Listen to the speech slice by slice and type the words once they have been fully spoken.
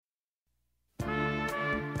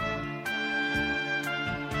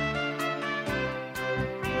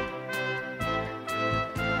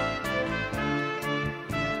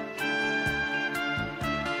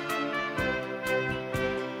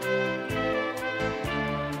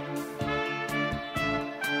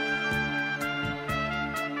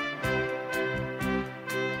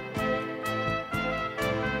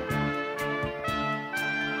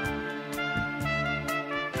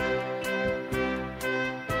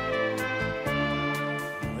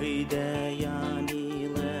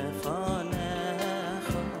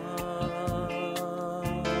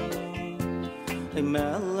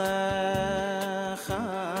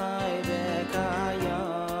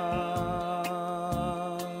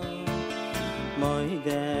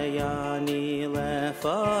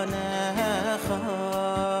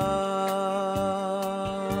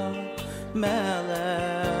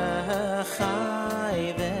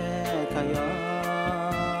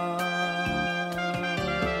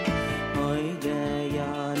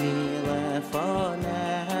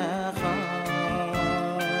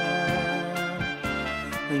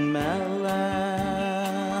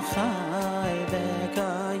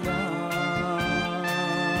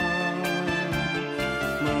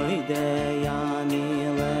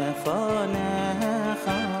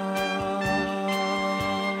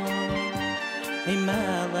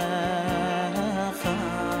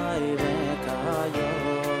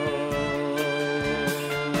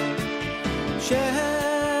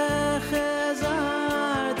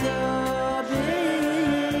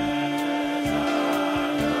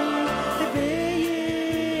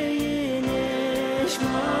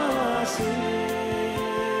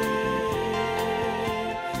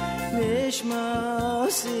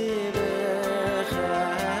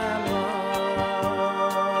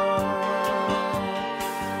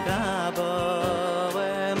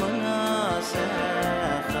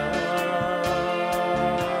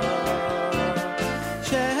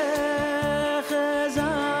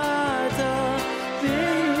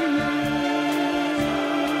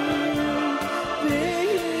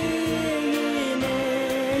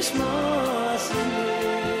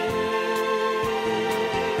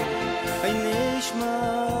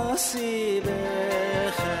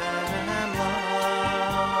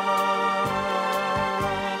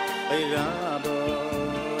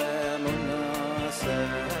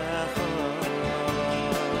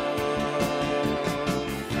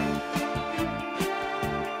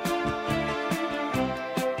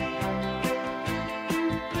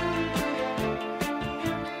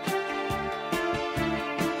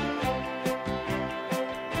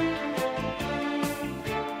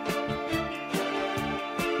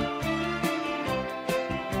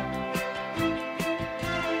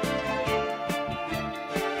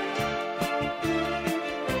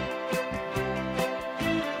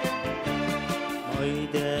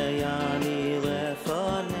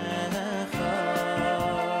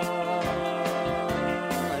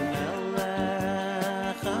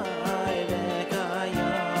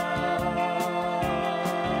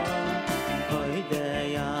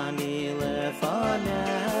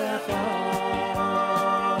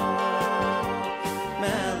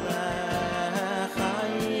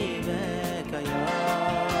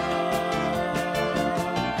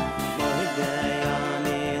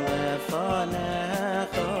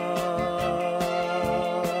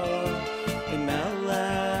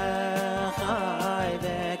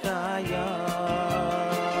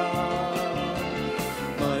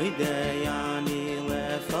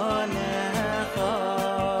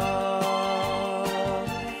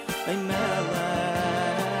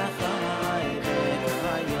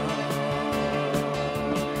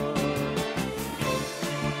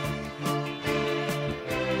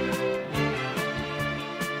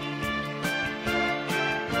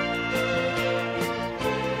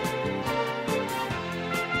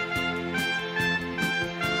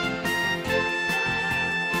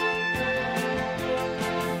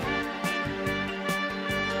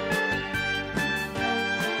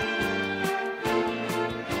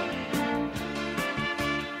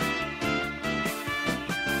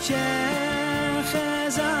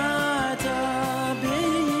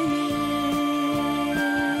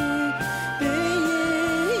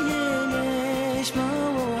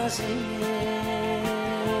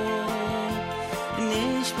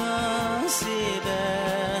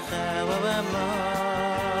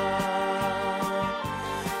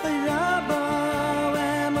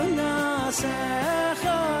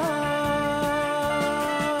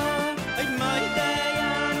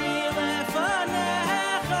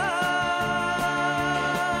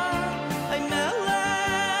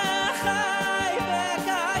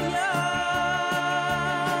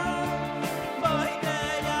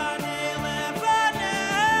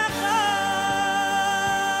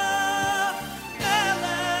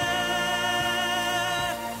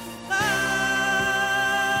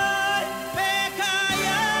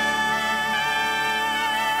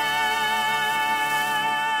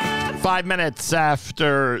5 minutes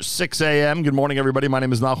after 6 a.m. Good morning, everybody. My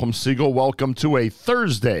name is Nachum Siegel. Welcome to a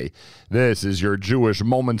Thursday. This is your Jewish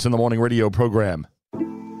Moments in the Morning radio program.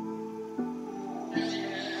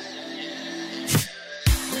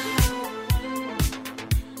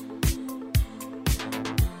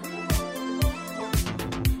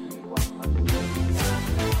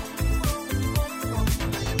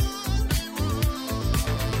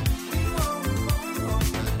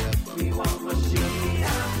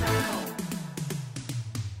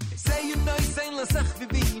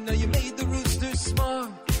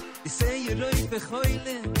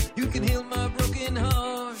 You can heal my broken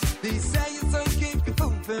heart. They say it's okay to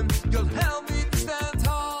poop him. You'll help me to stand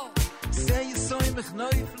tall. Say you saw me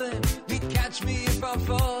kneifle. You catch me if I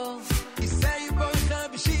fall. You say you boy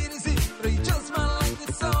have a shit is it, but you just man like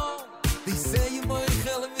the song. They say you boy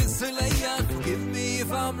hell of is forgive me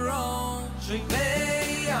if I'm wrong.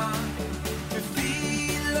 Shreya, you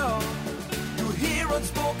feel love. You hear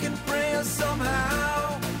unspoken prayers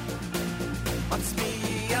somehow. What's me?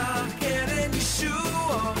 I get in your shoe.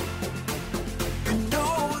 You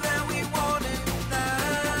know that we want it now.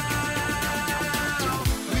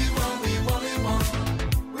 We want, we want, we want.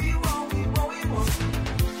 We want, we want, we want.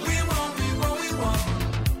 We want, we want, we want.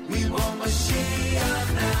 We want Mashiach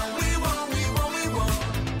now. We want, we want, we want.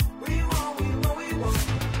 We want, we want, we want.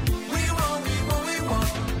 We want, we want, we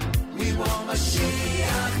want. We want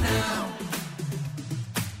Mashiach now.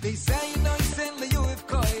 They say no, you send me you if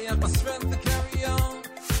koi. I have my strength to carry on.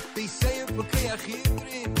 They say it's okay,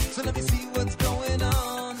 so let me see what's going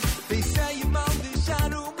on. They say you mount the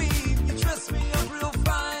shadow me, you trust me, I'm real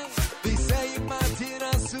fine. They say you might hear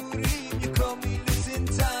a suri, you call me losing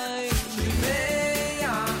time.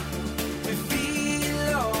 Shreya, you feel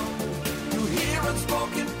love. You hear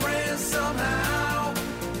unspoken prayers somehow.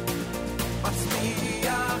 What's me,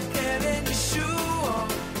 I get in your shoe.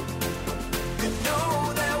 You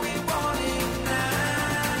know that we want it now.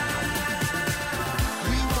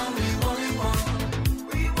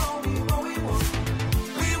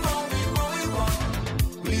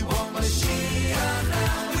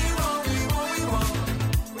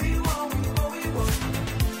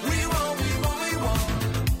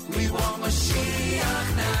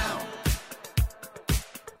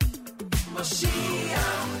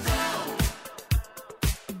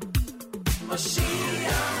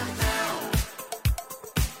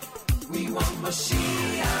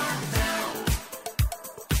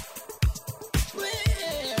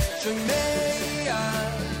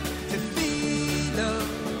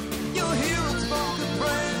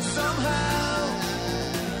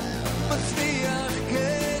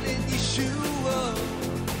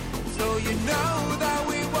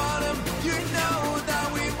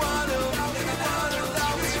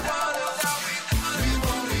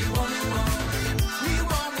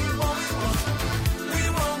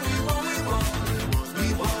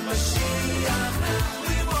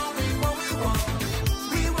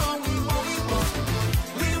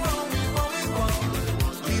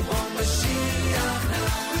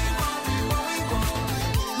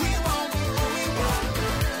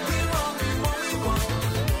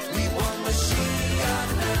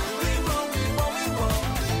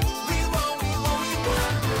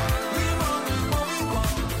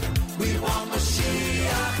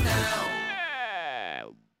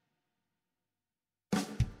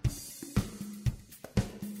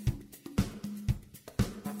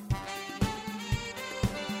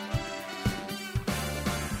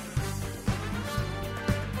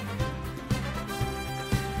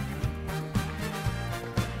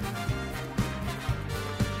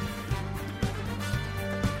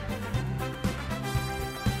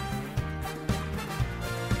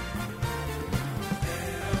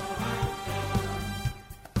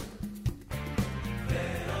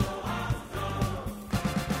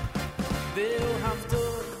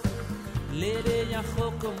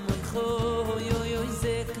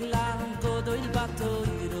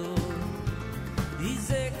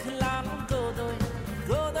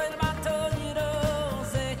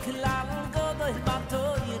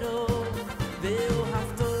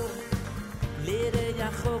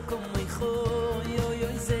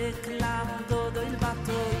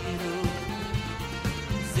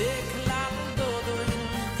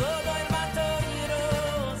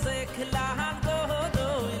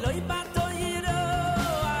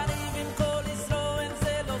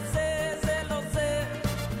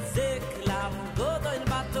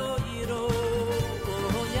 Godol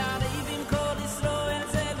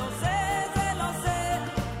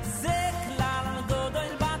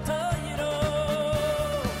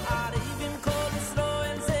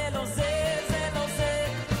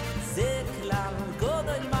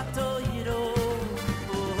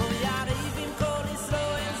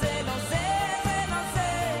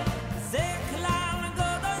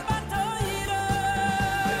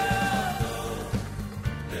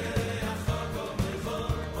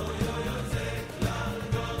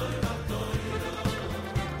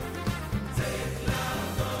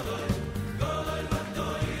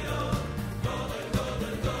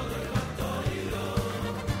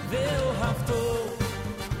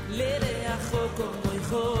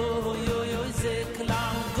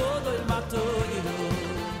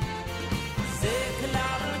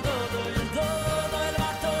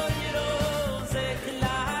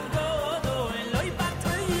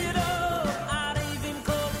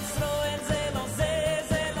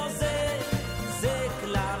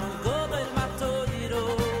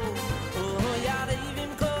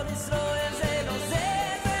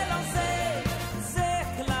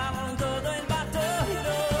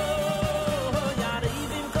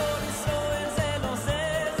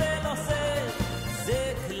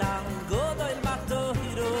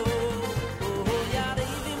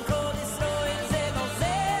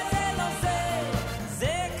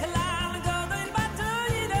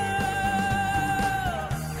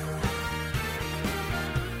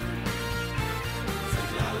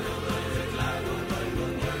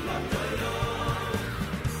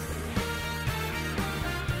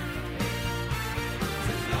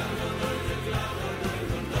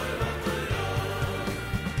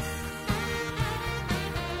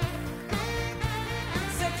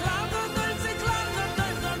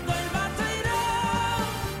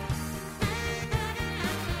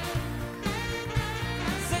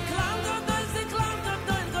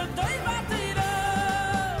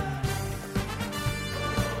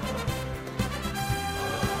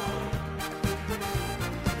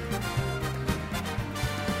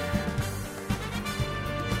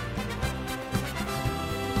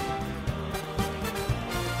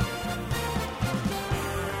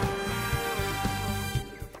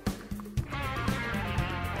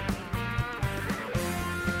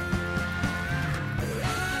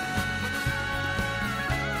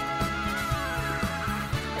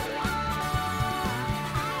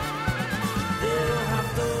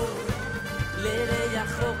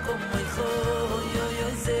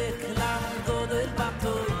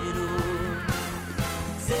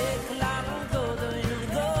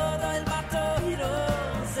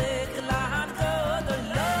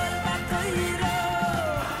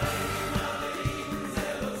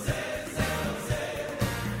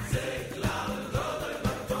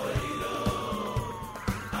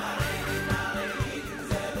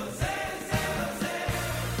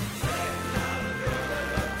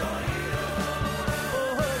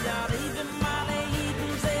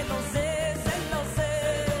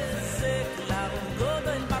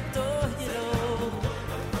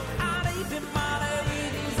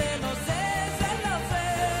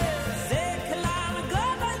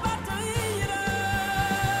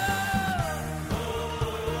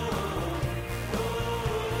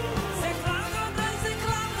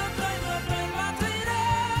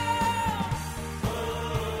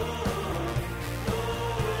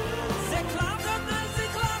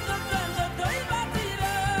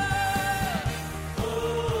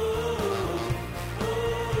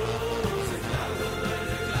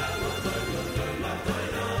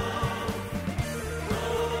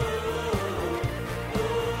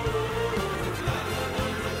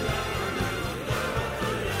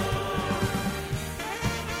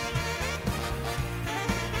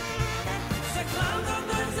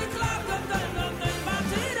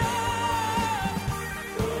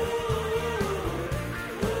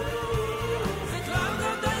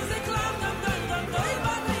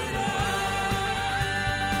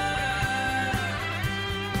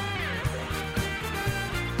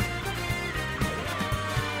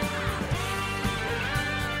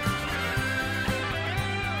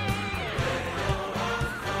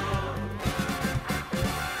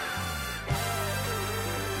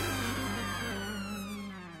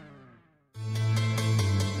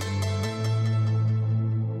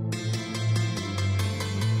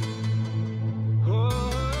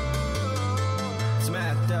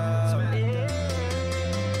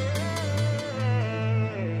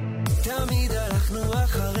תמיד הלכנו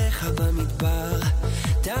אחריך במדבר,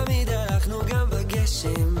 תמיד הלכנו גם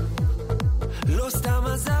בגשם, לא סתם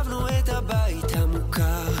עזבנו את הבית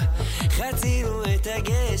המוכר, חצינו את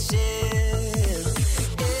הגשר.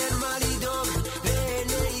 אין מה לדאוג ואין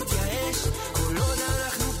להתייאש, כל עוד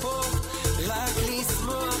אנחנו פה רק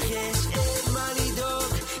לשמוח יש. אין מה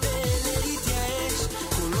לדאוג ואין להתייאש,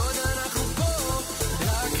 כל עוד אנחנו פה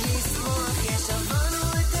רק לשמוח יש. עברנו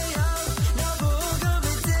את הים, נעבור גם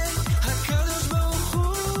את זה, הקדוש ברוך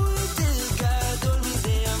הוא יותר גדול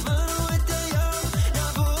מזה. עברנו את הים,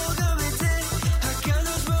 נעבור גם את זה,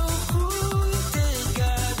 הקדוש ברוך הוא יותר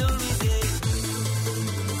גדול מזה.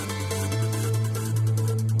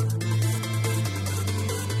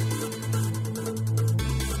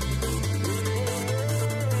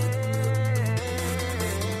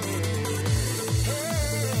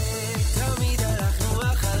 תמיד הלכנו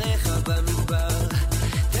אחריך במדבר,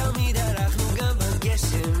 תמיד הלכנו גם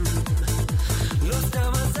בגשם, לא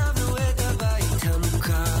סתם עזבנו את הבית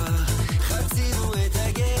המוכר, חצינו את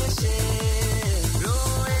הגשר.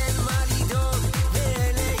 לא, אין מה לדאוג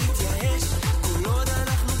ואין להתייאש, כל עוד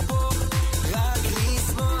אנחנו פה רק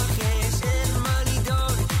לשמוח יש. אין מה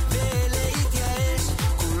לדאוג ואין להתייאש,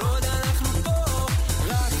 כל עוד אנחנו פה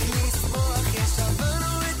רק לשמוח יש.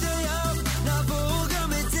 עברנו את הים, נעבור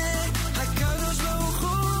גם את זה, הקדוש ברוך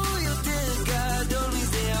הוא יותר גדול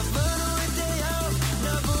מזה. עברנו את הים,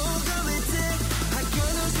 נעבור גם את זה,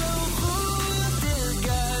 הקדוש ברוך הוא יותר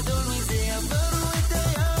גדול מזה. עברנו את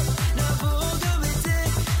הים, נעבור גם את זה,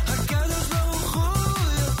 הקדוש ברוך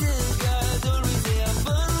הוא יותר גדול מזה.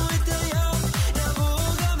 עברנו את הים, נעבור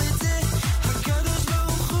גם את זה, הקדוש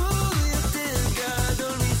ברוך הוא יותר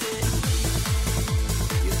גדול מזה.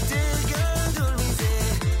 יותר גדול מזה,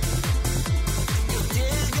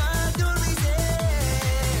 יותר גדול מזה,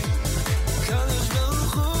 הקדוש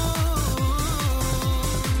ברוך הוא.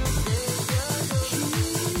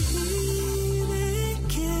 הנה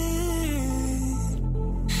כן,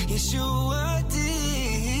 ישועתי,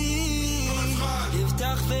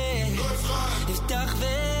 יפתח יפתח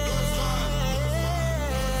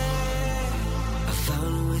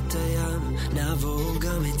עברנו את הים, נעבור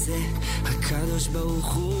גם את זה, הקדוש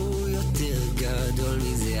ברוך הוא יותר גדול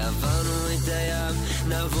מזה. עברנו את הים,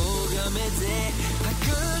 נעבור גם את זה,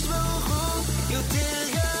 הקדוש ברוך הוא יותר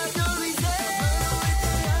גדול מזה. עברנו את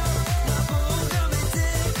הים, נעבור גם את זה,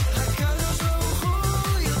 הקדוש ברוך הוא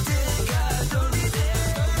יותר גדול מזה.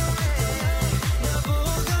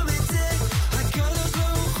 נעבור גם את זה, הקדוש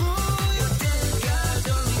ברוך הוא יותר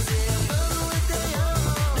גדול מזה. עברנו את הים,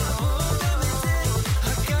 נעבור גם את זה,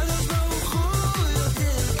 הקדוש ברוך הוא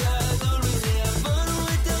יותר גדול מזה. עברנו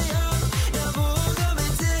את הים, נעבור גם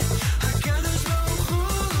את זה, הקדוש ברוך הוא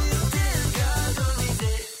יותר גדול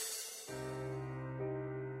מזה.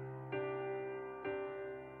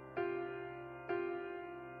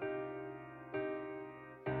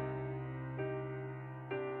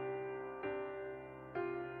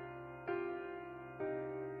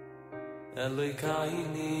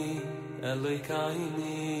 Elokaini,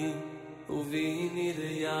 Elokaini, uvini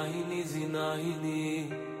reyaini zinaini,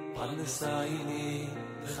 panesaini,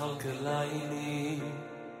 chalkalaini,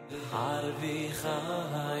 harvi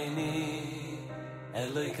chaini.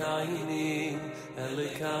 Elokaini,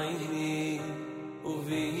 Elokaini,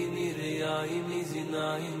 uvini reyaini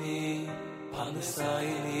zinaini,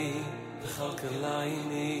 panesaini,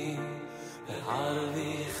 chalkalaini,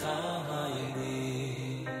 harvi chaini.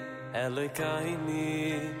 Elokaini,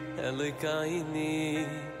 Elokaini,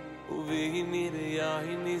 uvini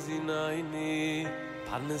reyaini zinaini,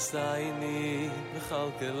 panesaini,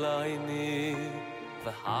 chalkalaini,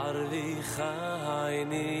 v'harvi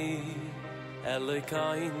chaini.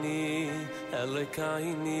 Elokaini,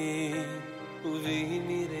 Elokaini,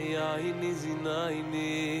 uvini reyaini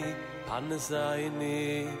zinaini, panesaini,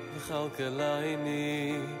 chalkalaini,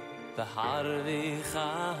 v'harvi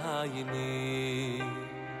chaini.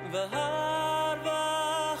 V'har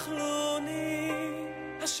v'achluni,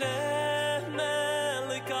 Hashem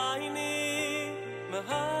Elokaini,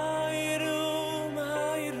 Mahayru,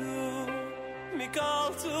 Mahayru, Mikal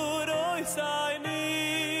Turoi Saini.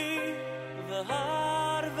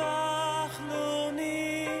 V'har v'achluni,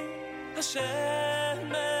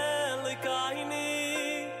 Hashem Elokaini,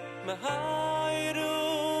 Mahayru,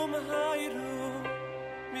 Mahayru,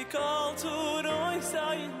 Mikal Turoi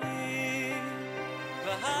Saini.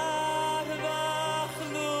 V'har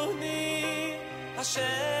v'achluni,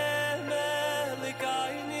 Hashem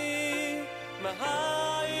Elokaini,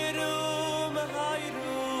 Mahayru,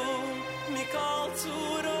 Mahayru, Mikal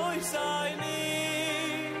Tzuroi Zaini.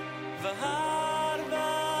 V'har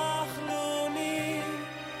v'achluni,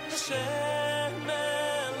 Hashem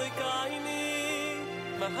Elokaini,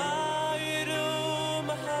 Mahayru,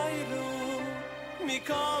 mahayru,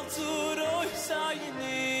 mikol tzuroi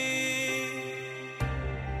sayini.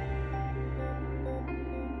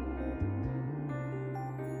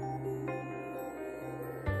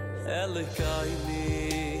 Elikaini,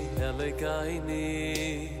 elikaini,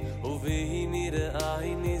 uvihini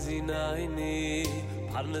re'aini zinaini,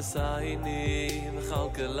 parnasaini,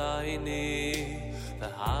 v'chalkalaini,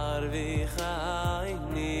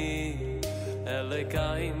 v'harvichaini.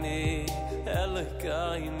 Elikaini,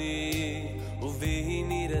 elikaini,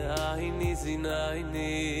 uvihini re'aini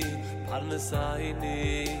zinaini, parnasaini,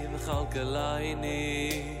 v'chalkalaini,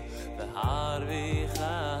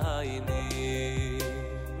 v'harvichaini.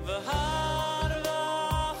 V'har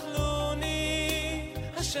v'achluni,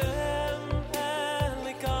 Hashem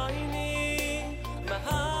elikaini,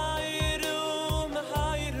 mahayru,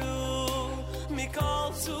 mahayru, mikol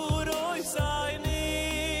tzuroi sayni.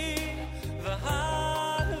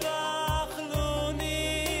 V'har v'achluni,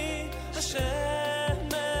 Hashem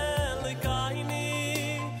elikaini,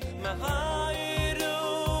 mahayru,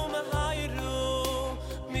 mahayru,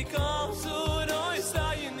 mikol tzuroi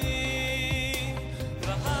sayni.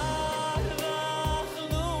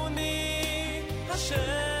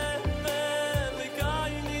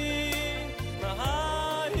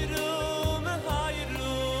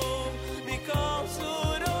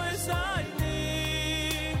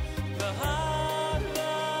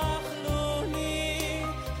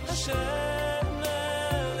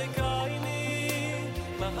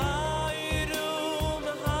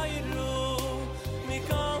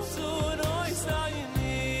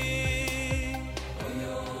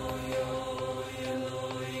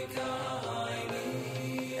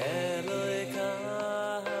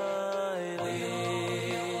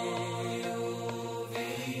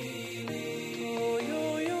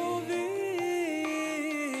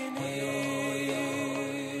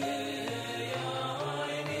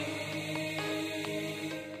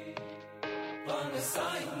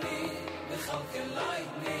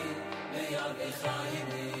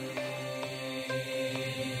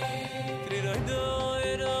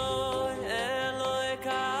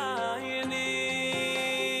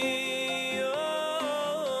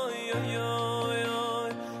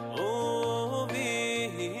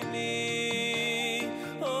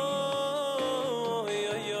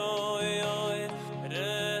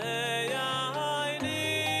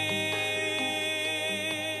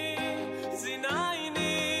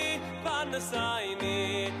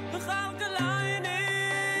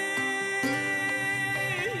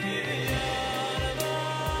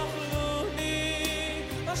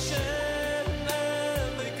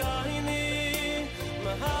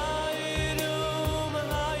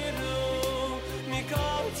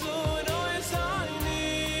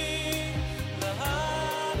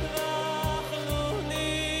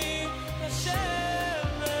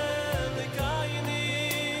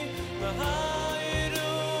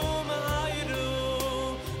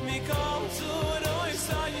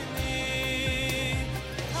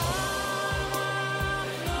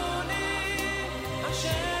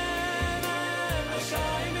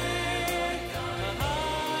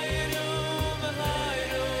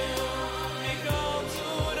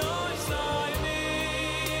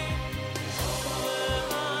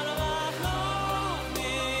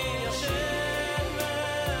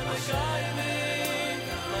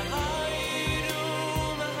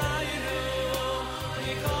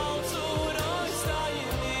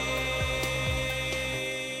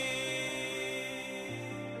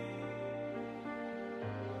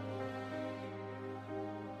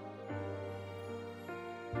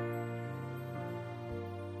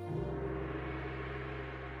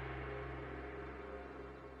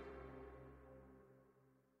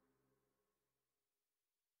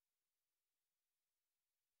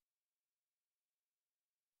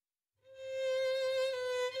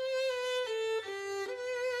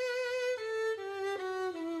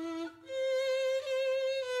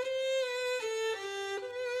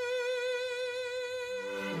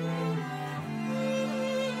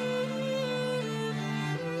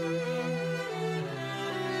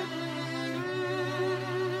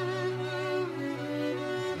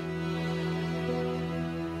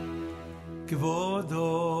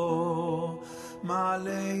 כבודו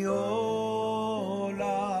מעלה עולם,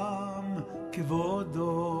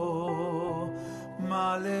 כבודו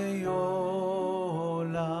מעלה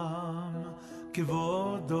עולם,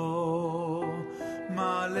 כבודו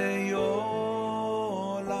מעלה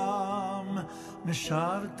עולם,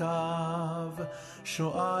 משרתיו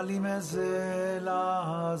שואלים זה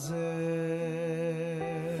לזה.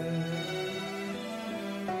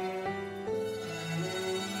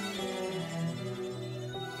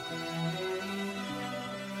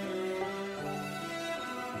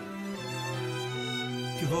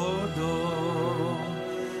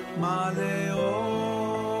 מלא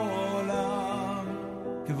עולם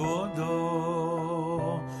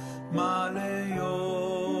כבודו, מלא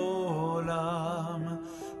עולם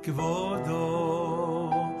כבודו,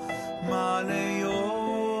 מלא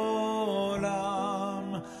עולם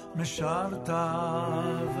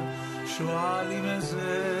משרתיו שואלים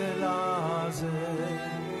זה לזה.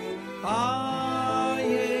 איי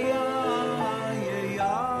איי איי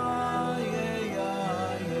איי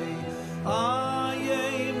איי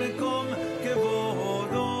איי מקום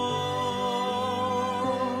כבודו,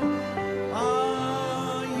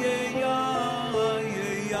 איי איי איי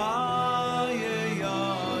איי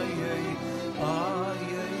איי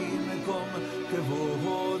מקום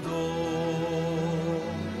כבודו,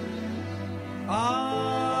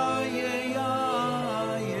 איי איי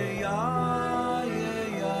איי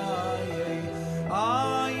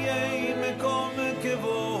איי מקום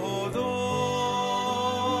כבודו,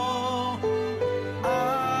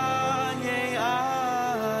 איי איי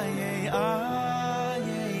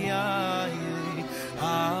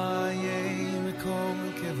איי מקום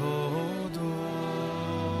כבודו.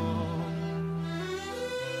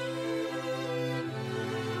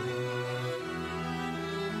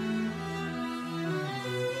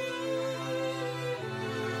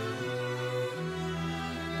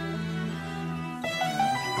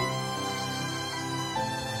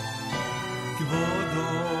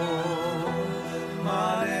 כבודו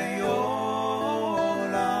מלא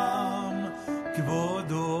עולם,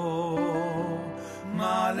 כבודו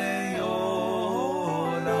מלא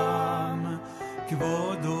עולם,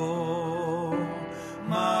 כבודו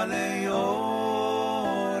מלא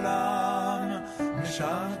עולם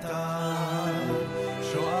משרתיו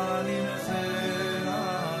שואלים זה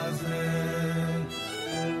לזה.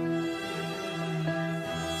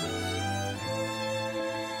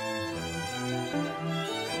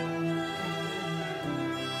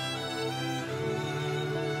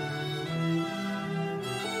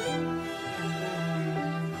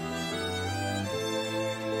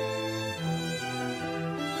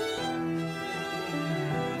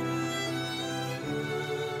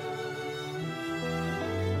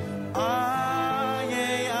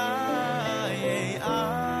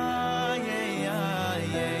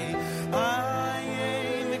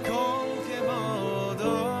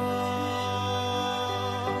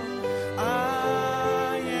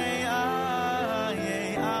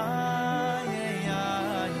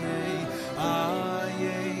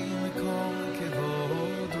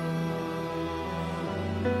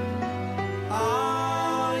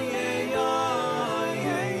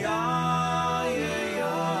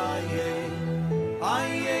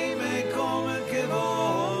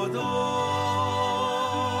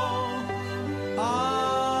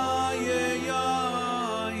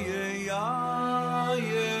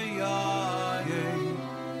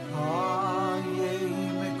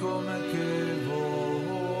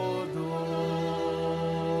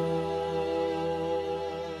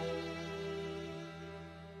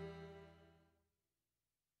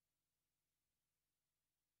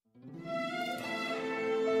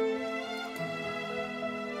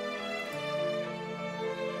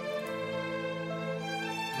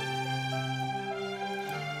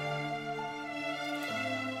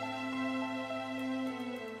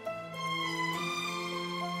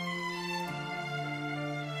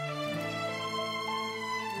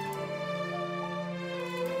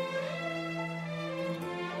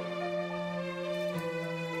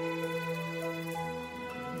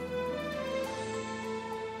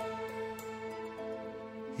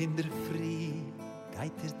 In der Früh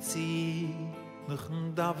geht zieh, noch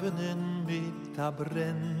ein Davenen mit der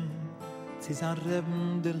Brenn. Sie sind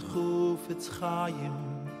Reben der Chufetz Chaim,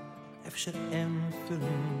 öfter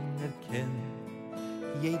empfüllen erkennen.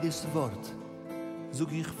 Jedes Wort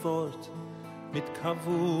such ich fort, mit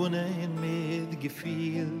Kavune und mit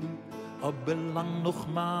Gefühl. Aber lang noch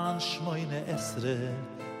man schmeune Esre,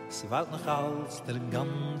 es walt noch als der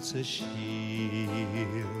ganze Schiel.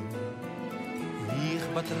 Ich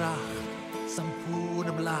betracht,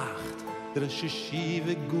 Sampunem lacht, der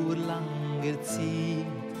Schiebe gut langer zieht,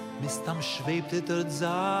 Mistam schwebte dort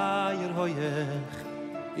Seier heuch,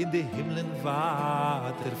 in die Himmeln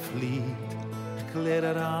Water flieht. Ich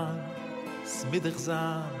kläre an, smidig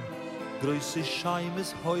sein, größe Scheimes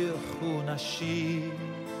heuch und Aschir,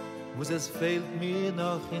 wo es fehlt mir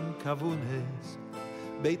noch in Kavunes,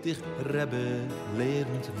 bet ich Rebbe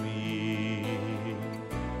lernt mir.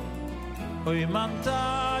 Oi man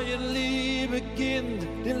ihr liebe Kind,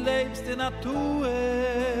 du lebst in Natur.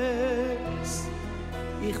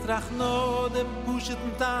 Ich trag nur den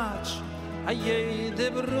pusheten Tatsch, a jede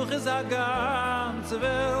Bruch ist a ganze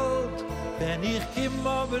Welt. Wenn ich komm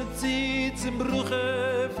aber zieh zum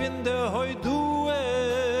Bruche, finde heu du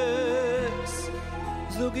es.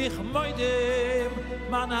 Sog ich meidem,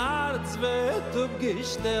 mein Herz wird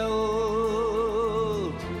aufgestellt.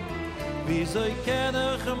 Wie soll ich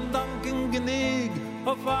kenne ich ihm danken genieg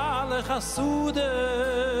auf alle Chassudem?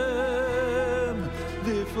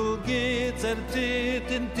 Wie viel geht's tit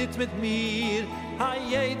in tit mit mir, ha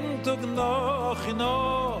jeden Tag noch und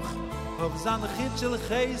noch. Auf seine Chitschel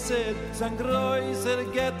Chesed, sein größer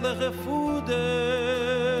göttliche Fudem.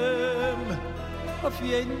 Auf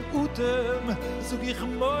jeden Utem, sog ich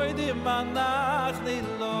moide man nach den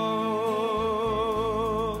Loch.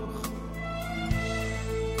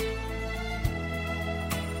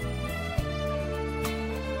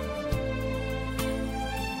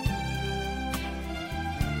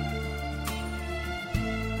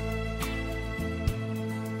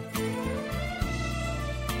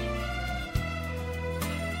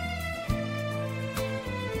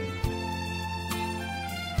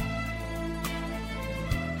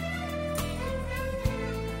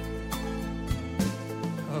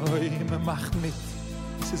 Oi, man macht mit,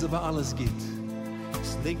 es ist aber alles geht.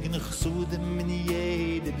 Es liegen noch Sudem in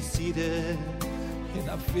jedem Siede, in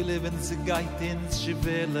a viele, wenn sie geht ins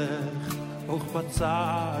Schwelech, auch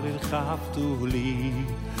Bazar, il Chaftuli,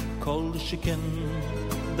 Kol Schicken,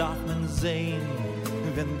 darf man sehen,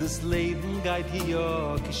 wenn das Leben geht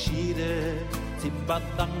hier geschiede, sie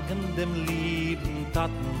bedanken dem lieben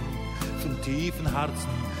Taten, von tiefen Herzen,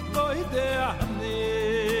 neu der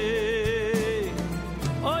nicht.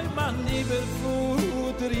 Oi, mein lieber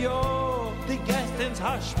Bruder, jo, die Gästens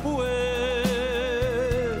Haschpues.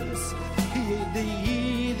 Jede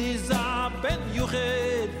ist a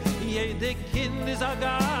Ben-Juchet, jede Kind ist a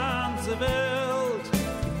ganze Welt.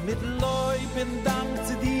 Mit Leuben dank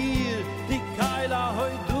zu dir, die Keila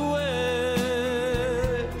heu du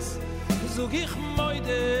es. Sog ich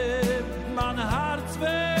moide, mein Herz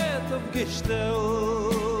wird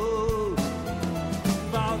aufgestellt.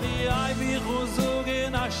 Weil wie ein Bichu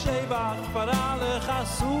sogen a Shebach für alle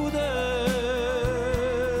Chassudem.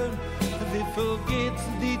 Wie viel geht's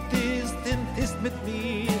die Tist in Tist mit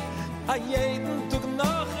mir, a jeden Tag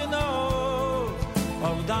noch und noch.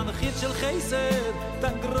 Auf dann Chitschel Chesed,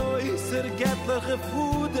 dann größer göttliche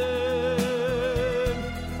Fudem.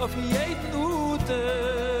 Auf jeden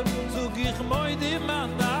Utem, sog ich moide man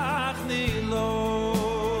nach Nilo.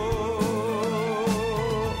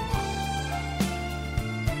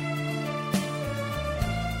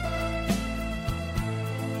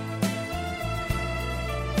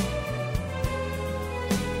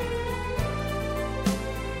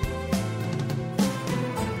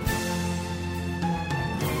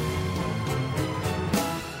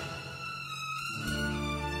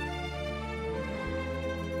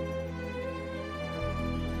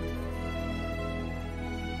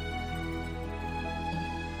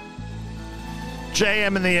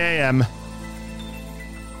 JM in the AM.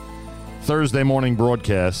 Thursday morning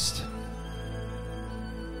broadcast.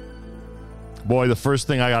 Boy, the first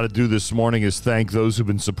thing I got to do this morning is thank those who've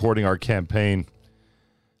been supporting our campaign.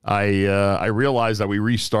 I realized that we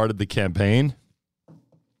restarted the campaign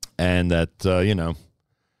and that,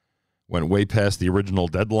 went way past the original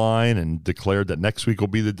deadline and declared that next week will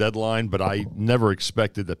be the deadline, but I never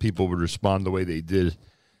expected that people would respond the way they did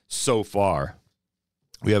so far.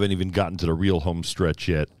 We haven't even gotten to the real home stretch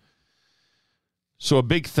yet. So a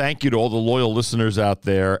big thank you to all the loyal listeners out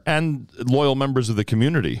there and loyal members of the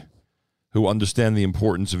community who understand the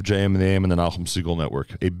importance of JM and the AM and the Nachum Segal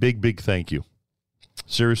Network. A big, big thank you.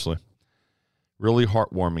 Seriously. Really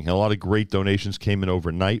heartwarming. A lot of great donations came in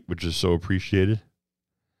overnight, which is so appreciated.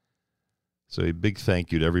 So a big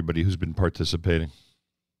thank you to everybody who's been participating.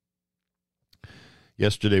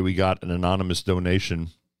 Yesterday we got an anonymous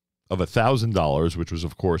donation of $1,000, which was,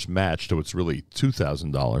 of course, matched, so it's really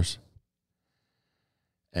 $2,000.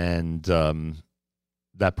 And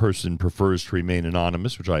that person prefers to remain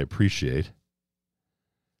anonymous, which I appreciate.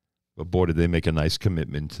 But boy, did they make a nice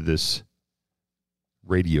commitment to this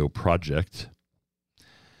radio project.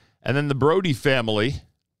 And then the Brody family.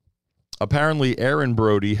 Apparently, Aaron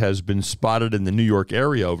Brody has been spotted in the New York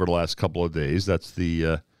area over the last couple of days. That's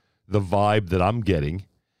the vibe that I'm getting.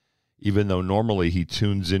 Even though normally he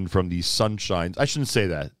tunes in from the Sunshine. I shouldn't say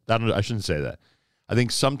that. I shouldn't say that. I think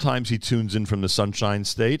sometimes he tunes in from the Sunshine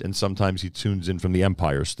State and sometimes he tunes in from the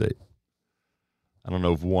Empire State. I don't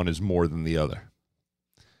know if one is more than the other.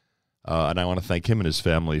 And I want to thank him and his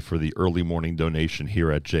family for the early morning donation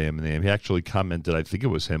here at JM and the AM. He actually commented, I think it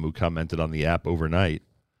was him who commented on the app overnight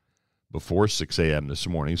before 6 a.m. this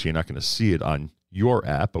morning. So you're not going to see it on your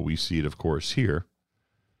app, but we see it, of course, here.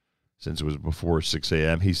 since it was before 6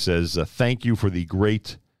 a.m. He says, thank you for the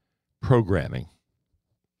great programming.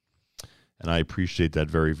 And I appreciate that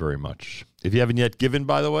very, very much. If you haven't yet given,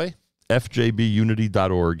 by the way,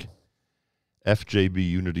 fjbunity.org.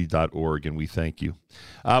 fjbunity.org, and we thank you.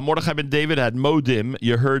 Mordechai Ben David had Modim.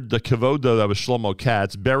 You heard the Kavoda, that was Shlomo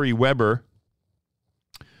Katz. Barry Weber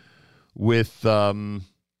with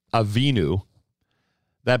Avinu.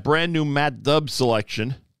 That brand new Matt Dubb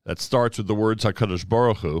selection that starts with the words HaKadosh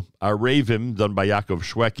Baruch Hu. Our Ravim, done by Yaakov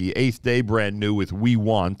Shweki. Eighth Day, brand new with We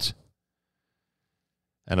Want.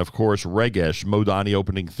 And, of course, Regesh, Modani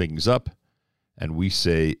opening things up. And we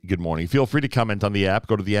say good morning. Feel free to comment on the app.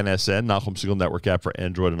 Go to the NSN, Nachum Segal Network app for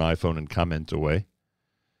Android and iPhone, and comment away.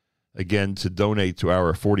 Again, to donate to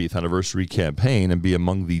our 40th anniversary campaign and be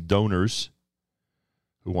among the donors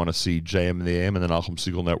who want to see JM and the AM and the Nachum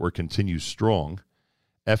Segal Network continue strong,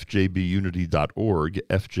 fjbunity.org,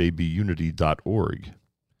 fjbunity.org.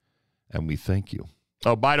 And we thank you.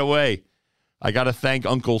 Oh, by the way, I got to thank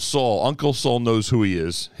Uncle Saul. Uncle Saul knows who he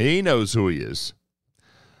is. He knows who he is.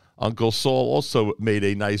 Uncle Saul also made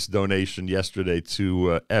a nice donation yesterday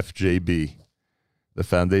to FJB, the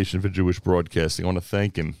Foundation for Jewish Broadcasting. I want to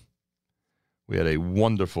thank him. We had a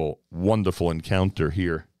wonderful, wonderful encounter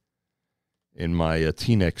here in my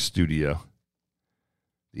T-Nex studio,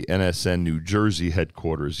 the NSN New Jersey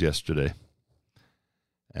headquarters yesterday.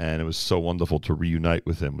 And it was so wonderful to reunite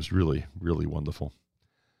with him. It was really, really wonderful.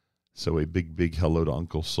 So a big, big hello to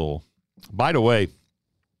Uncle Saul. By the way,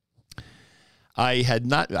 I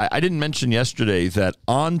didn't mention yesterday that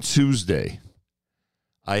on Tuesday,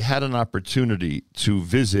 I had an opportunity to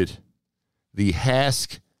visit the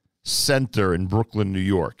HASC Center in Brooklyn, New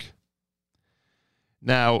York.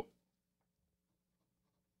 Now,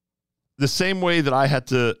 the same way that I had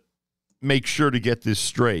to make sure to get this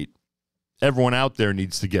straight, everyone out there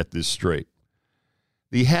needs to get this straight.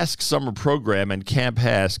 The HASC summer program and Camp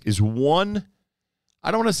HASC is one,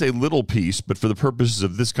 I don't want to say little piece, but for the purposes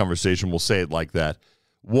of this conversation, we'll say it like that.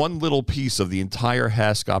 One little piece of the entire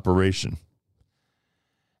HASC operation.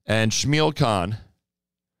 And Shmuel Khan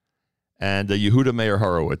and Yehuda Meir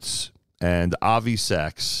Horowitz and Avi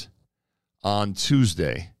Sachs on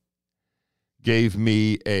Tuesday gave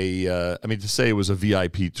me to say it was a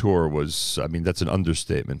VIP tour that's an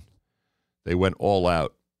understatement. They went all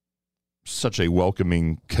out. Such a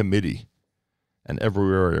welcoming committee. And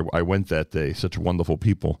everywhere I went that day, such wonderful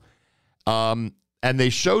people. And they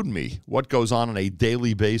showed me what goes on a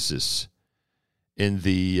daily basis in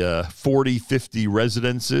the 40, 50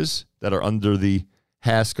 residences that are under the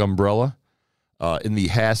HASC umbrella, in the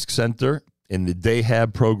HASC Center, in the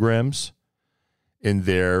Dayhab programs, in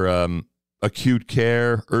their acute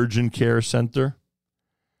care, urgent care center,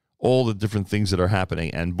 all the different things that are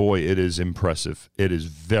happening. And boy, it is impressive. It is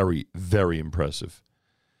very, very impressive.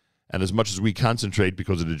 And as much as we concentrate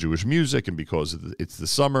because of the Jewish music and because it's the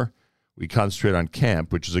summer, we concentrate on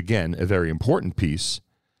camp, which is, again, a very important piece.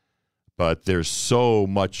 But there's so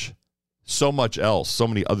much else, so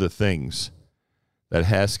many other things that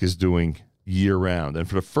HASC is doing year-round. And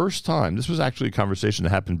for the first time, this was actually a conversation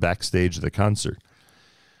that happened backstage at the concert,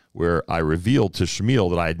 where I revealed to Shmuel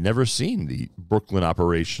that I had never seen the Brooklyn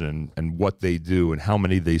operation and what they do and how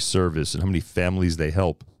many they service and how many families they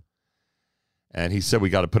help. And he said, we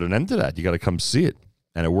got to put an end to that. You got to come see it.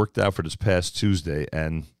 And it worked out for this past Tuesday.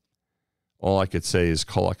 And all I could say is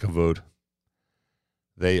kol hakavod.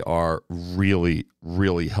 They are really,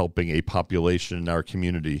 really helping a population in our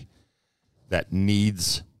community that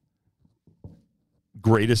needs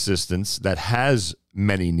great assistance, that has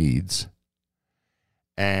many needs.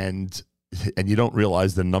 And you don't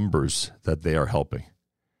realize the numbers that they are helping.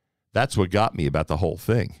 That's what got me about the whole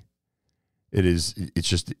thing.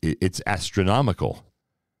 It's astronomical.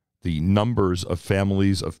 The numbers of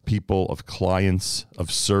families, of people, of clients,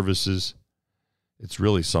 of services. It's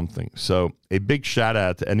really something. So a big shout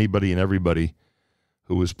out to anybody and everybody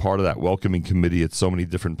who was part of that welcoming committee at so many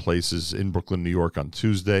different places in Brooklyn, New York on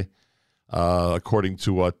Tuesday. According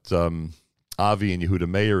to what Avi and Yehuda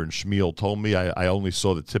Meir and Shmuel told me, I only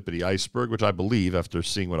saw the tip of the iceberg, which I believe after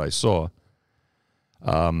seeing what I saw.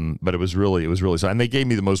 But it was really, and they gave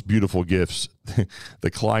me the most beautiful gifts.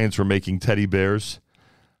 The clients were making teddy bears.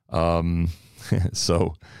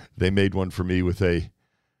 So they made one for me with a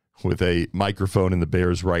microphone in the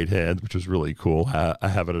bear's right hand, which was really cool. I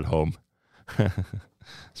have it at home.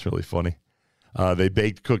 It's really funny. They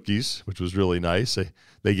baked cookies, which was really nice.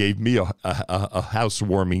 They gave me a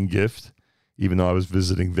housewarming gift, even though I was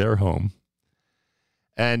visiting their home.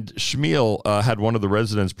 And Shmuel had one of the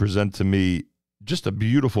residents present to me just a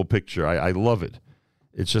beautiful picture. I love it.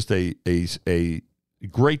 It's just a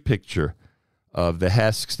great picture of the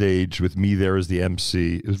Hask stage with me there as the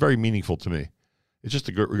MC. It was very meaningful to me. It's just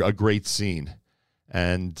a great scene.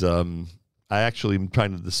 And I actually am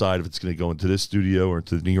trying to decide if it's going to go into this studio or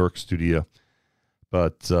into the New York studio.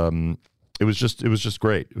 But it was just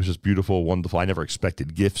great. It was just beautiful, wonderful. I never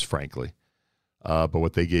expected gifts, frankly. But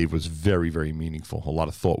what they gave was very, very meaningful. A lot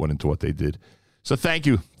of thought went into what they did. So thank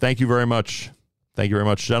you. Thank you very much. Thank you very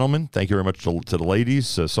much, gentlemen. Thank you very much to the ladies.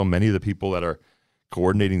 So many of the people that are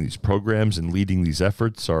coordinating these programs and leading these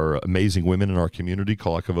efforts are amazing women in our community.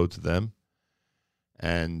 Kol hakavod to them.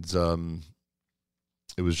 And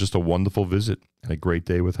it was just a wonderful visit and a great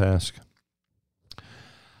day with Hask.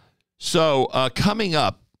 So coming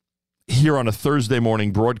up here on a Thursday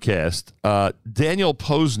morning broadcast, Daniel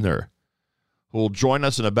Posner, who will join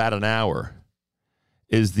us in about an hour,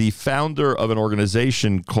 is the founder of an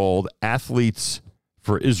organization called Athletes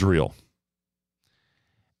for Israel.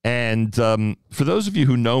 And for those of you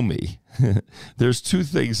who know me, there's two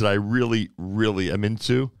things that I really, really am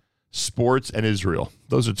into: sports and Israel.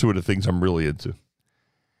 Those are two of the things I'm really into.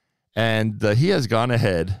 And he has gone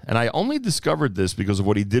ahead, and I only discovered this because of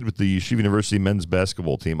what he did with the Yeshiva University men's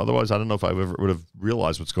basketball team. Otherwise, I don't know if I ever would have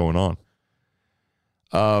realized what's going on.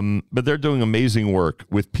 But they're doing amazing work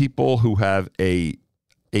with people who have a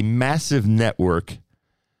massive network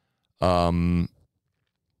around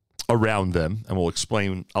them, and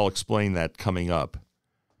I'll explain that coming up.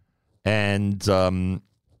 And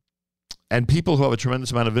people who have a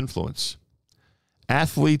tremendous amount of influence.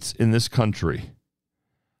 Athletes in this country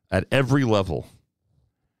at every level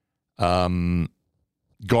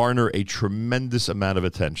garner a tremendous amount of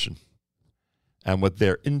attention. And what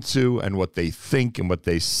they're into and what they think and what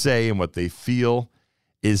they say and what they feel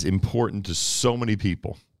is important to so many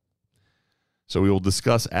people. So we will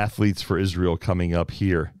discuss Athletes for Israel coming up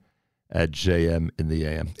here at JM in the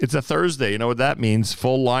AM. It's a Thursday. You know what that means.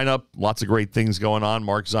 Full lineup. Lots of great things going on.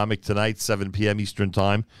 Mark Zamek tonight, 7 p.m. Eastern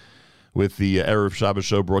Time, with the Erev Shabbos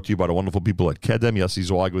show brought to you by the wonderful people at Kedem. Yossi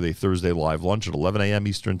Zweig with a Thursday live lunch at 11 a.m.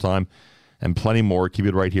 Eastern Time, and plenty more. Keep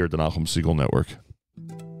it right here at the Nachum Segal Network.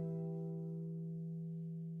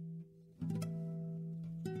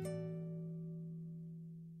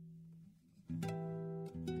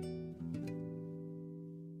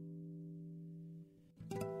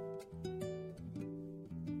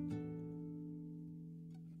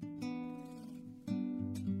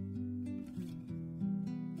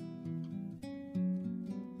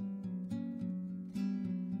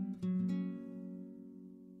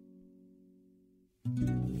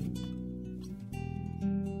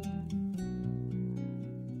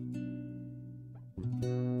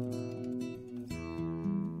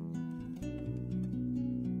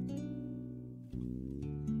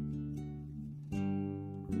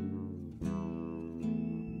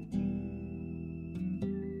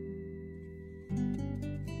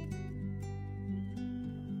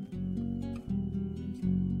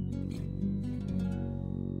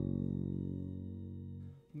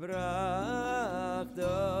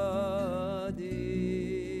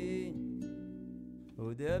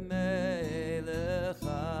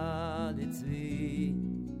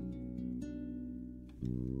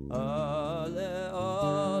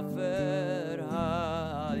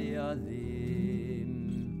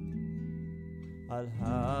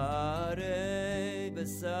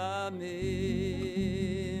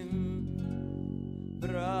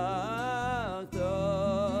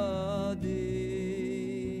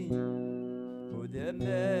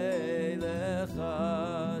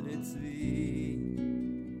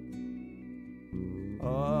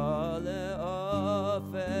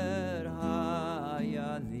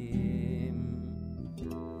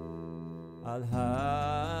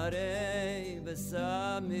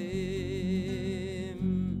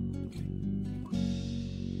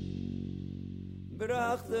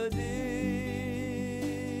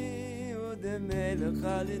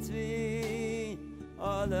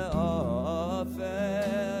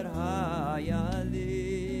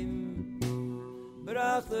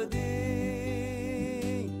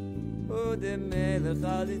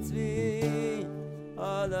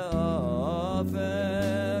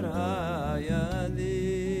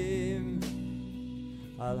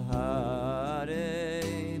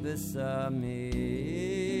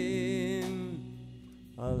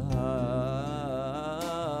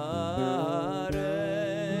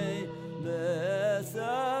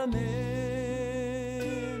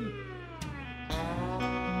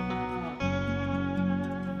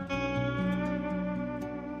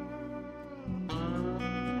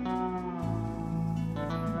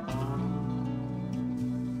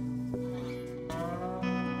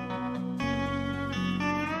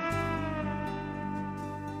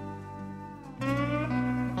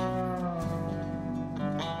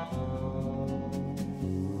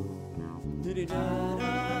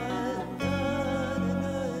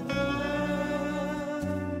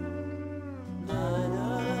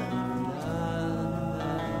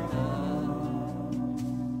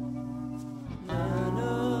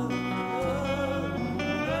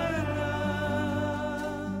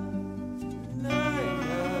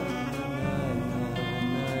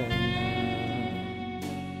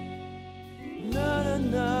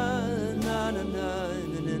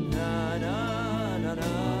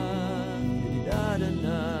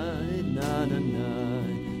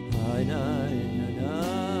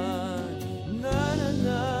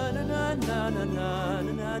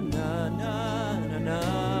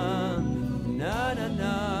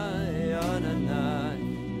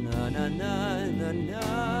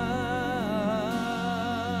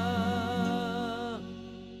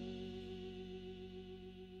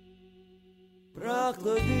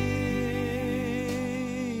 Prachtlodi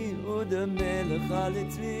und der Melech alle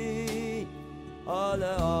Zwi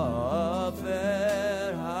alle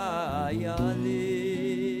Afer Hayalim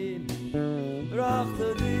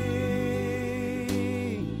Prachtlodi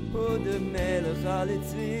und der Melech alle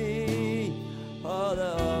Zwi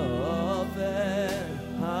alle Afer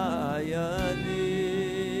Hayalim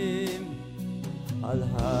Al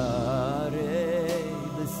Harei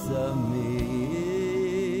B'Samim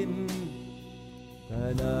Da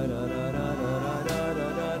da da da da da da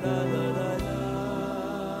da da da da.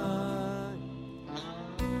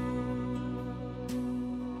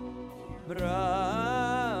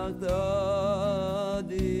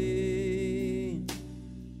 Bragdodi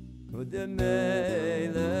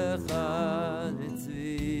Kudemelech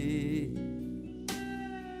Halitzvi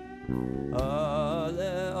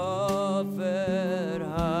Ale Ofer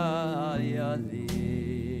Hayalim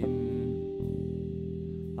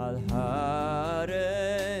Al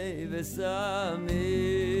Harei V'Samim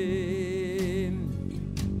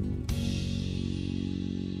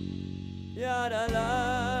Ya la la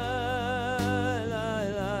la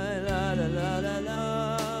la la la la la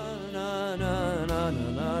na na na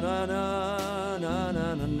na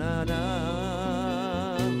na na na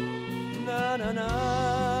na na na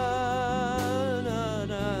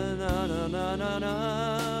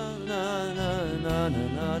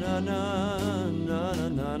na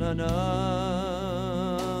na na na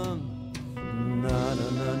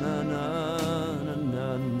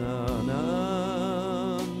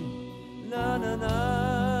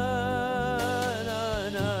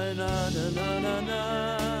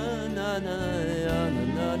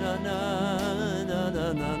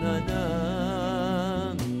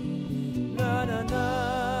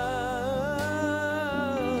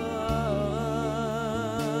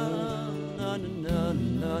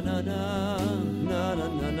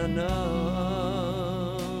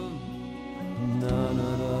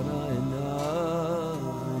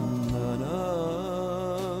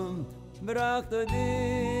Brachtodi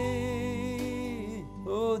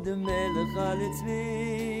und der Melech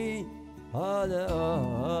Halitzvi alle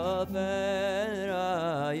Ofer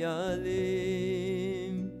Hayalim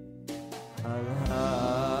Al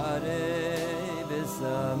Harei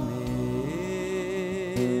B'Samim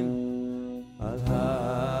Al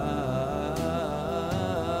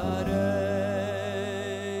Harei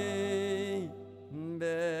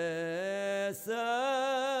B'Samim.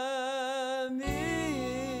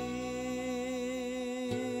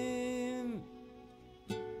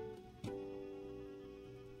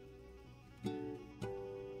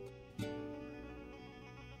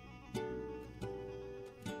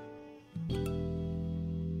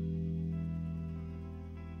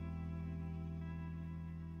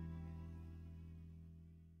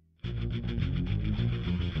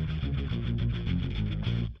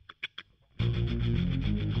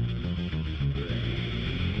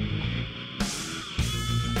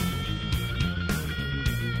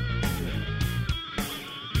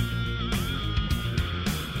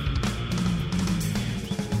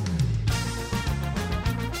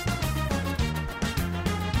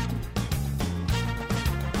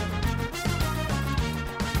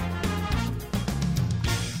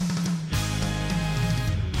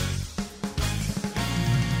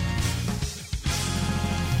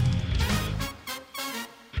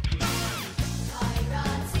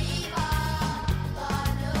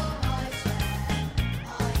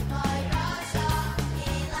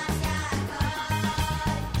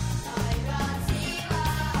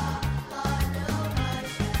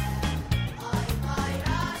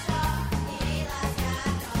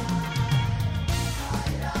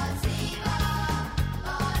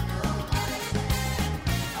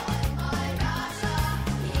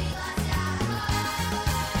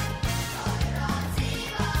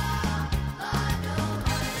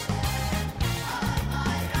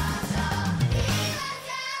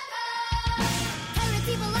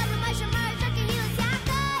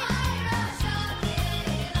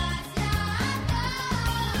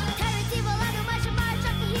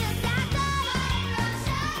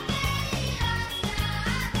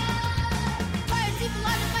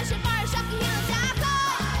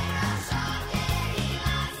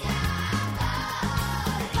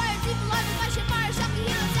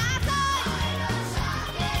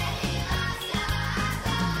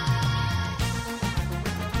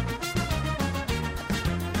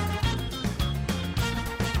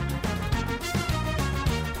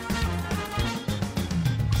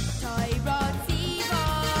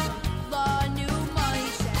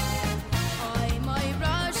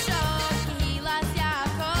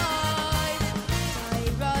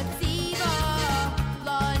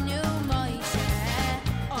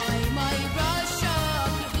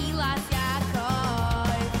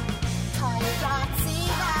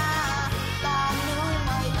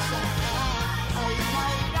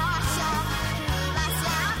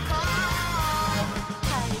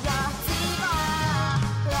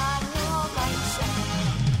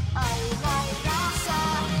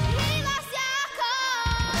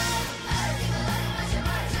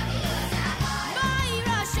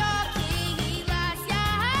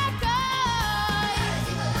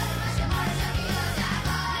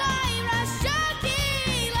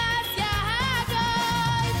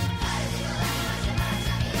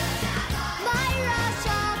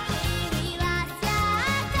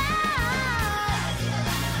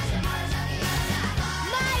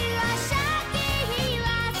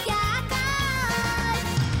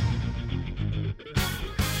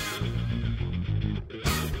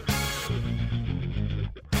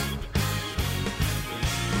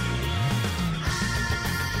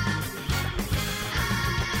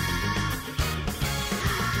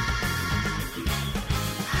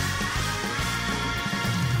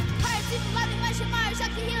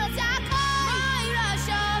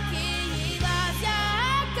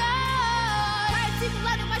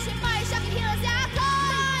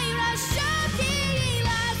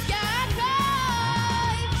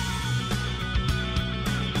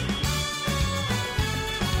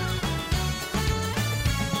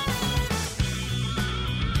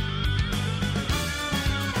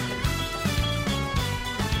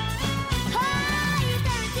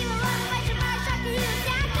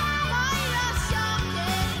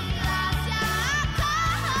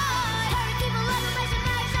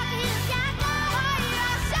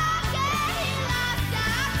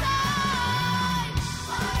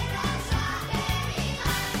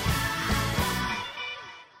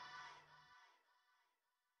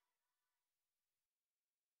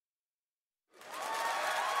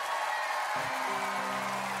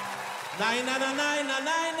 Nein, nein, nein, nein, nein,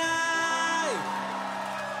 nein, nein.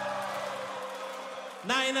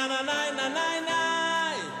 Nein, nein, nein, nein, nein, nein,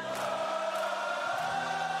 nein.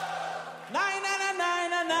 Nein, nein, nein, nein,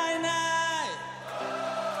 nein, nein, nein.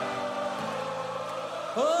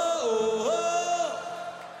 Oh, oh, oh.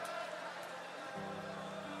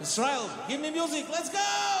 Israel, give me music. Let's go.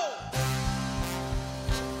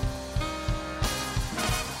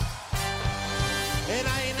 Hey,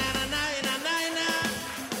 nein, nein, nein, nein, nein, nein, nein.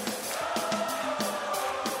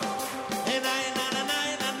 Hey, nein, nein, nein,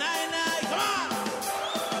 nein, nein, nein, nein. Come on.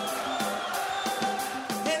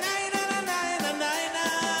 Hey, nein, nein, nein, nein, nein, nein,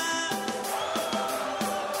 nein.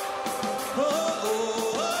 Oh,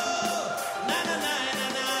 oh, oh. Nein, nein, nein,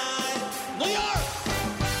 nein, nein. New York.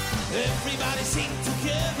 Everybody sing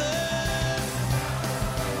together.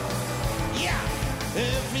 Yeah.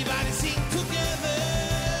 Everybody sing together.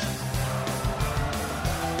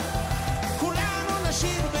 כולנו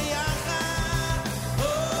נשיר ביחד. Oh,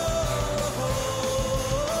 oh,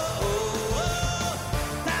 oh, oh, oh.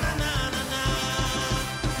 Na, na, na, na, na.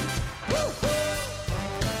 Woo, woo.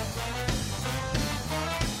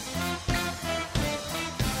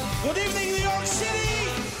 Good evening, New York City.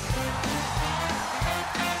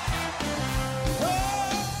 Oh.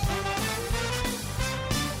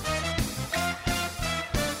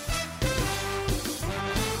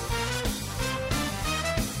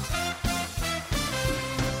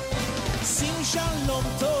 שים שלום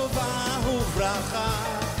טובה וברכה,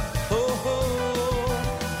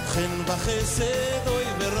 חן וחסד אוי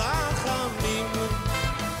ורחמים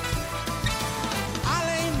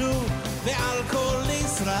עלינו ועל כל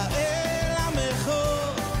ישראל עמך,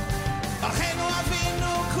 ברכנו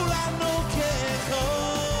אבינו כולנו כאחד.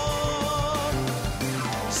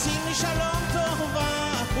 שים שלום טובה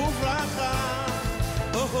וברכה,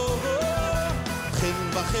 חן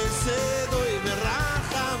וחסד אוי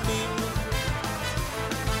ורחמים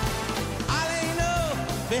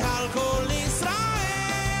ועל כל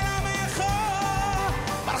ישראל עמך,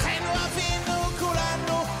 ברכנו אבינו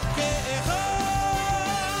כולנו כאחד.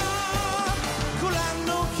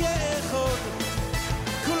 כולנו כאחד,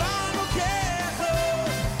 כולנו כאחד,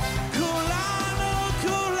 כולנו,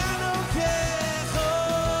 כולנו כאחד.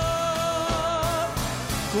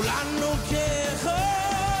 כולנו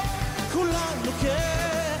כאחד, כולנו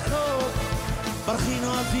כאחד, ברכנו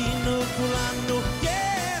אבינו כולנו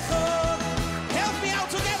כאחד. Help me out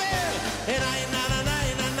together. And I na na na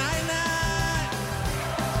na na na.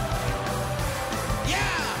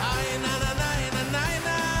 Yeah, I na na na na na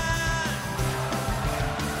na.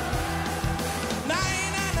 Na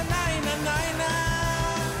na na na na na na.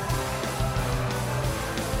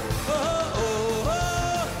 Oh oh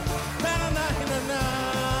oh. Na na na na.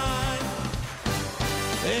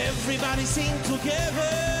 Everybody sing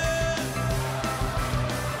together.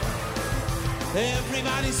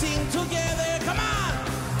 Everybody sing together, come on!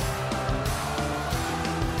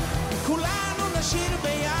 כולנו נשיר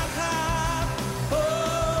ביחד. Oh, oh,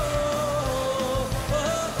 oh,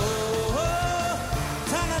 oh, oh.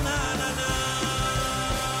 Ta-na-na-na-na.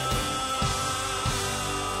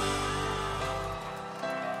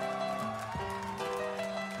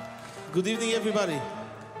 Good evening, everybody.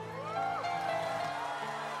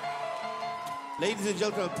 Ladies and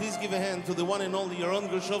gentlemen, please give a hand to the one and only Yaron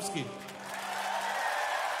Gershovsky.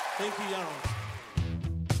 Thank you, Yaron.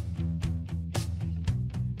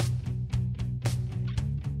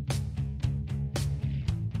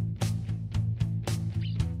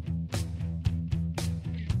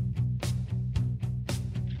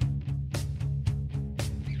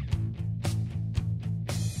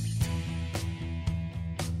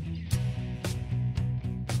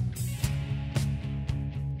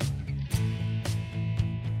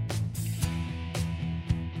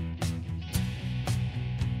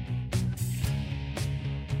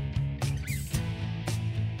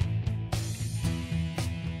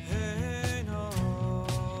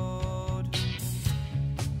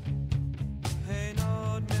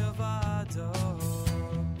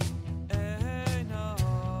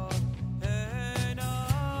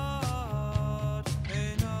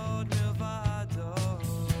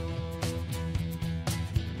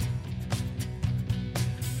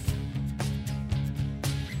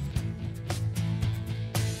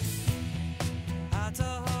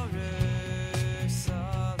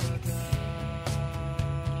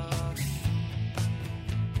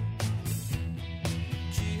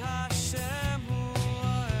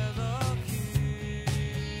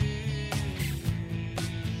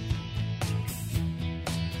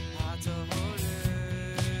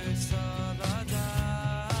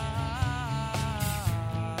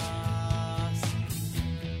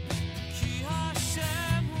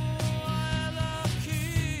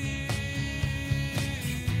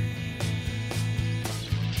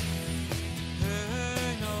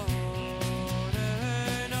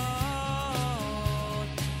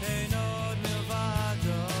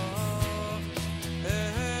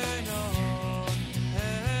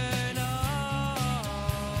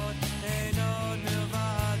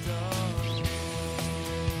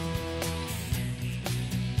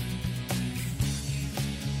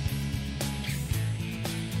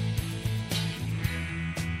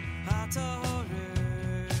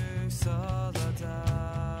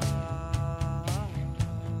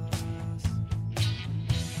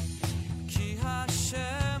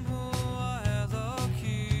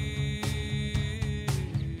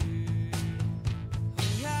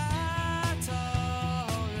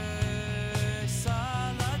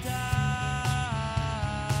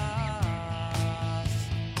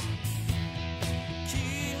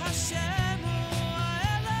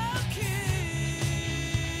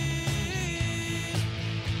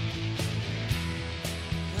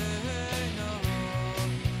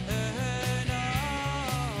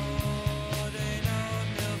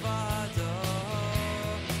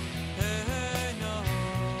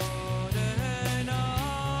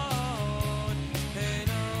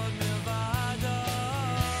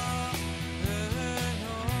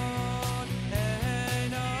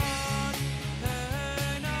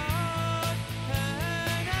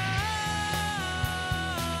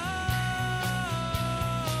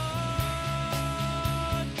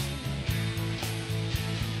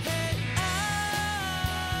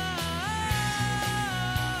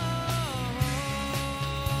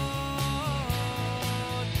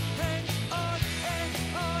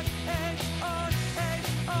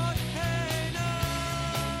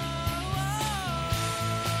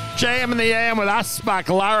 JM in the AM with Aspak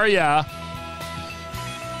Laria.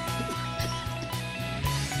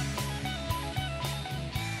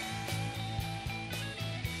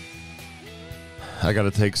 I got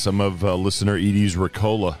to take some of listener Edie's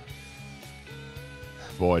Ricola.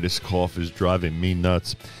 Boy, this cough is driving me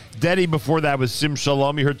nuts. Deddy, before that was Sim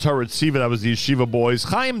Shalom. You heard Torah Tziva. That was the Yeshiva Boys.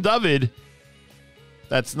 Chaim David.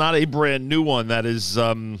 That's not a brand new one. That is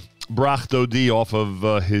Brach Dodi off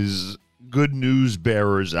of his Good News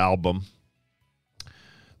Bearers album.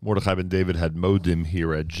 Mordechai Ben David had Modim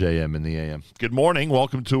here at JM in the AM. Good morning.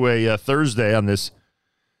 Welcome to a Thursday on this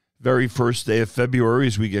very first day of February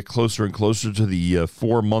as we get closer and closer to the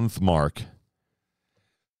 4-month mark.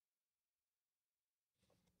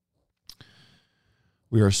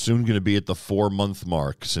 We are soon going to be at the 4-month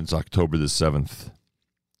mark since October the 7th.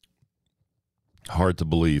 Hard to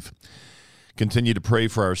believe. Continue to pray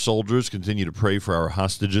for our soldiers. Continue to pray for our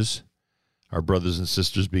hostages, our brothers and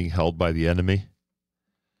sisters being held by the enemy.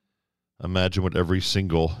 Imagine what every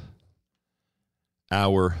single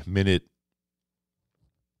hour, minute,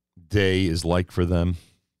 day is like for them.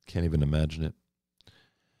 Can't even imagine it.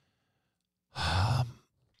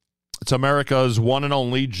 It's America's one and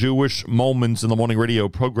only Jewish Moments in the Morning radio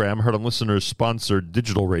program, heard on listeners-sponsored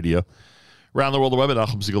digital radio. Around the world, the web at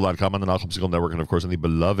NachumSegal.com, on the Nachum Segal Network, and, of course, on the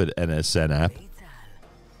beloved NSN app.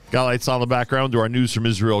 Got lights on the background to our news from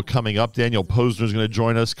Israel coming up. Daniel Posner is going to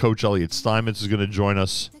join us. Coach Elliot Steinmetz is going to join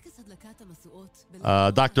us.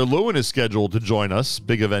 Dr. Lewin is scheduled to join us.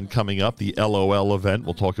 Big event coming up, the LOL event.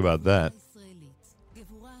 We'll talk about that.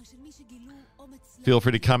 Feel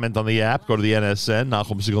free to comment on the app. Go to the NSN,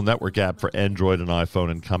 Nachum Segal Network app for Android and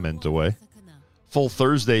iPhone, and comment away. Full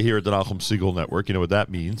Thursday here at the Nachum Segal Network. You know what that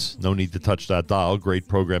means. No need to touch that dial. Great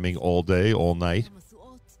programming all day, all night.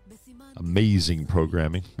 Amazing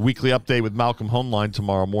programming. Weekly update with Malcolm Homeline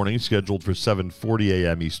tomorrow morning, scheduled for 7:40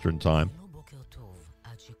 a.m. Eastern Time.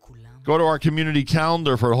 Go to our community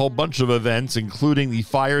calendar for a whole bunch of events, including the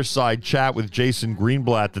fireside chat with Jason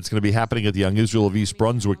Greenblatt that's going to be happening at the Young Israel of East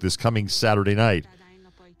Brunswick this coming Saturday night.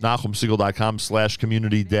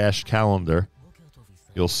 NachumSegal.com/community-calendar.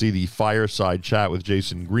 You'll see the fireside chat with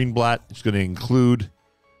Jason Greenblatt. It's going to include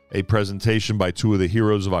a presentation by two of the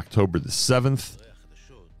heroes of October the 7th.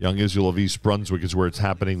 Young Israel of East Brunswick is where it's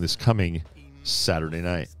happening this coming Saturday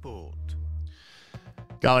night.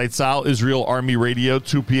 Galei Tzahal, Israel Army Radio,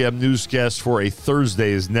 2 p.m. newscast for a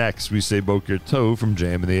Thursday is next. We say Boker Tov from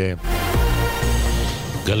JM in the AM.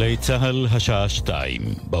 גלי צהל השעה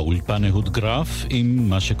 2, באולפן אהוד גרף עם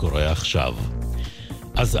מה שקורה עכשיו.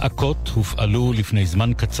 אזעקות הופעלו לפני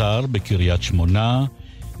זמן קצר בקריית שמונה,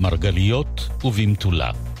 מרגליות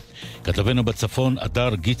ובמטולה. כתבנו בצפון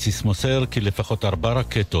אדר גיציס מוסר כי לפחות 4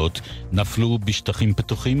 רקטות נפלו בשטחים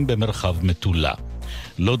פתוחים במרחב מטולה.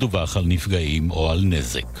 לא דווח על נפגעים או על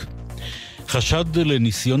נזק. חשד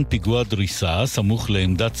לניסיון פיגוע דריסה סמוך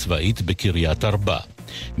לעמדה צבאית בקריית ארבע.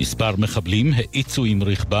 מספר מחבלים האיצו עם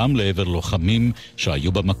רכבם לעבר לוחמים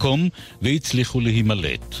שהיו במקום והצליחו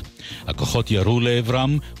להימלט. הכוחות ירו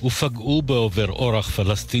לעברם ופגעו בעובר אורח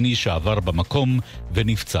פלסטיני שעבר במקום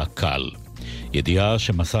ונפצע קל. ידיעה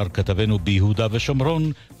שמסר כתבנו ביהודה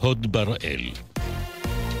ושומרון, הוד בראל.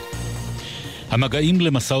 המגעים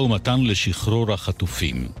למשא ומתן לשחרור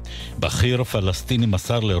החטופים. בכיר פלסטיני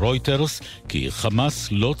מסר לרויטרס כי חמאס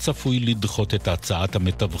לא צפוי לדחות את הצעת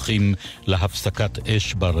המתווכים להפסקת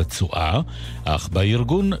אש ברצועה, אך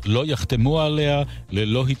בארגון לא יחתמו עליה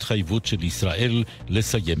ללא התחייבות של ישראל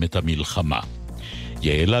לסיים את המלחמה.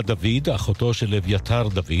 יעלה דוד, אחותו של אביתר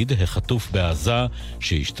דוד, החטוף בעזה,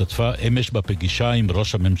 שהשתתפה אמש בפגישה עם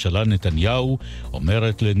ראש הממשלה נתניהו,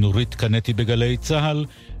 אומרת לנורית קנטי בגלי צהל,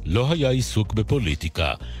 לא היה עיסוק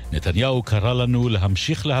בפוליטיקה. נתניהו קרא לנו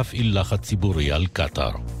להמשיך להפעיל לחץ ציבורי על קטר.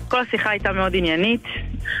 כל השיחה הייתה מאוד עניינית,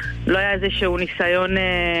 לא היה איזשהו ניסיון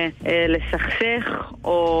לסכסך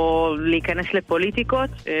או להיכנס לפוליטיקות.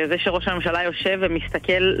 זה שראש הממשלה יושב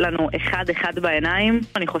ומסתכל לנו אחד בעיניים,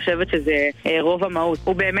 אני חושבת שזה רוב המהות.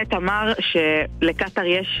 הוא באמת אמר שלקטר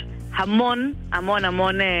יש המון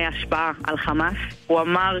השפעה על חמאס. הוא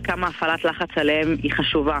אמר כמה הפעלת לחץ עליהם היא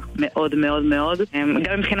חשובה מאוד מאוד מאוד,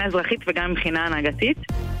 גם מבחינה אזרחית וגם מבחינה הנהגתית.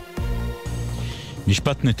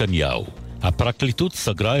 משפט נתניהו. הפרקליטות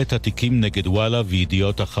סגרה את התיקים נגד וואלה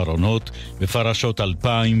וידיעות אחרונות בפרשות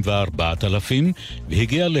 2000 ו-4000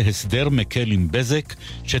 והגיעה להסדר מקל עם בזק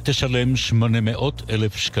שתשלם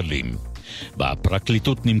 800,000 שקלים.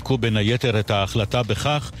 בפרקליטות נימקו בין היתר את ההחלטה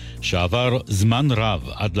בכך שעבר זמן רב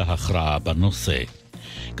עד להכרעה בנושא.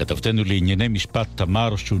 כתבתנו לענייני משפט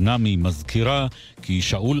תמר שונמי מזכירה כי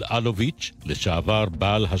שאול אלוביץ', לשעבר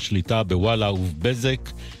בעל השליטה בוואלה ובבזק,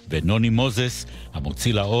 ונוני מוזס,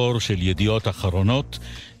 המוציא לאור של ידיעות אחרונות,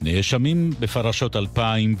 נאשמים בפרשות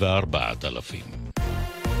 2000 ו-4000.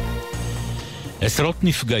 עשרות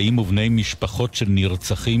נפגעים ובני משפחות של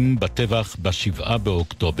נרצחים בטבח ב7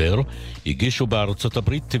 באוקטובר הגישו בארצות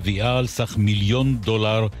הברית תביעה על סך $1 מיליון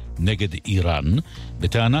נגד איראן,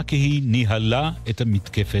 בטענה כי היא ניהלה את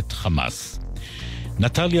המתקפת חמאס.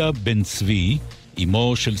 נטליה בן צבי,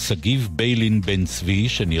 אמו של סגיב ביילין בן צבי,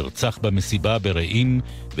 שנרצח במסיבה ברעים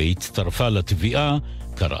והצטרפה לתביעה,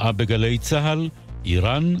 קראה בגלי צהל,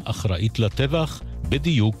 איראן אחראית לטבח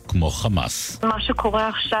בדיוק כמו חמאס. מה שקורה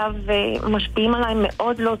עכשיו משפיעים עליי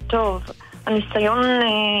מאוד לא טוב. הניסיון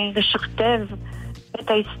לשכתב את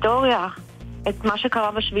ההיסטוריה, את מה שקרה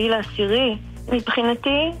ב7/10,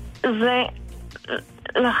 מבחינתי זה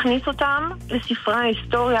להכניס אותם לספרי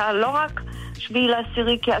ההיסטוריה, לא רק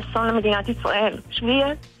 7/10 כאסון למדינת ישראל,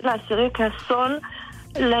 7/10 כאסון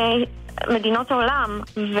למדינות העולם,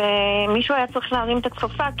 ומישהו היה צריך להרים את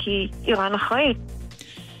הכפפה כי איראן אחראית.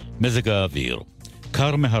 מזג האוויר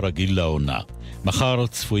קר מהרגיל לעונה. מחר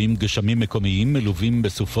צפויים גשמים מקומיים מלווים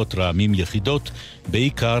בסופות רעמים יחידות,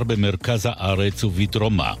 בעיקר במרכז הארץ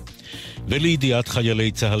ובדרומה. ולידיעת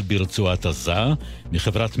חיילי צהל ברצועת עזה,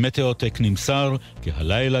 מחברת מטאוטק נמסר כי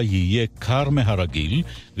הלילה יהיה קר מהרגיל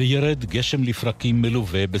וירד גשם לפרקים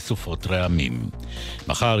מלווה בסופות רעמים.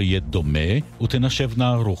 מחר יהיה דומה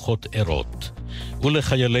ותנשבנה רוחות ערות.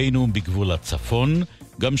 ולחיילינו בגבול הצפון,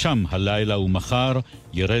 גם שם הלילה ומחר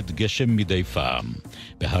ירד גשם מדי פעם.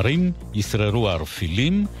 בהרים ישררו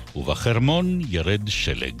ערפילים ובחרמון ירד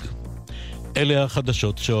שלג. אלה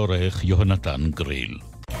החדשות שעורך יהונתן גריל.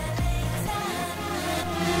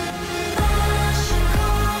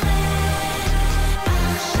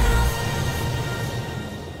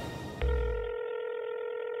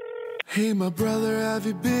 Hey my brother, have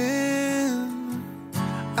you been?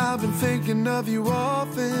 I've been thinking of you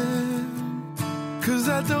often, 'cause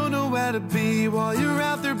I don't know where to be while you're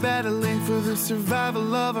out there battling for the survival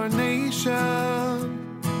of our nation.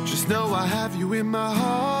 Just know I have you in my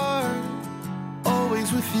heart, always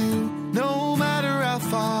with you, no matter how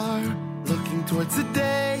far. Looking towards the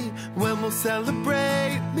day when we'll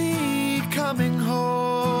celebrate me coming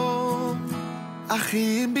home.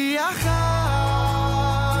 Achim biachad,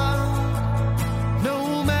 no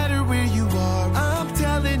matter where you are, I'm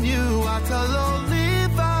telling you, Atalon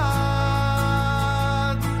livad,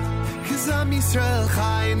 'cause I'm Yisrael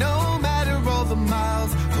Chai, no matter all the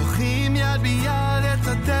miles. Hochim yad biyad et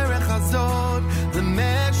haderech hazot,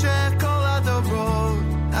 lemeshech kol hadorot.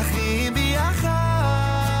 Achim biachad,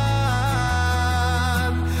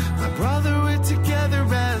 my brother, we're together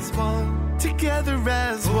as one, together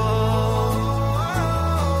as one.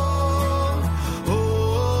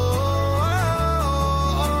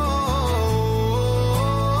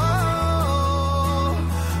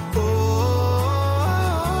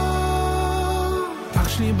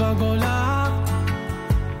 בגולה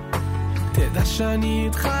תדע שאני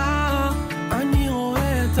איתך, אני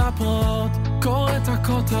רואה את הפרות, קורא את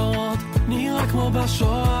הכותרות, נראה כמו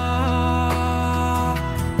בשואה.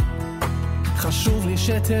 חשוב לי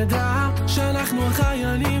שתדע שאנחנו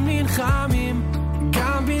החיילים נלחמים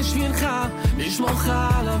גם בשבילך, לשמורך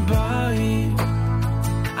על הבית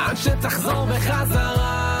עד שתחזור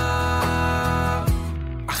בחזרה.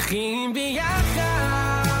 אחים ביחד,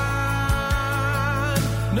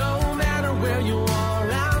 no matter where you are,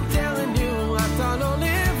 I'm telling you, I don't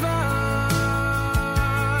live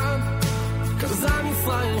on, 'cause I'm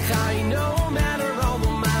Yisrael Chai, no matter all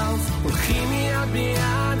the miles. הולכים יד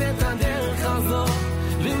ביד את הדרך הזאת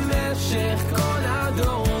למשך כל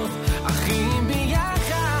הדורות. אחים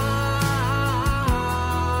ביחד,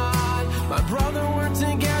 my brother, we're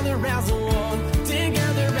together as one,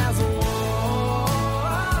 together as one.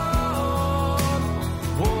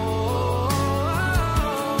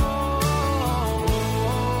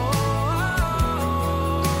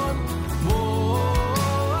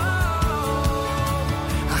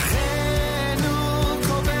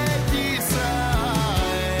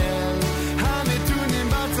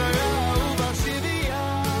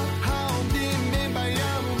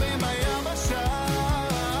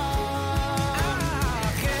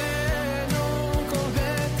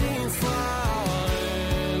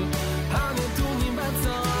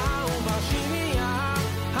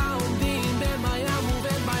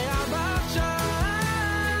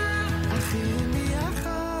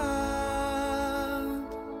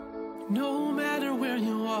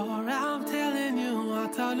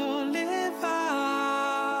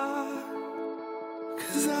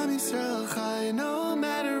 Yisrael chai, no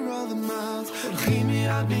matter all the miles. הולכים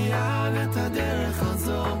יד ביד את הדרך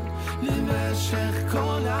הזאת למשך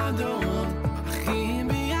כל הדורות אחים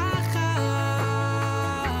ביחד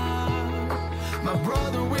My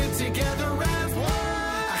brother we're together as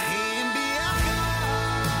one אחים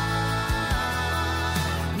ביחד.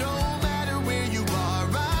 No matter where you are,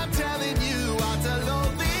 I'm telling you, אתה לא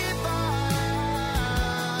לבד.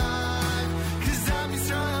 'Cause I'm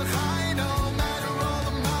Yisrael chai, no matter all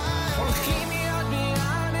the miles. הולכים יד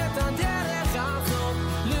ביד את הדרך הזאת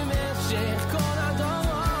למשך כל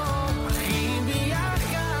הדורות אחים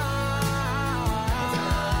ביחד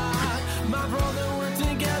My brother we're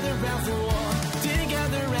together as one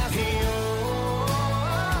Together as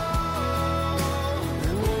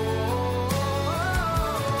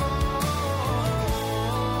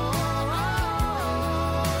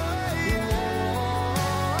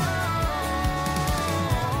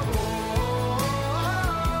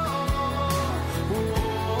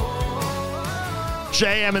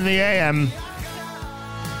JM in the AM.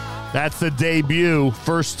 That's the debut.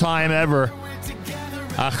 First time ever.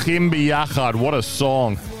 Achim B'Yachad. What a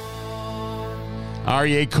song.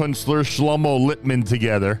 Aryeh Kunstler, Shlomo Lippman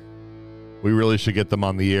together. We really should get them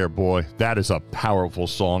on the air, boy. That is a powerful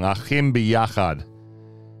song. Achim B'Yachad.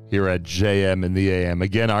 Here at JM in the AM.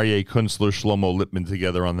 Again, Aryeh Kunstler, Shlomo Lippman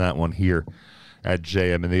together on that one here at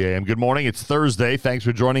JM in the AM. Good morning. It's Thursday. Thanks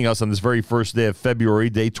for joining us on this very first day of February,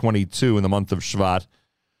 day 22 in the month of Shvat.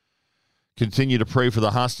 Continue to pray for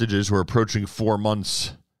the hostages. We're approaching 4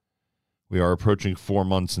 months. We are approaching 4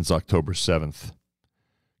 months since October 7th.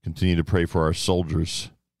 Continue to pray for our soldiers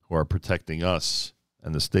who are protecting us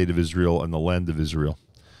and the state of Israel and the land of Israel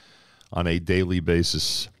on a daily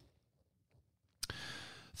basis.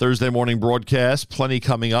 Thursday morning broadcast, plenty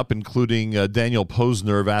coming up, including Daniel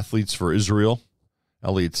Posner of Athletes for Israel.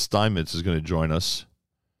 Elliot Steinmetz is going to join us,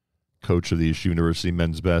 coach of the Yeshiva University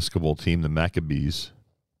men's basketball team, the Maccabees.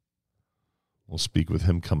 We'll speak with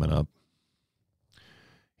him coming up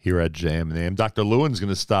here at JM and the AM. Dr. Lewin's going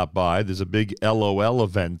to stop by. There's a big LOL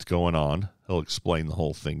event going on. He'll explain the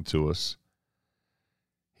whole thing to us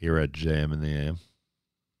here at JM and the AM.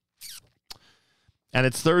 And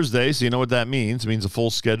it's Thursday, so you know what that means. It means a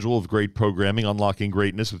full schedule of great programming, Unlocking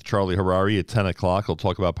Greatness with Charlie Harari at 10 o'clock. He'll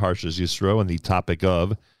talk about Parshas Yisro and the topic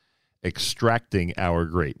of extracting our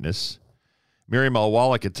greatness. Miriam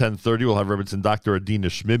Al-Wallach at 10:30. We'll have Rebbetzin Dr. Adina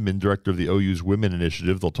Schmidman, director of the OU's Women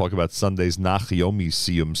Initiative. They'll talk about Sunday's Nachyomi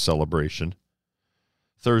Siyum celebration.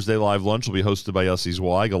 Thursday Live Lunch will be hosted by Yossi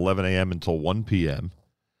Zweig, 11 a.m. until 1 p.m.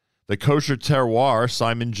 The Kosher Terroir,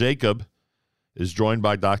 Simon Jacob, is joined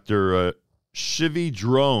by Dr. Shivi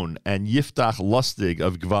Drone and Yiftach Lustig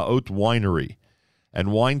of Gvaot Winery,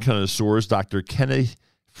 and wine connoisseurs Dr. Kenneth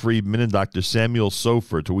Friedman and Dr. Samuel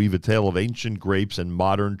Sofer to weave a tale of ancient grapes and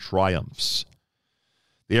modern triumphs.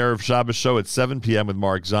 The Erev Shabbos show at 7 p.m. with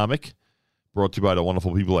Mark Zamek, brought to you by the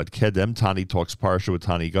wonderful people at Kedem. Tani Talks Parsha with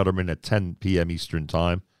Tani Gutterman at 10 p.m. Eastern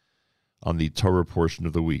Time on the Torah portion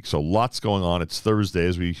of the week. So lots going on. It's Thursday,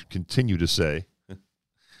 as we continue to say.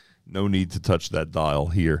 No need to touch that dial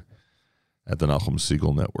here at the Nachum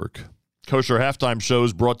Siegel Network. Kosher Halftime Show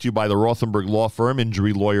is brought to you by the Rothenberg Law Firm,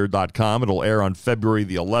 InjuryLawyer.com. It'll air on February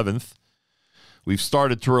the 11th. We've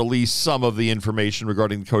started to release some of the information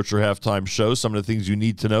regarding the Kosher Halftime Show. Some of the things you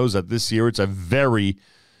need to know is that this year it's a very,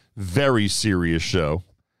 very serious show.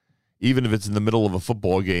 Even if it's in the middle of a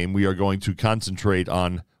football game, we are going to concentrate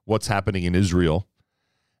on what's happening in Israel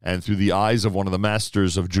and through the eyes of one of the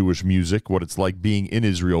masters of Jewish music, what it's like being in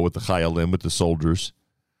Israel with the Chayalim, with the soldiers.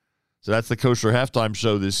 So that's the Kosher Halftime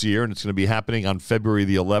Show this year, and it's going to be happening on February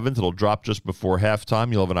the 11th. It'll drop just before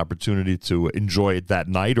halftime. You'll have an opportunity to enjoy it that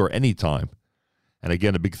night or any time. And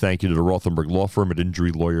again, a big thank you to the Rothenberg Law Firm at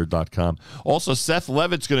InjuryLawyer.com. Also, Seth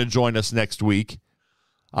Levitt's going to join us next week.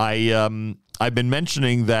 I've been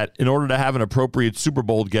mentioning that in order to have an appropriate Super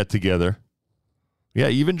Bowl get-together, yeah,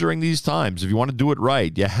 even during these times, if you want to do it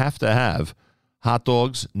right, you have to have hot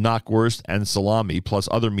dogs, knockwurst, and salami, plus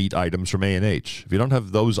other meat items from A&H. If you don't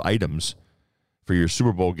have those items for your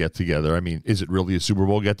Super Bowl get-together, I mean, is it really a Super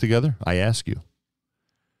Bowl get-together? I ask you.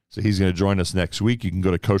 So he's going to join us next week. You can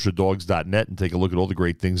go to kosherdogs.net and take a look at all the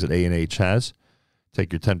great things that A&H has.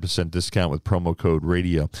 Take your 10% discount with promo code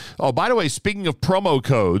radio. Oh, by the way, speaking of promo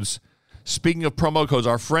codes,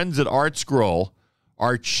 our friends at Art Scroll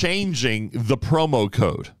are changing the promo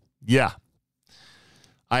code. Yeah.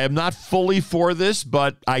 I am not fully for this,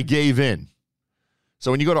 but I gave in. So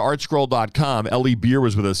when you go to artscroll.com, Ellie Beer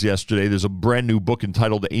was with us yesterday. There's a brand new book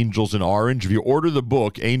entitled Angels in Orange. If you order the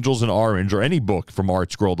book, Angels in Orange, or any book from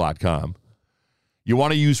artscroll.com, you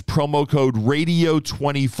want to use promo code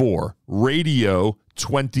RADIO24, RADIO24,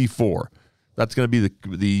 radio24. That's going to be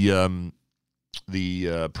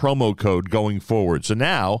the promo code going forward. So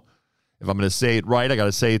now, if I'm going to say it right, I got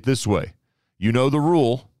to say it this way. You know the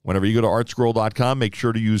rule. Whenever you go to artscroll.com, make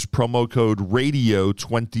sure to use promo code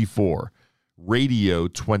radio24.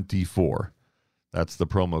 Radio24. That's the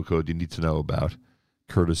promo code you need to know about,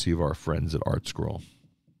 courtesy of our friends at ArtScroll.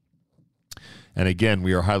 And again,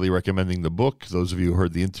 we are highly recommending the book. Those of you who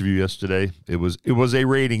heard the interview yesterday, it was a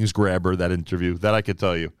ratings grabber, that interview. That I can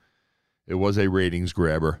tell you. It was a ratings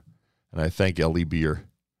grabber. And I thank Ellie Beer.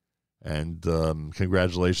 And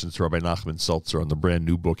congratulations to Rabbi Nachman Seltzer on the brand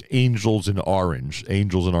new book, Angels in Orange.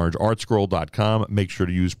 Angels in Orange. Artscroll.com. Make sure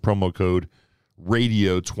to use promo code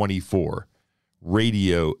radio24.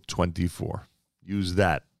 Radio24. Use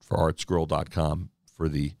that for artscroll.com for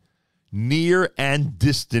the near and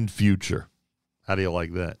distant future. How do you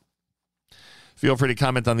like that? Feel free to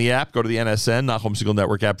comment on the app. Go to the NSN, Nachum Segal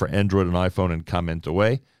Network app for Android and iPhone, and comment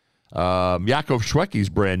away. Yaakov Shwekey's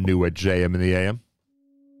brand new at JM in the AM.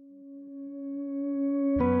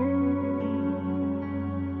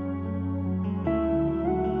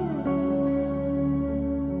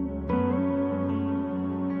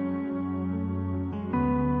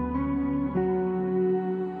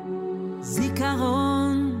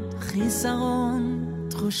 זיכרון, חיסרון,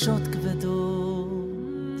 תחושות כבדות,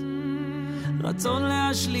 רצון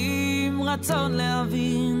להשלים, רצון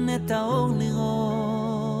להבין, את האור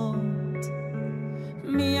לראות.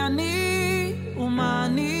 מי אני ומה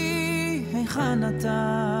אני, היכן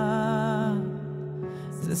אתה,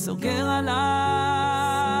 זה סוגר עליי,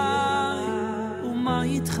 ומה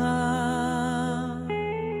איתך?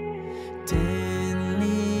 תן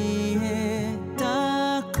לי את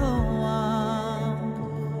הכוח,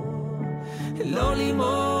 לא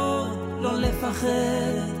לימוד, לא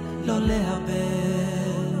לפחד, לא להבל.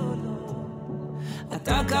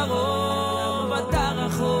 אתה קרוב, אתה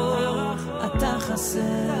רחוק, אתה חסר.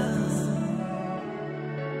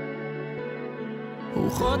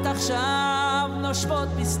 רוחות עכשיו נושבות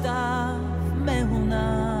בסתיו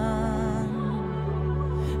מהונן,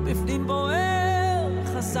 בפנים בוער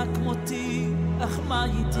חזק מותי, אך מה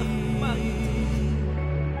איתי?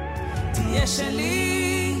 תהיה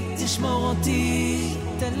שלי, תשמור אותי,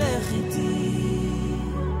 תלך איתי.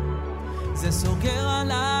 זה סוגר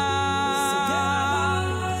עליי,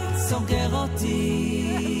 סוגר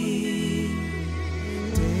אותי.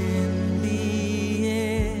 תן לי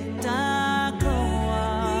את הכוח,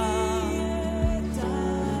 תן.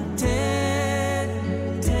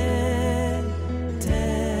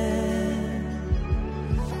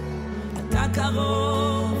 אתה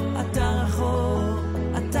קרוב, אתה רחוק,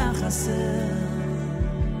 אתה חסר.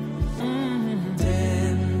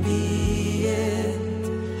 תן לי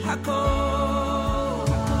את הכוח.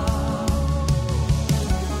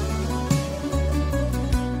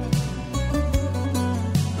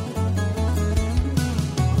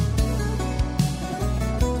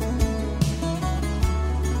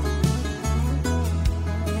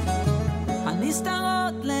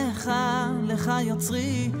 הנסתרות לך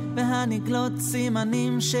יוצרי, והנגלות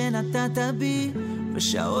סימנים שנתת בי,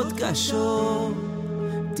 בשעות קשות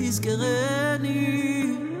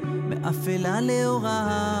תזכרני, מאפלה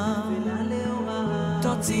לאורה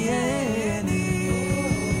תוציאני.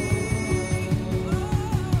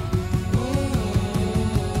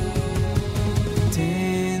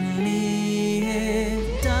 תן לי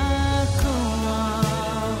את הכוח,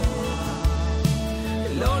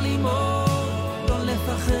 לא לימוד, לא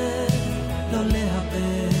לפחד, לא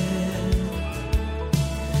להבל.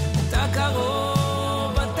 אתה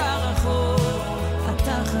קרוב, אתה רחוק,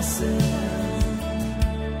 אתה חסר.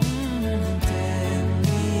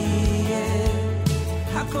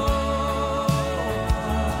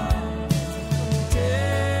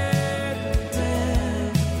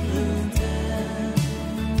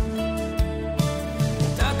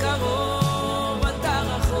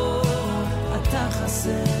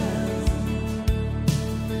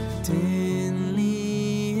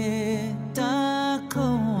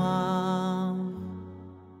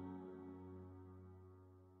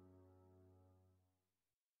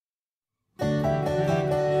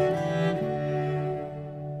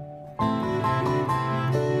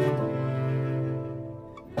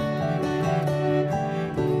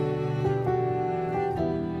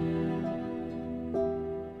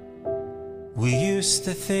 We used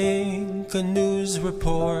to think a news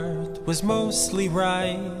report was mostly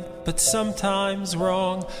right, but sometimes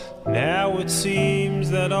wrong. Now it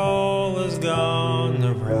seems that all has gone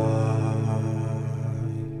awry.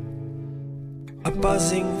 A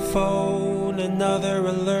buzzing phone, another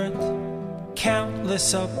alert,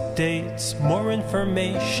 countless updates, more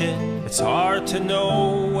information. It's hard to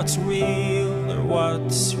know what's real or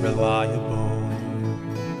what's reliable.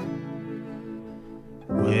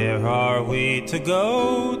 Where are we to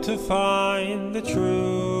go to find the truth?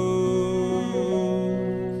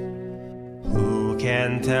 Who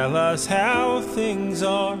can tell us how things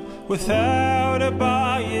are without a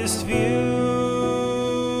biased view?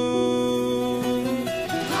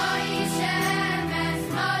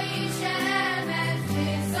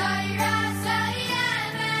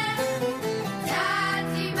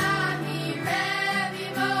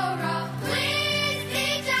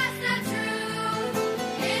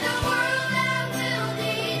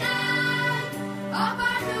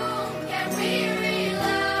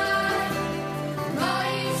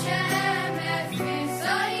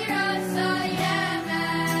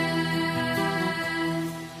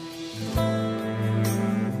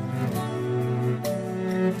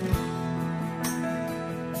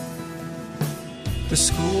 The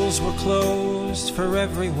schools were closed for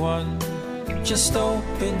everyone. Just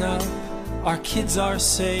open up, our kids are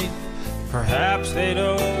safe. Perhaps they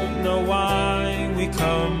don't know why we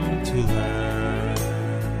come to learn.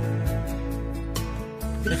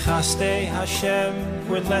 Nechaste Hashem,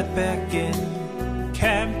 we're let back in.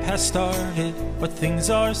 Camp has started, but things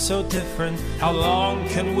are so different. How long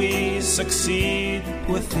can we succeed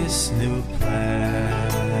with this new plan?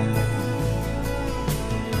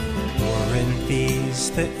 Weren't these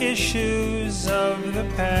the issues of the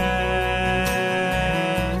past?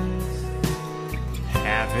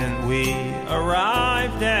 Haven't we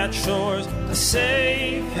arrived at shores, a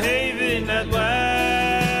safe haven at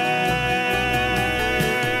last?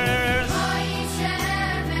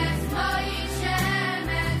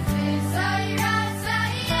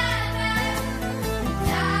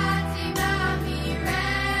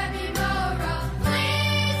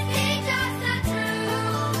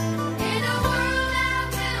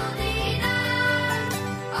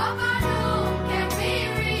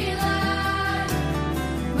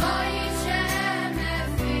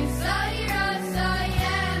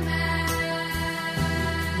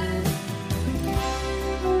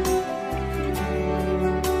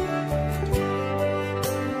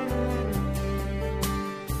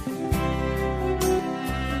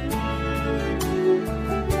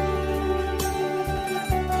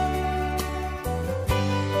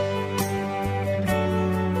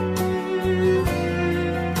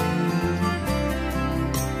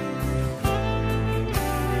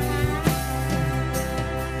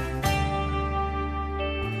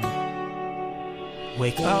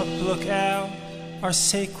 Wake up, look out, our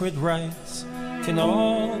sacred rights can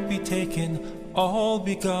all be taken, all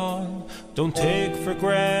be gone. Don't take for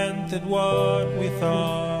granted what we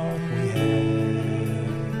thought we had.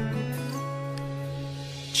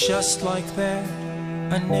 Just like that,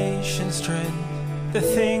 a nation's trend, the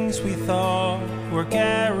things we thought were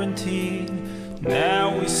guaranteed.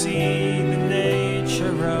 Now we see the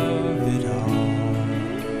nature of it all.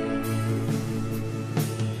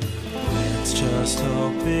 Just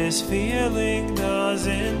hope this feeling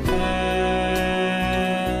doesn't pass.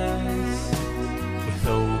 With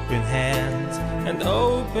open hands and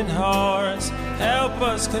open hearts, help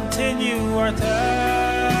us continue our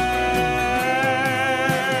task.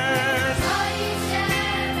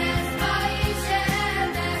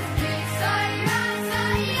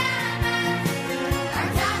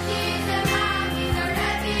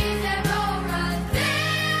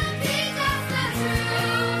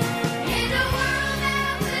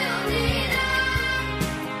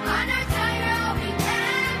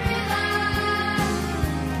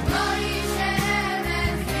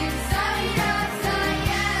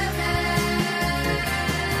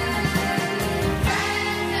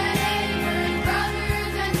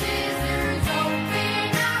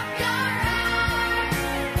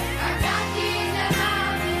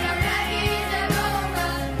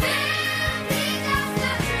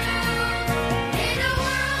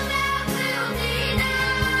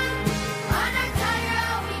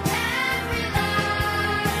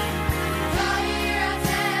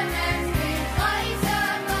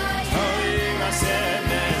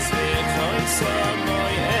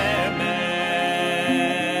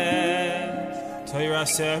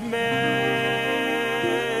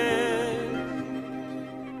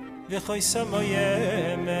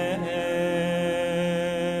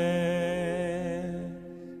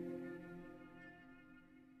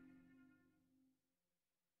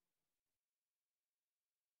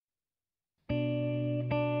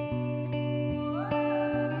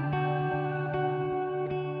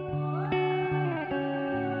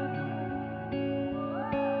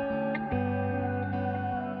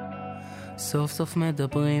 סוף סוף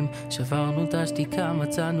מדברים, שברנו את השתיקה,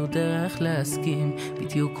 מצאנו דרך להסכים,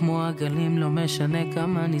 בדיוק כמו הגלים, לא משנה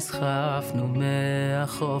כמה נסחפנו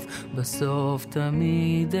מהחוף, בסוף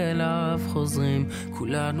תמיד אליו חוזרים,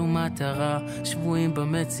 כולנו מטרה, שבועים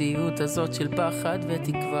במציאות הזאת של פחד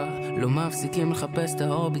ותקווה, לא מפסיקים לחפש את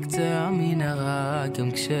האור בקצה המנהרה,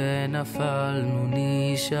 גם כשנפלנו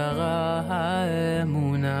נשארה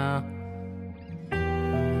האמונה,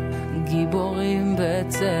 גיבורים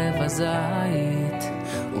בצבע זית,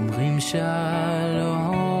 אומרים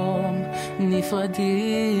שלום,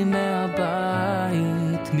 נפרדים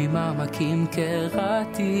מהבית, ממעמקים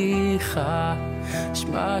קראתיך,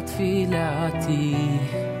 שמע תפילתי,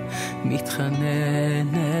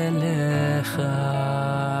 מתחנן אליך.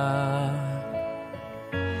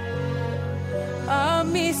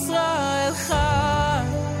 עם ישראל חי,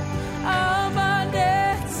 עם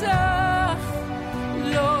הנצח,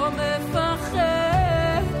 לא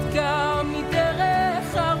מפחד גם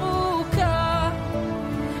מדרך ארוכה.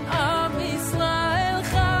 עם ישראל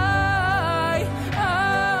חי,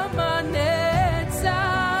 עם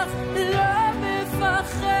הנצח, לא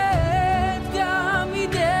מפחד גם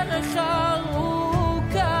מדרך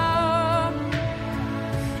ארוכה.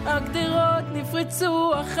 הגדרות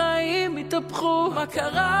נפרצו, החיים התהפכו, מה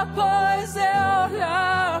קרה פה, איזה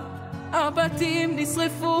עולם? הבתים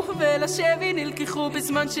נשרפו ולשבי נלקחו,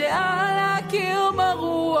 בזמן שעל הקיר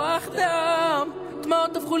מרוח דם,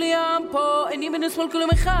 דמעות הפכו לי ים פה, אין ימין ושמאל כלום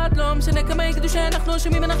אחד, לא משנה כמה יגידו שאנחנו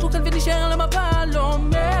אשמים, אנחנו כאן ונשאר על המפה, לא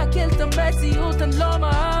מעכל את המציאות, אני לא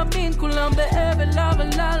מאמין, כולם באבל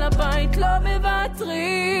אבל על הבית לא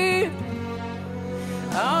מוותרים.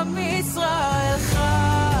 עם ישראל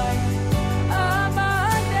חי, עם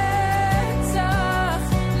הנצח,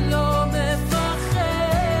 לא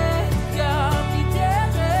מפחד גם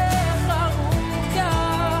מדרך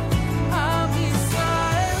ארוכה. עם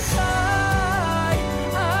ישראל חי,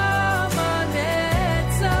 עם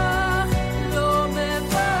הנצח, לא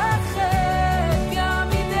מפחד גם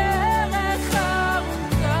מדרך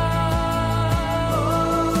ארוכה.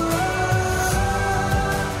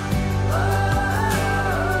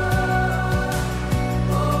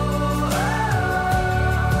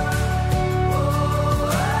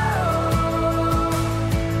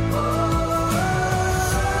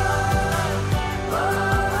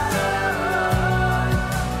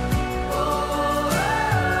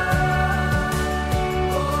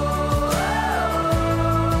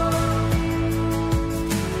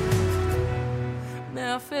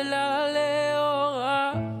 מאפלה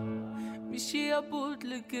לאורה, משיעבוד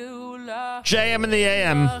לגאולה, JM in the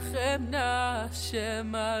AM. חמנה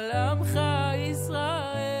שם על עמך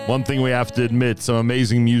ישראל. One thing we have to admit, some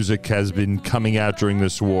amazing music has been coming out during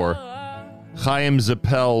this war. Chaim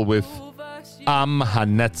Zappel with Am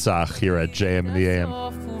HaNetzach here at JM in the AM.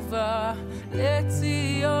 סוף ובא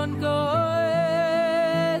לציון גואל.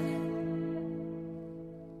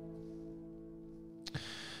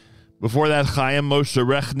 Before that, Chaim Moshe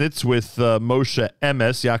Rechnitz with Moshe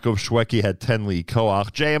Emes. Yaakov Shweki had Tenli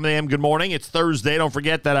Koach. JM in the AM, good morning. It's Thursday. Don't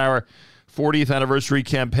forget that our 40th anniversary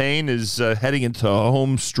campaign is heading into a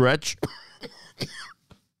home stretch.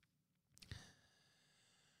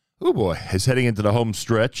 Oh boy, is heading into the home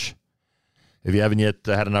stretch. If you haven't yet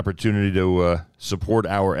had an opportunity to support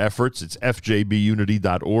our efforts, it's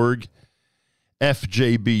fjbunity.org.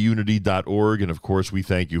 fjbunity.org, and of course we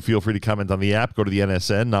thank you. Feel free to comment on the app. Go to the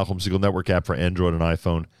NSN, Nahum Siegel Network app for Android and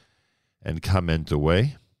iPhone, and comment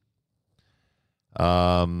away.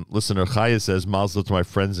 Listener Chaya says, Mazel to my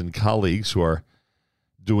friends and colleagues who are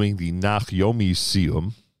doing the Nach Yomi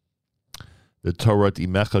Siyum. The Torah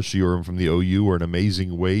Imecha Shiurim from the OU are an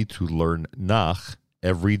amazing way to learn Nach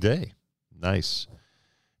every day. Nice.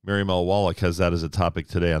 Miriam L. Wallach has that as a topic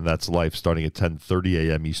today on That's Life, starting at 10:30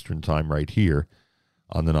 a.m. Eastern Time right here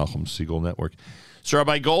on the Nahum Siegel Network. So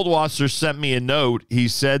Rabbi Goldwasser sent me a note. He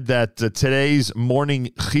said that today's morning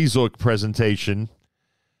Chizuk presentation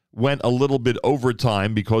went a little bit over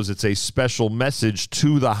time because it's a special message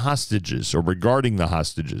to the hostages or regarding the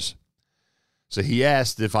hostages. So he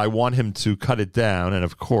asked if I want him to cut it down, and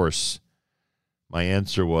of course, my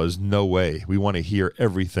answer was no way. We want to hear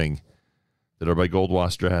everything that Rabbi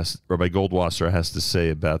Goldwasser has to say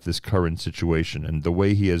about this current situation and the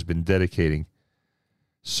way he has been dedicating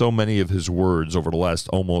so many of his words over the last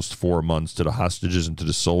almost 4 months to the hostages and to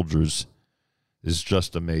the soldiers is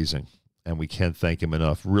just amazing. And we can't thank him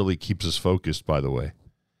enough. Really keeps us focused, by the way,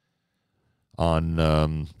 on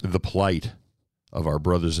the plight of our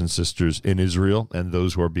brothers and sisters in Israel and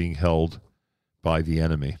those who are being held by the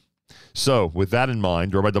enemy. So, with that in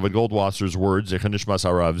mind, Rabbi David Goldwasser's words, Zechanishmas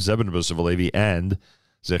Harav Zebin Bosevalevi, and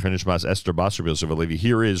Zecher Nishmas Esther Basar Yosef Alevi.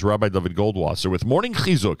 Here is Rabbi David Goldwasser with Morning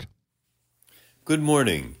Chizuk. Good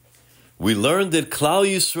morning. We learned that Klal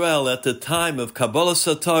Yisrael at the time of Kabbalah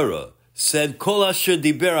Satorah said, Kol asher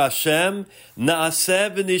diber Hashem,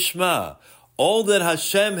 na'aseh v'nishma. All that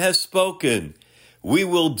Hashem has spoken, we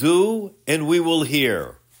will do and we will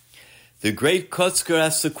hear. The great Kotzker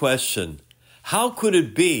asked the question, how could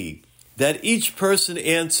it be that each person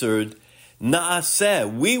answered,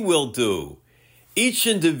 na'aseh, we will do? Each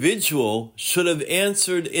individual should have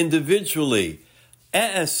answered individually,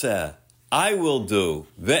 e'eseh, I will do,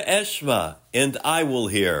 ve'eshma, and I will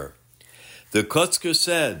hear. The Kotzker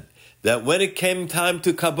said that when it came time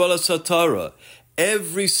to Kabbalah Satorah,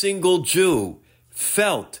 every single Jew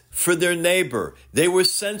felt for their neighbor. They were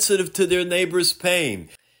sensitive to their neighbor's pain.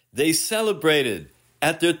 They celebrated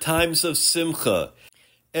at their times of simcha.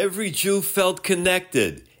 Every Jew felt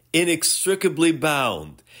connected, inextricably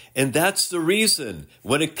bound. And that's the reason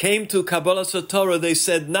when it came to Kabbalah Satorah, they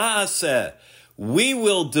said, Na'aseh, we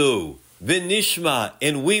will do, v'nishma,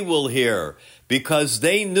 and we will hear, because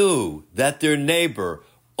they knew that their neighbor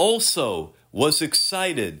also was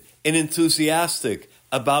excited and enthusiastic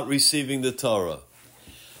about receiving the Torah.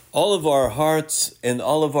 All of our hearts and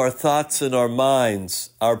all of our thoughts and our minds,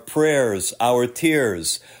 our prayers, our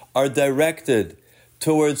tears are directed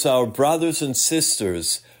towards our brothers and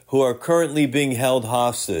sisters who are currently being held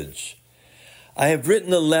hostage. I have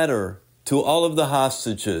written a letter to all of the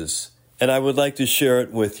hostages, and I would like to share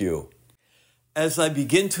it with you. As I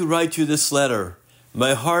begin to write you this letter,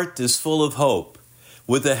 my heart is full of hope.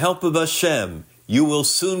 With the help of Hashem, you will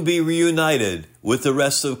soon be reunited with the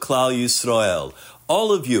rest of Klal Yisrael.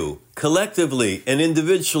 All of you, collectively and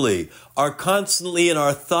individually, are constantly in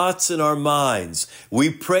our thoughts and our minds. We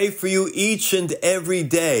pray for you each and every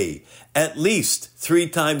day, at least 3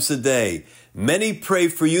 times a day. Many pray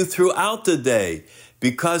for you throughout the day,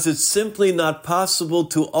 because it's simply not possible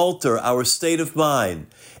to alter our state of mind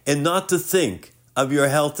and not to think of your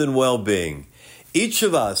health and well-being. Each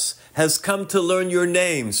of us has come to learn your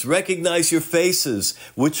names, recognize your faces,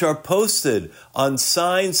 which are posted on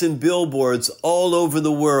signs and billboards all over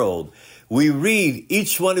the world. We read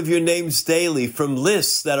each one of your names daily from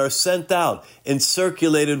lists that are sent out and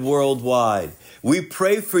circulated worldwide. We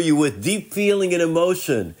pray for you with deep feeling and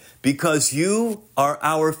emotion because you are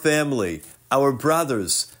our family, our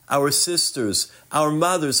brothers, our sisters, our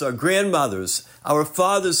mothers, our grandmothers, our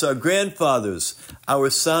fathers, our grandfathers, our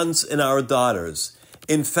sons and our daughters.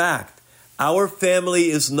 In fact, our family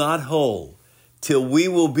is not whole till we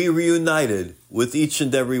will be reunited with each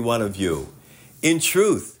and every one of you. In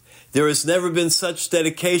truth, there has never been such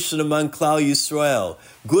dedication among Klal Yisrael,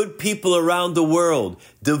 good people around the world,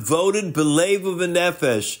 devoted belev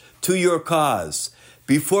u'benefesh to your cause.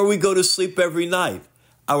 Before we go to sleep every night,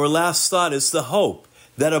 our last thought is the hope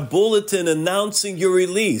that a bulletin announcing your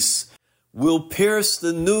release will pierce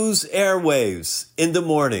the news airwaves in the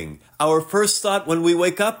morning. Our first thought when we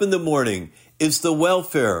wake up in the morning is the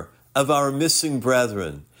welfare of our missing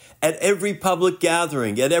brethren. At every public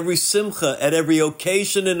gathering, at every simcha, at every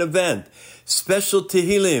occasion and event, special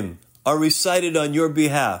tehillim are recited on your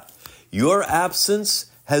behalf. Your absence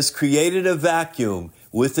has created a vacuum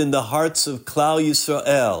within the hearts of Klal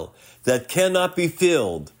Yisrael that cannot be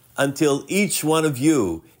filled until each one of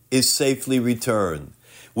you is safely returned.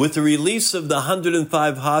 With the release of the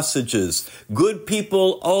 105 hostages, good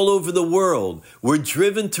people all over the world were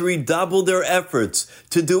driven to redouble their efforts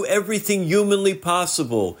to do everything humanly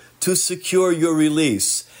possible to secure your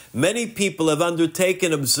release. Many people have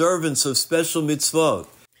undertaken observance of special mitzvot.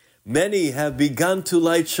 Many have begun to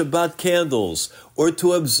light Shabbat candles or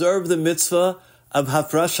to observe the mitzvah of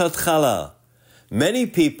Hafrashat Challah. Many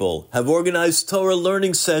people have organized Torah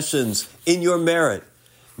learning sessions in your merit.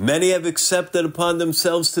 Many have accepted upon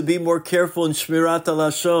themselves to be more careful in Shmirat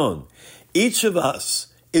HaLashon. Each of us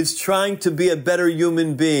is trying to be a better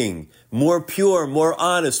human being, more pure, more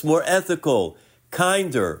honest, more ethical,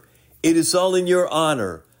 kinder. It is all in your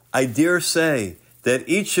honor. I dare say that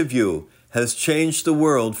each of you has changed the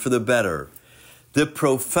world for the better. The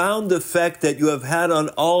profound effect that you have had on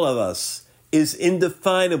all of us is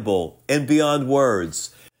indefinable and beyond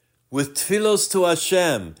words. With tefillos to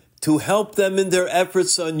Hashem, to help them in their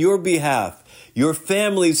efforts on your behalf, your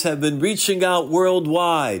families have been reaching out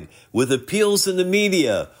worldwide with appeals in the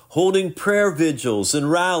media, holding prayer vigils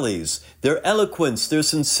and rallies. Their eloquence, their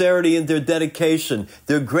sincerity, and their dedication,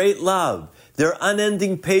 their great love, their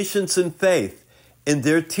unending patience and faith, and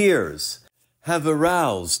their tears have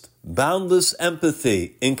aroused boundless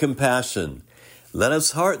empathy and compassion. Let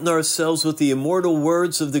us hearten ourselves with the immortal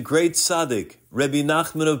words of the great tzaddik, Rebbe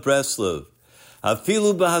Nachman of Breslov.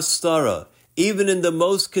 Afilu b'hastara, Even in the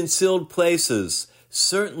most concealed places,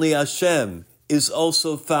 certainly Hashem is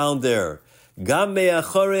also found there. Gam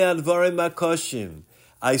me'achorei advarim hakoshim.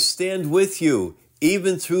 I stand with you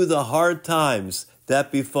even through the hard times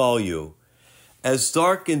that befall you. As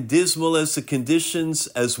dark and dismal as the conditions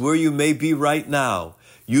as where you may be right now,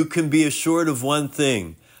 you can be assured of one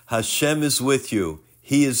thing. Hashem is with you.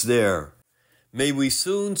 He is there. May we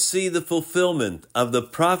soon see the fulfillment of the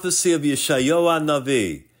prophecy of Yeshayahu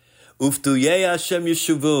Navi. Uftuyei Hashem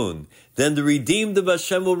Yeshuvun. Then the redeemed of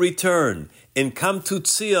Hashem will return and come to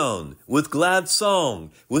Tzion with glad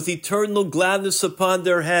song, with eternal gladness upon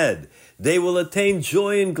their head. They will attain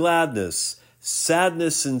joy and gladness.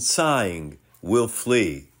 Sadness and sighing will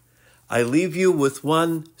flee. I leave you with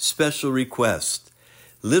one special request.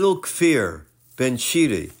 Little Kfir Ben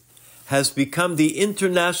Shiri has become the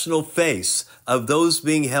international face of those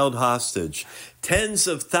being held hostage. Tens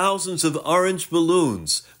of thousands of orange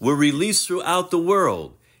balloons were released throughout the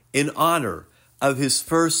world in honor of his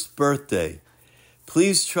first birthday.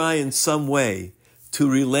 Please try in some way to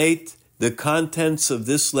relate the contents of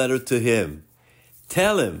this letter to him.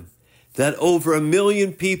 Tell him that over 1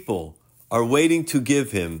 million people are waiting to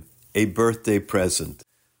give him a birthday present.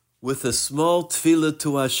 With a small tefillah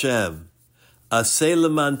to Hashem, Aseh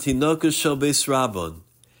leman tinoka shel beis Rabban,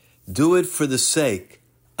 do it for the sake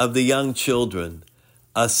of the young children.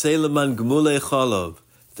 Aseh leman gmulei cholov,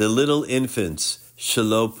 the little infants,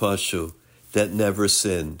 shelo pashu, that never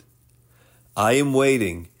sinned. I am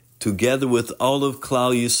waiting, together with all of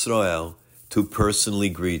Klal Yisrael, to personally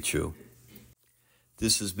greet you.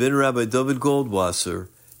 This has been Rabbi David Goldwasser,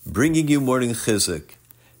 bringing you Morning Chizuk.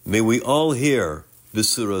 May we all hear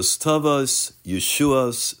Besuros Tavos,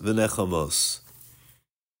 Yeshuas, V'nechamos.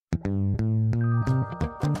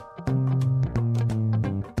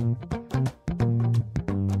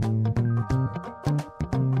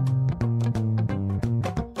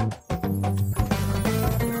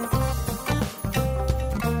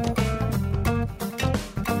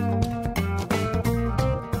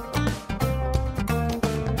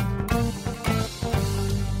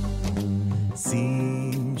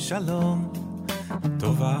 Shalom,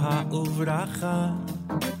 Tova uvracha,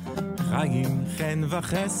 Chaim chen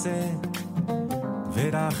v'chesed,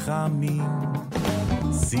 V'rachamim.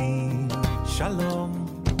 Sim Shalom,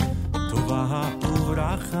 Tova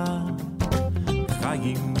uvracha,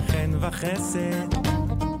 Chaim chen v'chesed,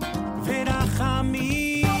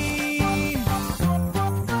 V'rachamim.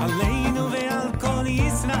 Aleinu ve'al kol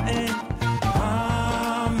Yisrael,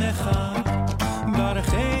 Amecha,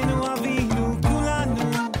 Barchenu Avinu.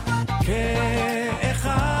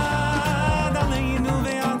 כאחד עלינו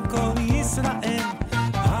ועל כל ישראל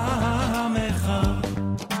העמך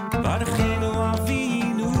ברכנו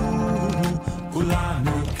אבינו כולנו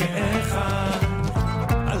כאחד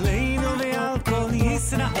עלינו ועל כל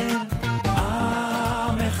ישראל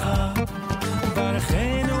העמך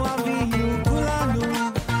ברכנו אבינו כולנו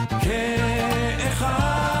כאחד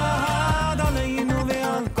עלינו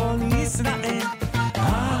ועל כל ישראל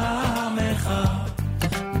העמך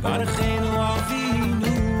ברכנו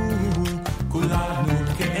אבינו, כולנו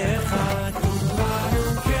כאחד,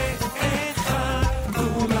 כולנו כאחד,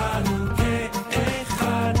 כולנו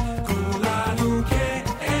כאחד, כולנו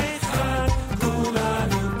כאחד,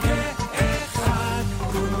 כולנו כאחד,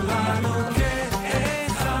 כולנו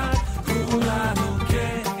כאחד, כולנו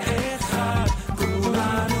כאחד,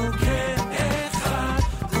 כולנו כאחד,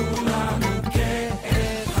 כולנו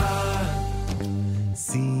כאחד.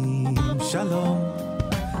 שים שלום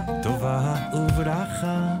טובה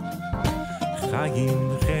וברכה, חיים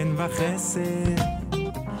חן וחסד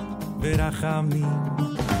ורחמים.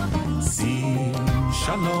 שים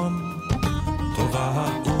שלום טובה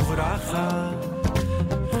וברכה,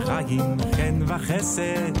 חיים חן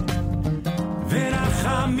וחסד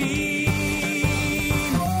ורחמים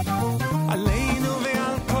עלינו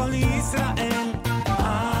ועל כל ישראל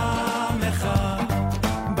עמך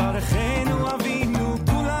ברכנו אבינו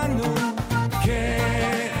כולנו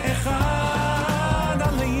כאחד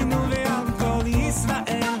עלינו ועל כל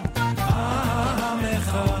ישראל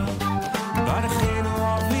עמך ברכנו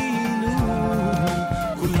אבינו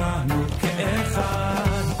כולנו כאחד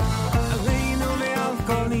עלינו ועל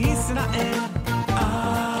כל ישראל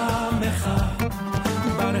עמך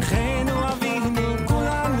ברכנו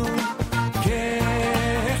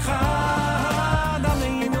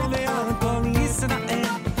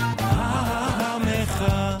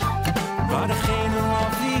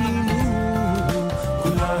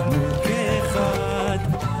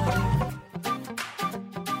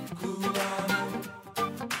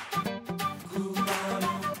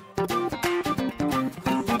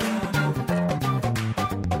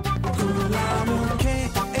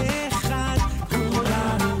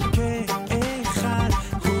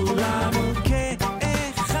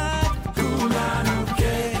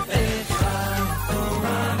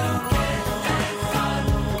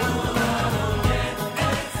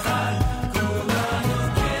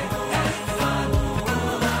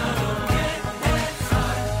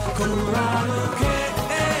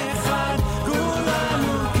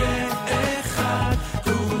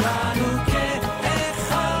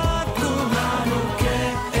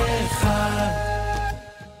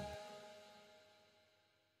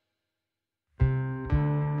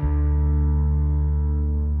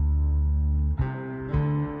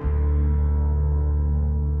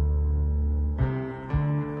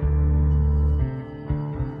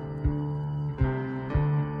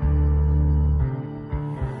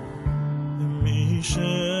שברך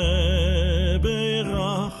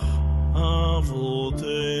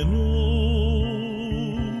אבותינו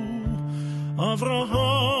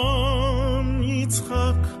אברהם,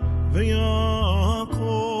 יצחק ויעקב,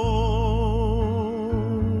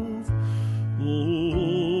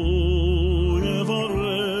 הוא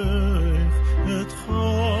יברך את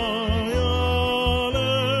חיילי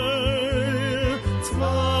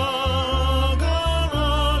צבא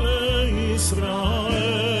הגנה לישראל,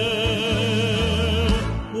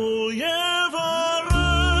 הוא יברך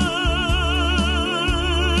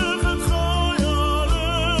את חיילי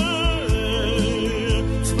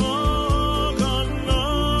צבא הגנה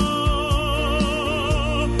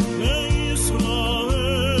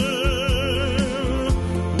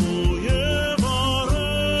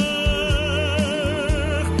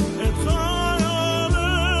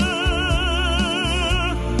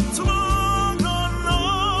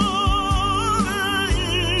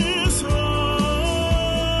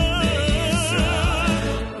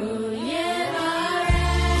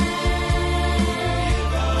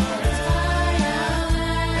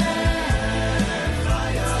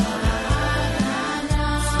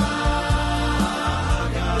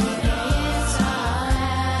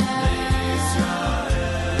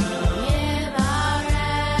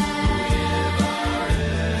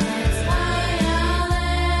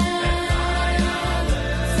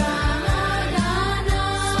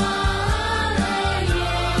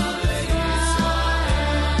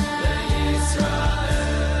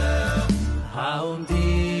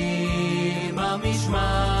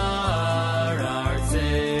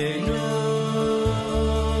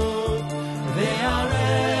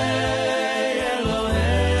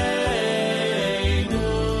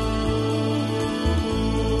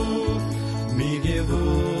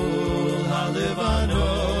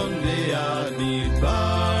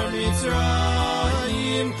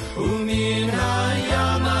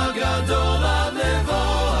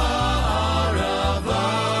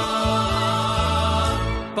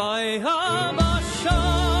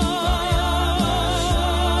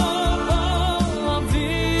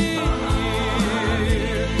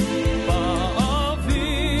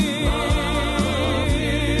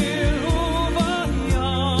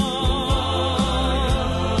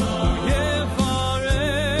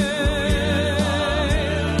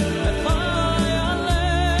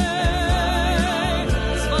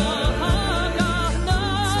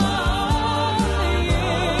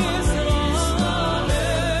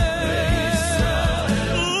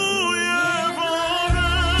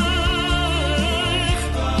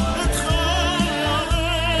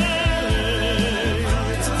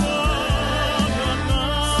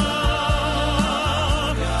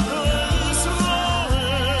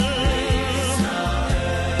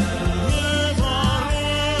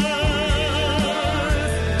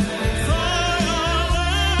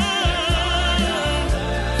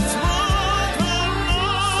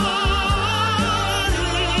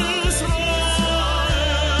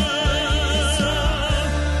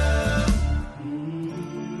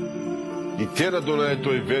ייתן אדוני את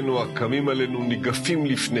אויבינו הקמים עלינו ניגפים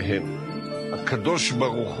לפניהם. הקדוש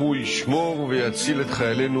ברוך הוא ישמור ויציל את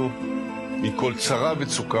חיילינו מכל צרה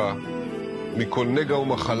וצוקה, מכל נגע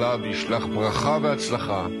ומחלה, וישלח ברכה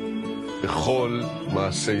והצלחה בכל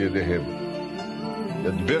מעשה ידיהם.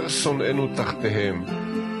 ידבר שונאינו תחתיהם,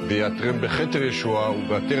 ויעטרם בכתר ישועה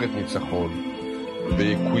ובעטרת ניצחון,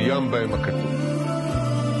 ויקוים בהם הכתוב.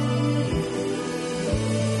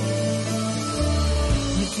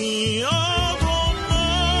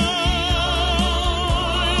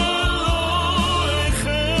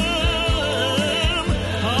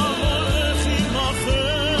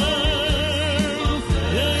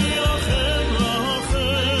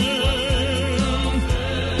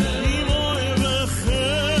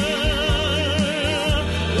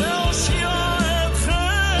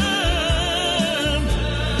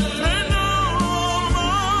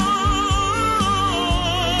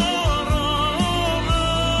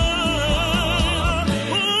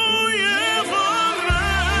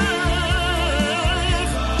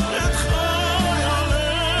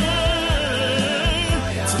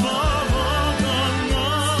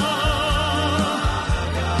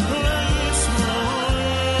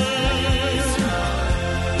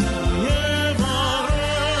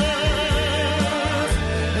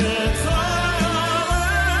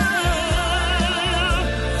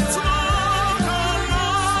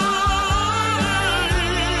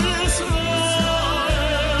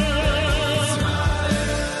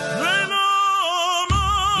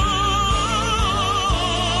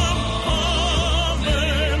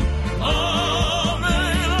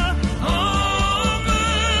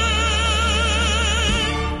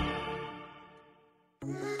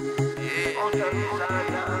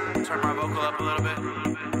 Turn my vocal up a little bit.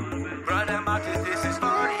 Brother Martin, this is for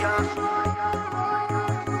ya.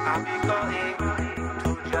 I'll be going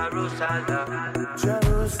to Jerusalem.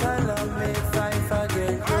 Jerusalem, if I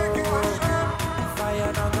forget you,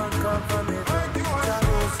 fire not gonna come from it.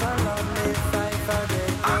 Jerusalem, if I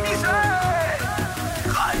forget you.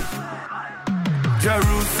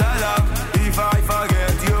 Jerusalem, if I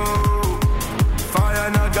forget you, fire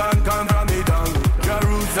not gonna come from me down.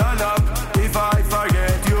 Jerusalem, if I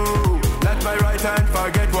forget you, let my right hand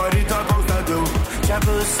forget what it's supposed to do.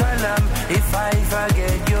 Jerusalem, if I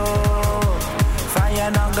forget you,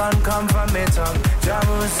 fire not gonna come from me tongue.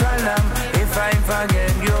 Jerusalem, if I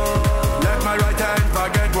forget you, let my right hand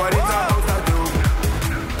forget what it's supposed to do.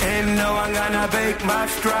 Ain't no one gonna break my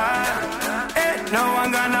stride. Ain't no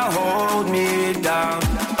one gonna hold me down.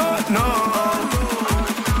 Oh no,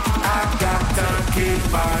 I got to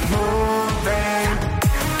keep on moving.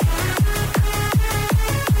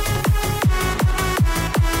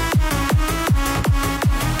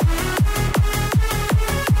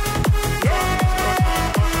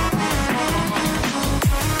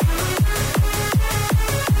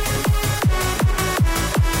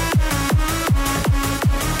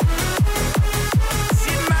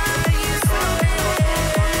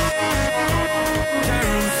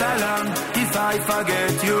 I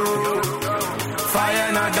forget you,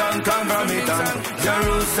 fire not done come from it on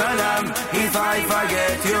Jerusalem, if I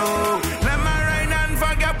forget you, let my right hand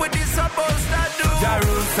forget what it's supposed to do.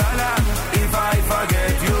 Jerusalem, if I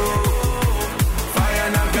forget you, fire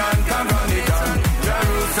not done come from it on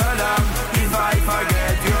Jerusalem, if I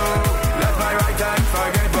forget you, let my right hand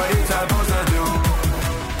forget what it's supposed to do.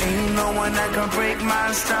 ain't no one that can break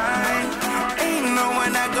my stride. Ain't no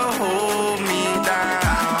one that can hold me down.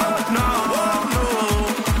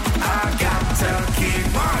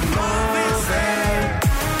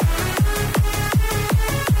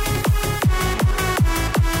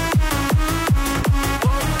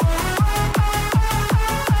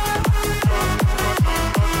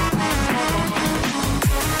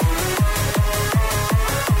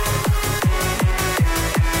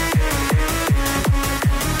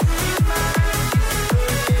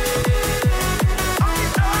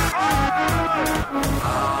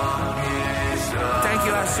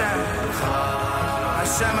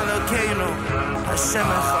 Hashem Elokeinu, Hashem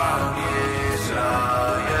Echad.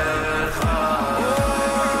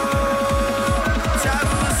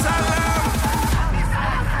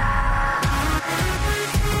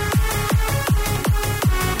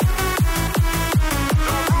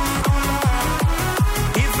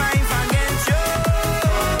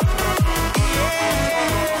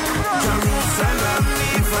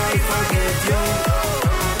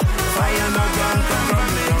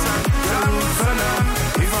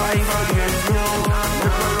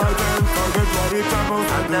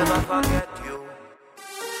 Never forget you.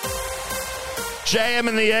 JM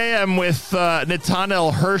in the AM with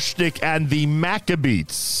Netanel Hershtik and the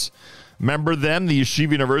Maccabees. Remember them, the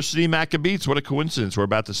Yeshiva University Maccabees? What a coincidence. We're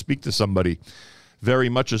about to speak to somebody very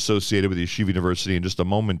much associated with Yeshiva University in just a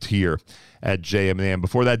moment here at JM in the AM.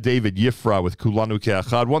 Before that, David Yifra with Kulanu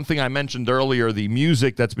Ke'achad. One thing I mentioned earlier, the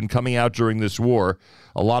music that's been coming out during this war,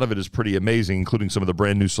 a lot of it is pretty amazing, including some of the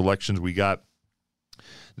brand new selections we got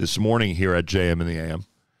this morning here at JM in the AM.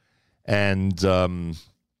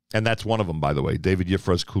 And that's one of them, by the way. David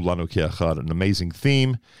Yifra's Kulanu Ke'achad, an amazing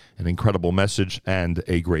theme, an incredible message, and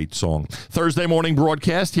a great song. Thursday morning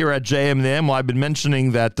broadcast here at JM&M. Well, I've been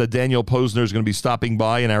mentioning that Daniel Posner is going to be stopping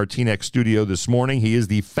by in our TNX studio this morning. He is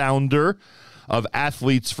the founder of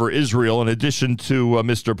Athletes for Israel. In addition to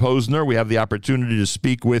Mr. Posner, we have the opportunity to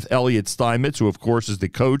speak with Elliot Steinmetz, who, of course, is the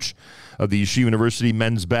coach of the Yeshiva University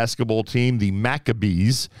men's basketball team, the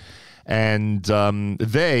Maccabees. And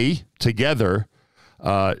they, together,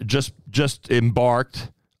 just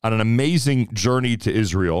embarked on an amazing journey to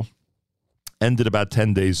Israel, ended about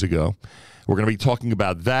 10 days ago. We're going to be talking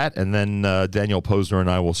about that, and then Daniel Posner and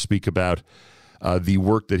I will speak about the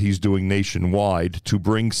work that he's doing nationwide to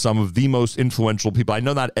bring some of the most influential people. I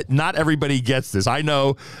know not everybody gets this. I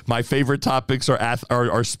know my favorite topics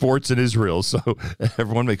are sports in Israel, so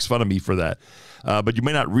everyone makes fun of me for that. But you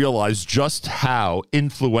may not realize just how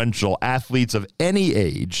influential athletes of any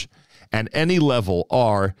age and any level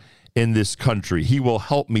are in this country. He will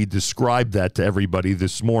help me describe that to everybody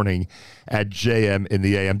this morning at JM in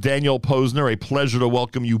the AM. Daniel Posner, a pleasure to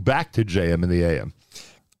welcome you back to JM in the AM.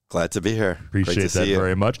 Glad to be here. Appreciate that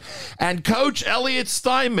very much. And Coach Elliot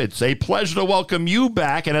Steinmetz, a pleasure to welcome you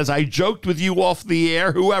back. And as I joked with you off the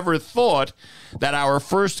air, whoever thought that our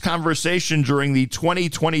first conversation during the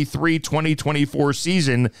 2023-2024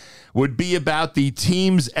 season would be about the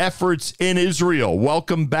team's efforts in Israel.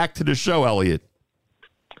 Welcome back to the show, Elliot.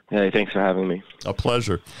 Hey, thanks for having me. A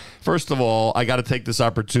pleasure. First of all, I got to take this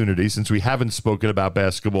opportunity, since we haven't spoken about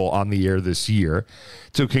basketball on the air this year,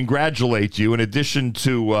 to congratulate you. In addition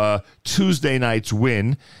to Tuesday night's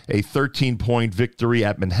win, a 13-point victory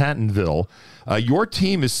at Manhattanville, your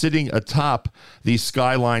team is sitting atop the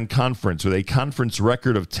Skyline Conference with a conference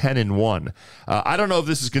record of 10-1. I don't know if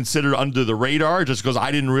this is considered under the radar, just because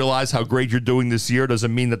I didn't realize how great you're doing this year.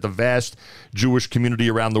 Doesn't mean that the vast Jewish community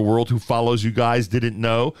around the world who follows you guys didn't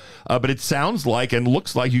know. But it sounds like and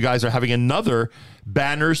looks like you guys are having another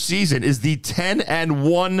banner season. Is the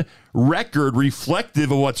 10-1 record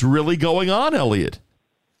reflective of what's really going on, Elliot?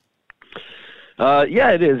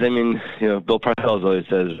 Yeah, it is. I mean, Bill Parcells always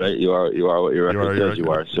says, right? You are what your record says you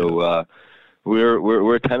are. So we're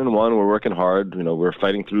 10-1. We're working hard. We're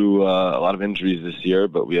fighting through a lot of injuries this year,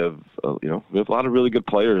 but we have a lot of really good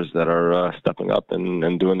players that are stepping up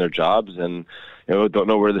and doing their jobs. And don't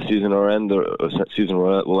know where the season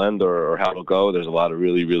will end or how it'll go. There's a lot of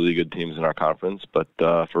really, really good teams in our conference, but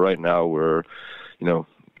for right now, we're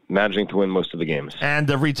managing to win most of the games.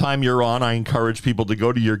 And every time you're on, I encourage people to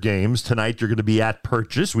go to your games. Tonight, you're going to be at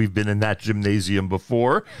Purchase. We've been in that gymnasium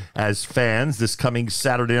before as fans. This coming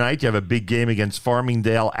Saturday night, you have a big game against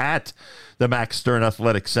Farmingdale at the Max Stern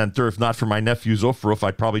Athletic Center. If not for my nephew's Ufruf,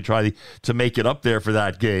 I'd probably try to make it up there for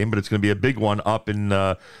that game, but it's going to be a big one up in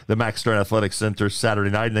the Max Stern Athletic Center Saturday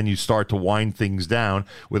night, and then you start to wind things down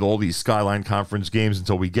with all these Skyline Conference games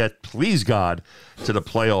until we get, please God, to the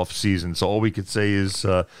playoff season. So all we could say is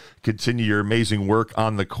continue your amazing work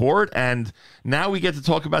on the court, and now we get to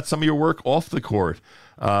talk about some of your work off the court.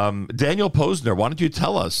 Daniel Posner, why don't you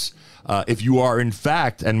tell us if you are in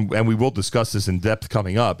fact, and we will discuss this in depth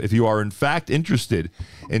coming up, if you are in fact interested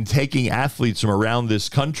in taking athletes from around this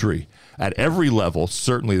country at every level,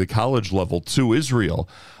 certainly the college level, to Israel.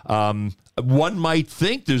 One might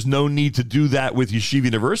think there's no need to do that with Yeshiva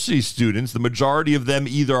University students. The majority of them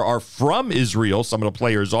either are from Israel, some of the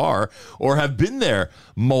players are, or have been there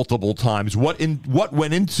multiple times. What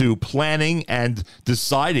went into planning and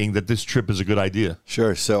deciding that this trip is a good idea?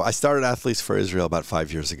 Sure. So I started Athletes for Israel about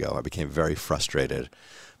 5 years ago. I became very frustrated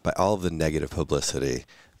by all of the negative publicity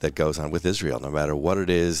that goes on with Israel. No matter what it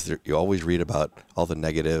is, you always read about all the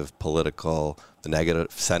negative political, the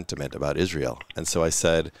negative sentiment about Israel. And so I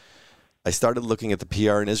started looking at the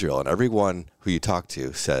PR in Israel, and everyone who you talk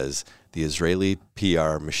to says the Israeli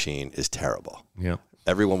PR machine is terrible. Yeah.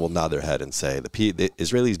 Everyone will nod their head and say the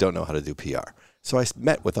Israelis don't know how to do PR. So I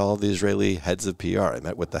met with all of the Israeli heads of PR. I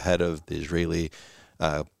met with the head of the Israeli,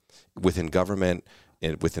 within government,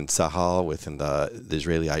 within Tzahal, within the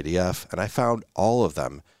Israeli IDF, and I found all of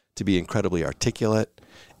them to be incredibly articulate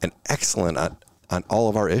and excellent on all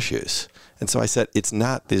of our issues. And so I said, it's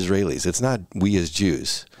not the Israelis. It's not we as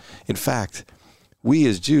Jews. In fact, we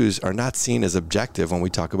as Jews are not seen as objective when we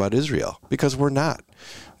talk about Israel, because we're not.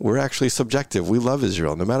 We're actually subjective. We love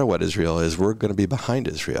Israel. No matter what Israel is, we're going to be behind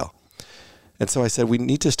Israel. And so I said, we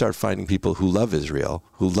need to start finding people who love Israel,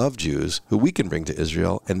 who love Jews, who we can bring to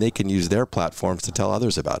Israel, and they can use their platforms to tell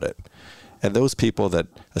others about it. And those people that,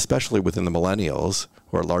 especially within the millennials,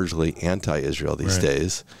 who are largely anti-Israel these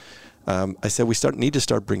days, I said need to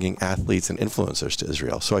start bringing athletes and influencers to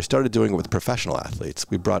Israel. So I started doing it with professional athletes.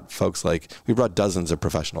 We brought dozens of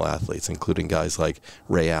professional athletes, including guys like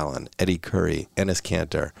Ray Allen, Eddie Curry, Enes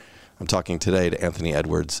Kanter. I'm talking today to Anthony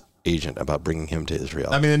Edwards' agent about bringing him to Israel.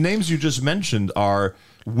 I mean, the names you just mentioned are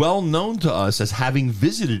well known to us as having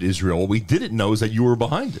visited Israel. What we didn't know is that you were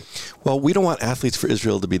behind it. Well, we don't want Athletes for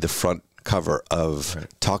Israel to be the front cover of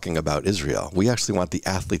talking about Israel. We actually want the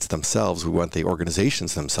athletes themselves, we want the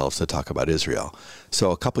organizations themselves to talk about Israel.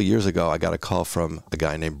 So a couple years ago, I got a call from a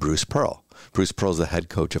guy named Bruce Pearl. Bruce Pearl's the head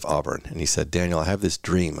coach of Auburn, and he said, Daniel, I have this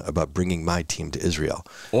dream about bringing my team to Israel.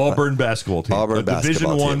 Auburn basketball team. Auburn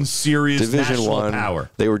basketball Division team. I serious Division national I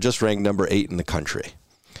power. They were just ranked number 8 in the country.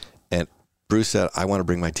 And Bruce said, I want to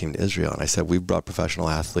bring my team to Israel. And I said, we've brought professional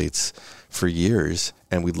athletes for years,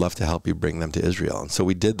 and we'd love to help you bring them to Israel. And so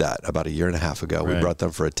we did that about 1.5 years ago. We brought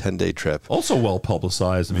them for a 10-day trip. Also well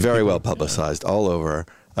publicized. Very well publicized all over,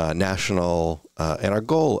 national. And our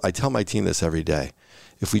goal, I tell my team this every day,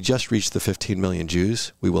 if we just reach the 15 million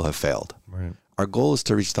Jews, we will have failed. Right. Our goal is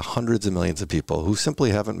to reach the hundreds of millions of people who simply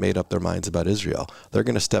haven't made up their minds about Israel. They're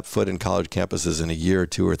going to step foot in college campuses in a year,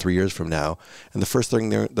 2 or 3 years from now, and the first thing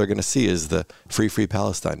they're going to see is the Free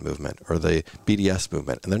Palestine movement or the BDS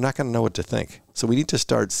movement, and they're not going to know what to think. So we need to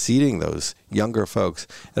start seeding those younger folks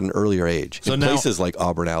at an earlier age in places like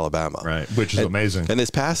Auburn, Alabama. Right, which is amazing. And this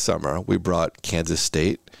past summer, we brought Kansas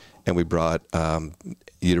State and we brought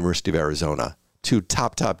University of Arizona. 2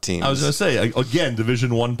 top teams. I was going to say, again,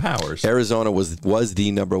 Division I powers. Arizona was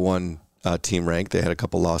the number 1 team ranked. They had a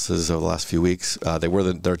couple losses over the last few weeks. They were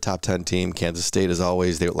their top 10 team. Kansas State, as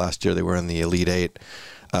always, last year they were in the Elite 8.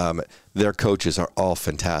 Their coaches are all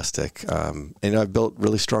fantastic. And I've built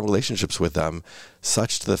really strong relationships with them,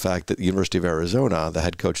 such to the fact that the University of Arizona, the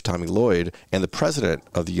head coach, Tommy Lloyd, and the president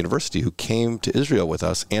of the university who came to Israel with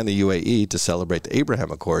us and the UAE to celebrate the Abraham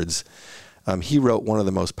Accords, he wrote one of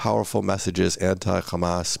the most powerful messages,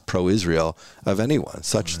 anti-Hamas, pro-Israel, of anyone,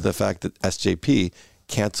 such to the fact that SJP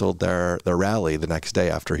canceled their rally the next day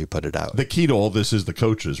after he put it out. The key to all this is the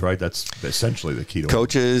coaches, right? That's essentially the key to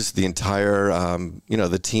coaches, the entire,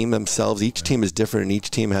 the team themselves. Each team is different and each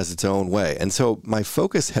team has its own way. And so my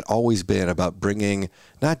focus had always been about bringing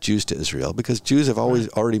not Jews to Israel, because Jews have always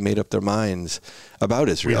already made up their minds about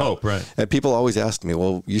Israel. We hope, right. And people always ask me,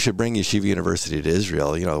 well, you should bring Yeshiva University to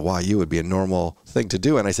Israel. YU would be a normal thing to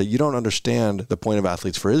do. And I said, you don't understand the point of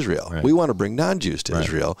Athletes for Israel. Right. We want to bring non-Jews to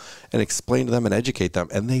Israel and explain to them and educate them.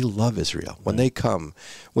 And they love Israel. When they come,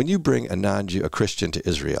 when you bring a non-Jew, a Christian to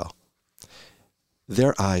Israel,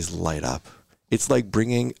 their eyes light up. It's like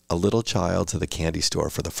bringing a little child to the candy store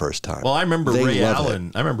for the first time. Well, I remember Ray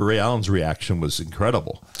Allen. I remember Ray Allen's reaction was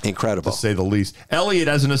incredible. Incredible. To say the least. Elliot,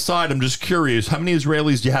 as an aside, I'm just curious, how many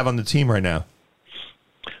Israelis do you have on the team right now?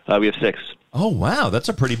 We have 6. Oh, wow. That's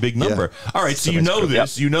a pretty big number. Yeah. All right, so you know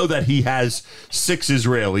this. Yep. You know that he has 6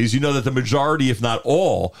 Israelis. You know that the majority, if not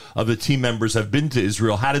all, of the team members have been to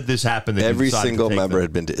Israel. How did this happen? Every single member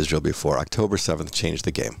had been to Israel before. October 7th changed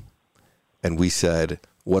the game. And we said,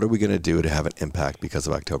 what are we going to do to have an impact because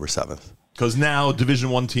of October 7th? Because now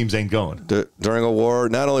Division I teams ain't going. During a war,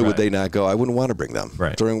 not only would they not go, I wouldn't want to bring them.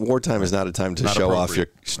 Right. During wartime is not a time to show off your.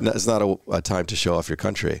 It's not a time to show off your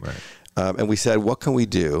country. Right. And we said, what can we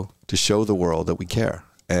do to show the world that we care?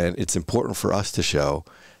 And it's important for us to show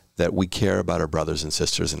that we care about our brothers and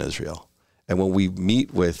sisters in Israel. And when we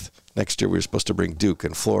meet with, next year we were supposed to bring Duke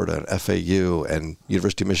and Florida and FAU and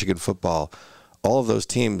University of Michigan football, all of those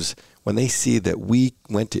teams, when they see that we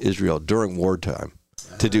went to Israel during wartime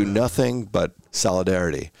to do nothing but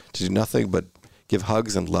solidarity, to do nothing but give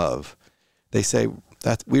hugs and love, they say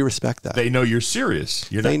that we respect that. They know you're serious.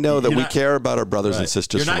 They know that we care about our brothers and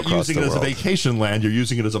sisters from across the world. You're not using it as a vacation land. You're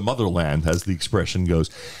using it as a motherland, as the expression goes.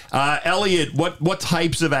 Elliot, what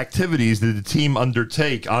types of activities did the team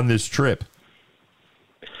undertake on this trip?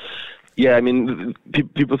 Yeah, I mean,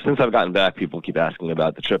 people, since I've gotten back, people keep asking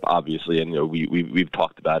about the trip, obviously, and we've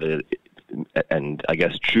talked about it, and I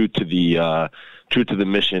guess true to the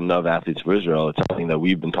mission of Athletes for Israel, it's something that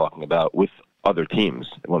we've been talking about with other teams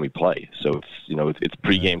when we play. So it's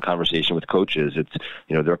pregame conversation with coaches. It's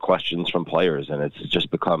there are questions from players, and it's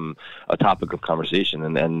just become a topic of conversation.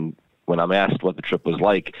 And when I'm asked what the trip was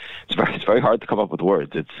like, it's very hard to come up with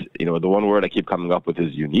words. It's the one word I keep coming up with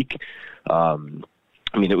is unique.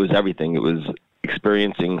 I mean, it was everything. It was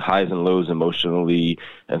experiencing highs and lows emotionally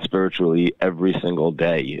and spiritually every single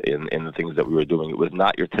day in the things that we were doing. It was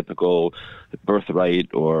not your typical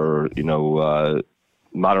birthright or,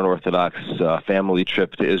 modern Orthodox family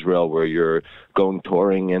trip to Israel where you're going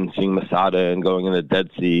touring and seeing Masada and going in the Dead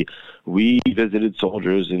Sea. We visited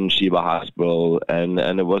soldiers in Sheba Hospital, and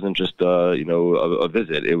it wasn't just a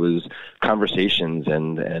visit. It was conversations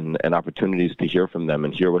and opportunities to hear from them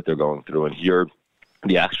and hear what they're going through and hear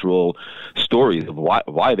the actual stories of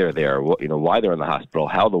why they're there, why they're in the hospital,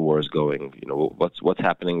 how the war is going, what's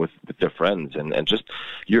happening with their friends, and just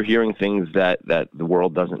you're hearing things that the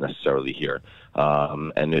world doesn't necessarily hear,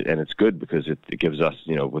 and it's good because it gives us,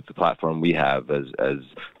 with the platform we have, as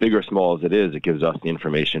big or small as it is, it gives us the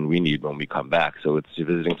information we need when we come back. So it's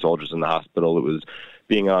visiting soldiers in the hospital. It was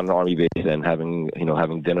being on an army base and having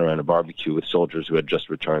dinner and a barbecue with soldiers who had just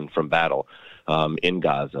returned from battle. In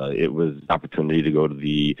Gaza. It was an opportunity to go to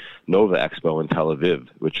the Nova Expo in Tel Aviv,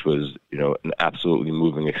 which was, an absolutely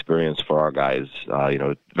moving experience for our guys.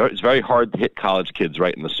 It's very hard to hit college kids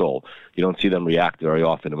right in the soul. You don't see them react very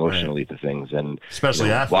often emotionally to things, and especially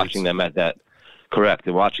athletes. Watching them at that. Correct.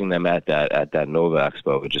 And watching them at that Nova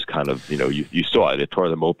Expo, it just kind of, you saw it. It tore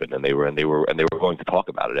them open, and they were going to talk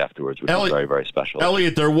about it afterwards, which was very, very special.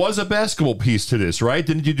 Elliot, there was a basketball piece to this, right?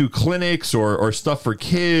 Didn't you do clinics or stuff for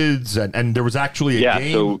kids? And there was actually a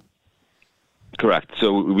game? So correct.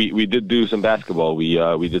 So we did do some basketball.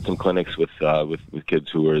 We did some clinics with kids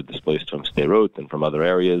who were displaced from Sderot and from other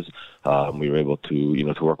areas. We were able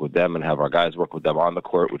to work with them and have our guys work with them on the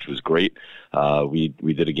court, which was great. We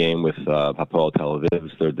did a game with Hapoel Tel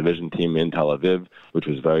Aviv's third division team in Tel Aviv, which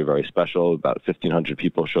was very, very special. About 1,500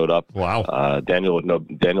 people showed up. Wow. Daniel would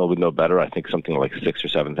know better. I think something like 6,000 or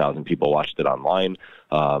 7,000 people watched it online.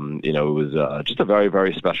 It was just a very,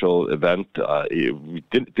 very special event. It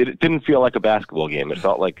didn't feel like a basketball game. It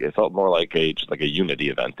felt more like a unity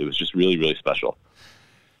event. It was just really, really special.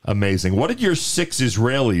 Amazing. What did your 6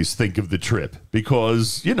 Israelis think of the trip?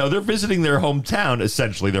 Because, they're visiting their hometown,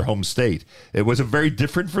 essentially their home state. Was it very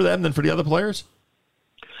different for them than for the other players?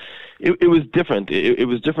 It was different. It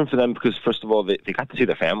was different for them because, first of all, they got to see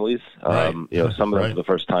their families. Right. Some of them for the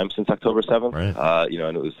first time since October 7th. Right.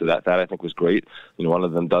 And it was that I think was great. One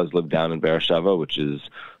of them does live down in Beersheba, which is,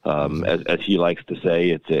 as he likes to say,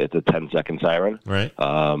 it's a 10-second siren. Right.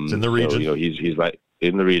 It's in the region. So, he's right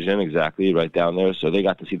in the region, exactly, right down there. So they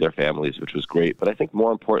got to see their families, which was great. But I think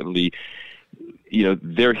more importantly,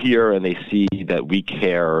 they're here and they see that we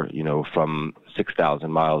care, from 6,000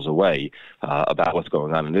 miles away about what's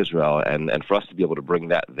going on in Israel, and for us to be able to bring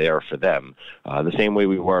that there for them, the same way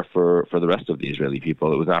we were for the rest of the Israeli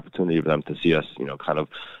people. It was an opportunity for them to see us,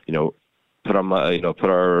 put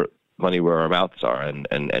our money where our mouths are,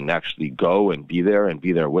 and actually go and be there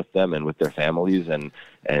with them and with their families, and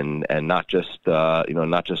not just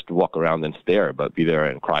walk around and stare, but be there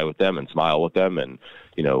and cry with them and smile with them, and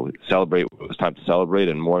celebrate when it was time to celebrate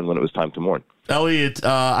and mourn when it was time to mourn. Elliot,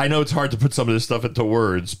 I know it's hard to put some of this stuff into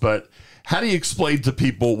words, but how do you explain to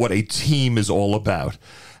people what a team is all about?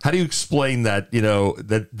 How do you explain that,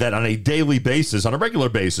 that on a daily basis, on a regular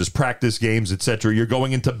basis, practice, games, etc., you're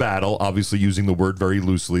going into battle, obviously using the word very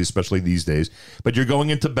loosely, especially these days, but you're going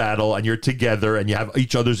into battle and you're together and you have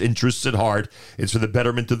each other's interests at heart. It's for the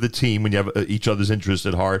betterment of the team when you have each other's interests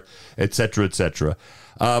at heart, etc., etc.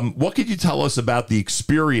 What could you tell us about the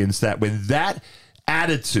experience that when that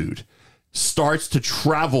attitude starts to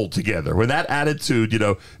travel together, when that attitude,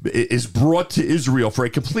 is brought to Israel for a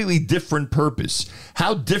completely different purpose?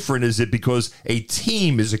 How different is it because a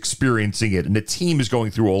team is experiencing it and a team is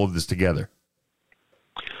going through all of this together?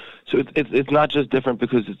 So it's not just different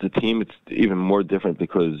because it's a team. It's even more different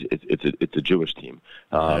because it's a Jewish team,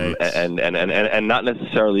 Right. and not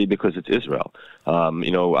necessarily because it's Israel.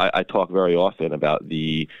 I talk very often about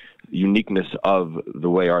the uniqueness of the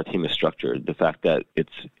way our team is structured. The fact that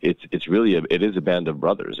it's really it is a band of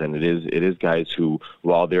brothers, and it is guys who,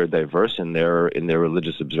 while they're diverse in their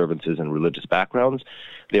religious observances and religious backgrounds,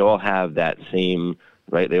 they all have that same.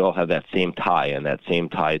 Right, they all have that same tie, and that same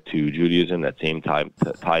tie to Judaism, that same tie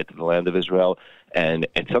to the land of Israel, and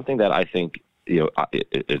it's something that I think,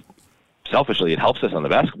 selfishly, it helps us on the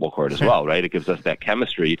basketball court as well, right? It gives us that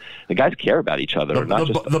chemistry. The guys care about each other.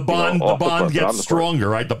 The bond gets stronger,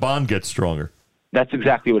 right? The bond gets stronger. That's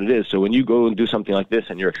exactly what it is. So when you go and do something like this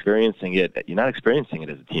and you're experiencing it, you're not experiencing it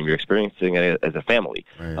as a team. You're experiencing it as a family,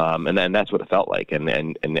 right. And then that's what it felt like. And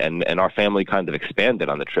our family kind of expanded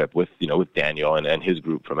on the trip with Daniel and his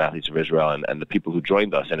group from Athletes of Israel and the people who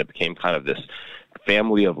joined us, and it became kind of this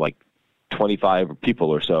family of like 25 people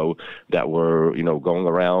or so that were, going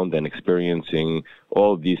around and experiencing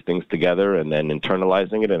all of these things together, and then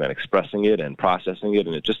internalizing it, and then expressing it and processing it,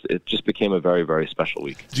 and it just became a very, very special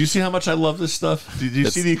week. Do you see how much I love this stuff? Do you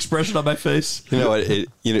see the expression on my face?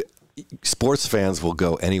 Sports fans will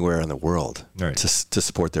go anywhere in the world to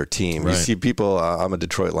support their team. Right. You see people. I'm a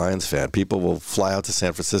Detroit Lions fan. People will fly out to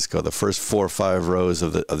San Francisco. The first 4 or 5 rows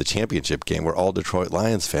of the championship game were all Detroit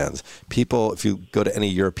Lions fans. People, if you go to any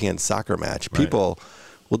European soccer match, people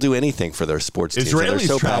will do anything for their sports teams. Israelis they're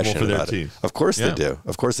so travel passionate for their about team. it. Of course they do.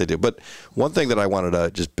 Of course they do. But one thing that I wanted to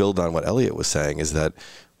just build on what Elliot was saying is that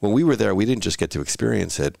when we were there, we didn't just get to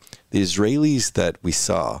experience it. The Israelis that we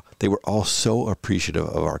saw, they were all so appreciative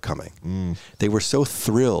of our coming. They were so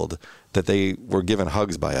thrilled that they were given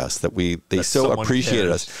hugs by us, that they so appreciated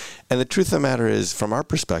us. And the truth of the matter is, from our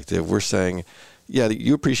perspective, we're saying, yeah,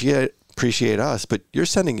 you appreciate us, but you're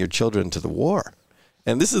sending your children to the war.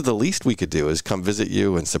 And this is the least we could do, is come visit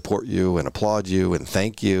you and support you and applaud you and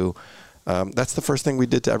thank you. That's the first thing we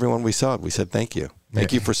did to everyone we saw. We said, thank you.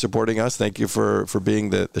 Thank you for supporting us. Thank you for being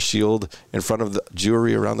the shield in front of the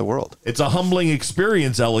Jewry around the world. It's a humbling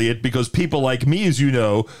experience, Elliot, because people like me, as you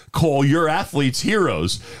know, call your athletes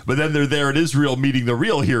heroes. But then they're there in Israel meeting the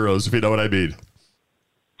real heroes, if you know what I mean.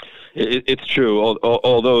 It's true,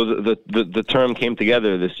 although the term came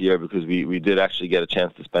together this year because we did actually get a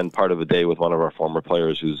chance to spend part of a day with one of our former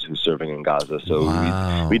players who's serving in Gaza.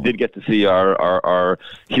 So we did get to see our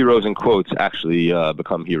heroes in quotes actually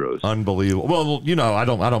become heroes. Unbelievable. Well, I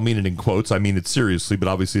don't mean it in quotes. I mean it seriously, but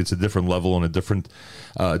obviously it's a different level and a different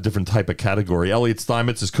type of category. Elliot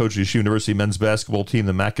Steinmetz is coach of Yeshiva University men's basketball team,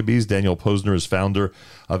 the Maccabees. Daniel Posner is founder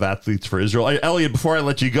of Athletes for Israel. Elliot, before I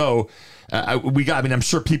let you go, I'm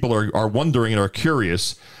sure people are wondering and are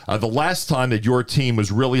curious. The last time that your team was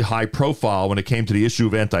really high profile when it came to the issue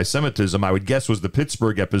of anti-Semitism, I would guess, was the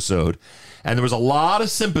Pittsburgh episode. And there was a lot of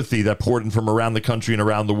sympathy that poured in from around the country and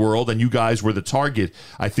around the world, and you guys were the target,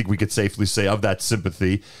 I think we could safely say, of that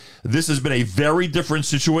sympathy. This has been a very different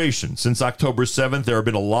situation. Since October 7th, there have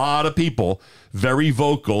been a lot of people very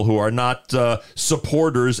vocal who are not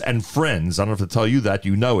supporters and friends. I don't have to tell you that.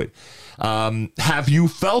 You know it. Have you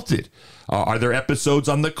felt it? Are there episodes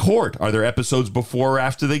on the court? Are there episodes before or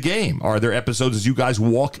after the game? Are there episodes as you guys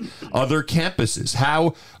walk other campuses?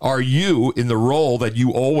 How are you, in the role that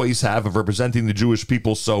you always have of representing the Jewish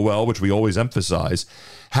people so well, which we always emphasize,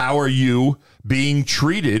 how are you being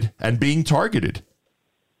treated and being targeted?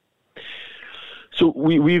 So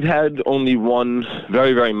we've had only one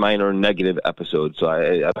very, very minor negative episode, so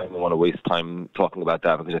I don't want to waste time talking about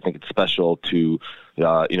that because I think it's special to,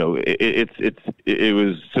 it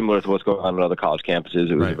was similar to what's going on in other college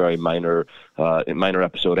campuses. It was a very minor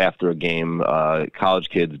episode after a game, college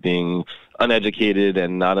kids being uneducated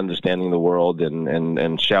and not understanding the world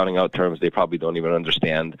and shouting out terms they probably don't even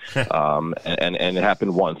understand. And it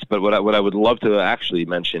happened once. But what I would love to actually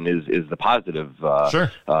mention is the positive.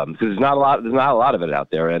 Sure. Because there's not a lot of it out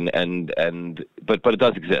there, but it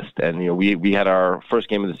does exist. And we had our first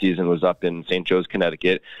game of the season was up in St. Joe's,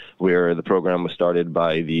 Connecticut, where the program was started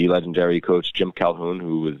by the legendary coach Jim Calhoun,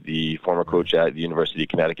 who was the former coach at the University of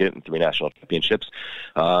Connecticut and 3 national championships.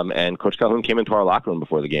 And Coach Calhoun came into our locker room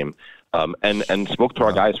before the game. And spoke to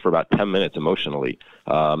our guys for about 10 minutes emotionally.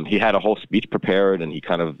 He had a whole speech prepared, and he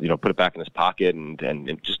kind of put it back in his pocket and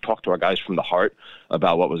just talked to our guys from the heart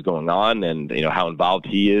about what was going on and how involved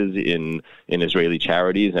he is in Israeli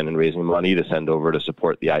charities and in raising money to send over to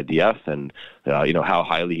support the IDF and how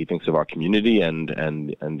highly he thinks of our community and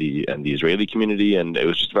the Israeli community, and it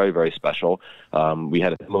was just very, very special. We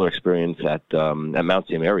had a similar experience at Mount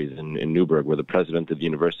St. Mary's in Newburgh, where the president of the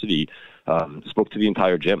university spoke to the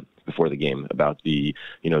entire gym before the game about the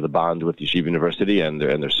bond with Yeshiva University and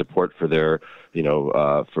their support for their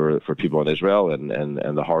for people in Israel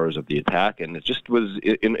and the horrors of the attack. And it just was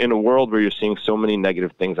in a world where you're seeing so many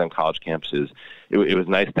negative things on college campuses. It was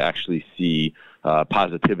nice to actually see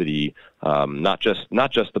positivity, not just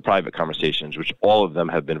the private conversations, which all of them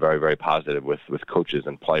have been very, very positive with coaches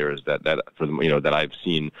and players that I've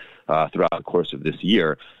seen throughout the course of this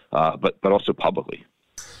year, but also publicly.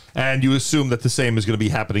 And you assume that the same is going to be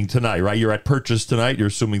happening tonight, right? You're at Purchase tonight. You're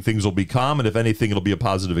assuming things will be calm, and if anything, it'll be a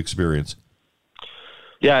positive experience.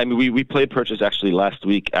 Yeah, I mean, we played Purchase actually last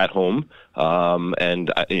week at home,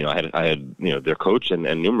 and I had their coach and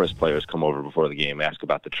numerous players come over before the game, ask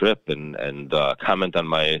about the trip, and comment on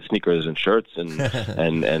my sneakers and shirts, and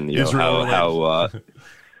how.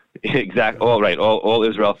 Exactly. All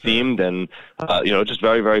Israel themed, and just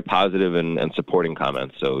very, very positive and supporting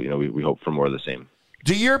comments. So we hope for more of the same.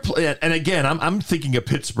 And again, I'm thinking of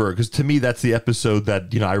Pittsburgh because to me that's the episode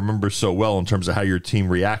that I remember so well in terms of how your team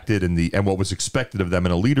reacted and what was expected of them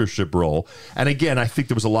in a leadership role. And again, I think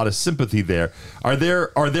there was a lot of sympathy there. Are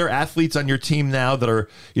there athletes on your team now that are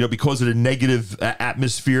because of the negative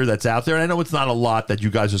atmosphere that's out there? And I know it's not a lot that you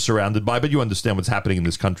guys are surrounded by, but you understand what's happening in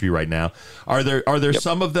this country right now. Are there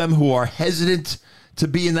some of them who are hesitant to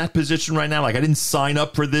be in that position right now? Like, I didn't sign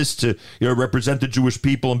up for this to represent the Jewish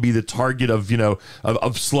people and be the target of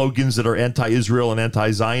of slogans that are anti-Israel and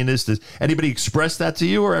anti-Zionist. Does anybody express that to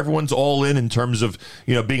you, or everyone's all in terms of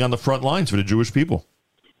being on the front lines for the Jewish people?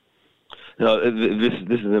 No, this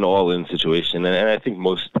is an all-in situation, and I think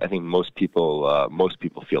most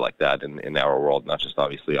people feel like that in our world, not just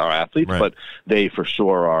obviously our athletes, right. But they for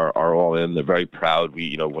sure are all in. They're very proud.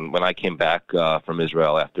 We when I came back from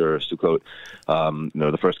Israel after Sukkot,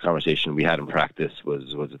 the first conversation we had in practice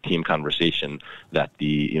was a team conversation that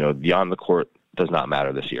the on the court does not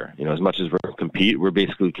matter this year. As much as we're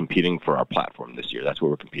basically competing for our platform this year. That's what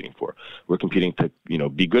we're competing for. We're competing to,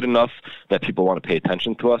 be good enough that people want to pay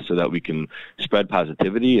attention to us so that we can spread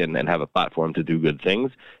positivity and have a platform to do good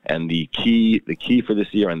things. And the key for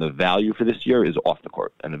this year and the value for this year is off the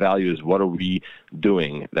court. And the value is what are we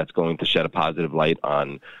doing that's going to shed a positive light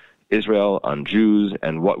on Israel, on Jews,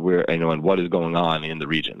 and what and what is going on in the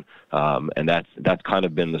region. And that's kind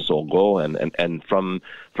of been the sole goal. And from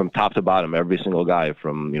top to bottom, every single guy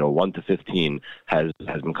from 1 to 15 has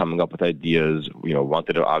been coming up with ideas.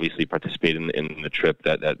 Wanted to obviously participate in the trip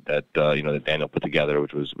that Daniel put together,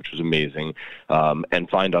 which was amazing, and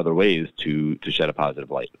find other ways to shed a positive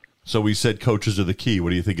light. So we said coaches are the key.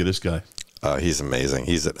 What do you think of this guy? He's amazing.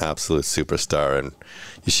 He's an absolute superstar. And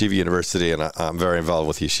Yeshiva University, and I'm very involved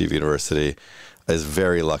with Yeshiva University, is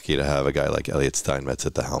very lucky to have a guy like Elliot Steinmetz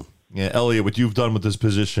at the helm. Yeah, Elliot, what you've done with this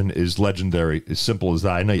position is legendary. As simple as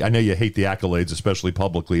that. I know you hate the accolades, especially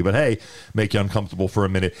publicly, but hey, make you uncomfortable for a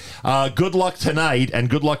minute. Good luck tonight, and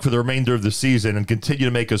good luck for the remainder of the season, and continue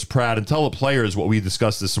to make us proud. And tell the players what we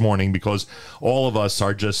discussed this morning, because all of us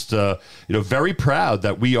are just very proud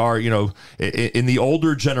that we are in the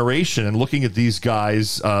older generation and looking at these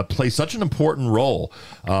guys play such an important role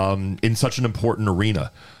in such an important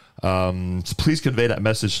arena. So please convey that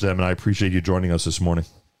message to them, and I appreciate you joining us this morning.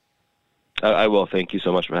 I will. Thank you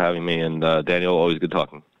so much for having me. And Daniel, always good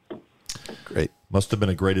talking. Great. Must have been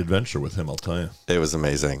a great adventure with him, I'll tell you. It was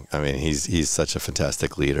amazing. I mean, he's such a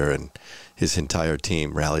fantastic leader, and his entire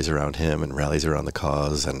team rallies around him and rallies around the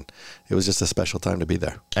cause. And it was just a special time to be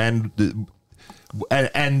there. And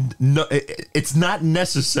no, it's not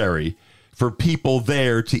necessary for people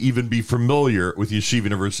there to even be familiar with Yeshiva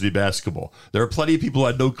University basketball. There are plenty of people who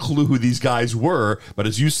had no clue who these guys were, but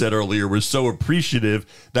as you said earlier, were so appreciative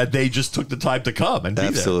that they just took the time to come and be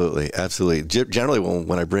Absolutely. Generally,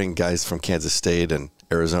 when I bring guys from Kansas State and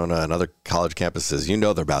Arizona and other college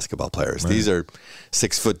campuses, they're basketball players. Right. These are 6'10",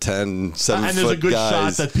 7 foot and there's a good guys,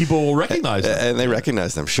 shot that people will recognize them. and they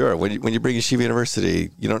recognize them. Sure, when you bring Yeshiva University,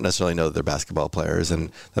 you don't necessarily know that they're basketball players,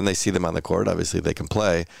 and then they see them on the court. Obviously, they can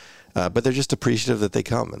play. But they're just appreciative that they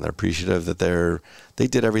come, and they're appreciative that they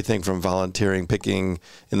did everything from volunteering, picking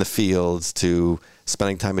in the fields, to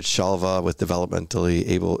spending time at Shalva with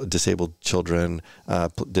developmentally disabled children,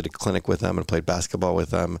 did a clinic with them and played basketball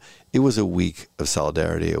with them. It was a week of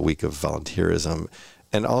solidarity, a week of volunteerism.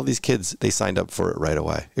 And all these kids, they signed up for it right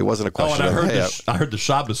away. It wasn't a question and I heard the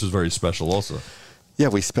Shabbos was very special also. Yeah,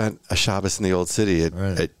 we spent a Shabbos in the old city at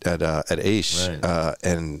Aish, Right.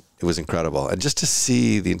 and it was incredible. And just to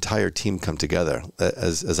see the entire team come together,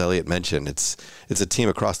 as Elliot mentioned, it's a team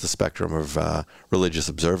across the spectrum of religious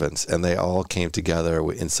observance, and they all came together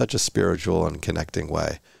in such a spiritual and connecting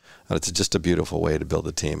way. And it's just a beautiful way to build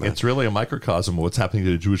a team. It's really a microcosm of what's happening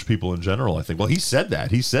to the Jewish people in general, I think. Well, he said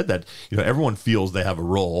that. He said that everyone feels they have a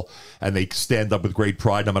role, and they stand up with great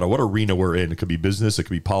pride no matter what arena we're in. It could be business, it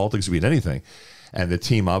could be politics, it could be anything. And the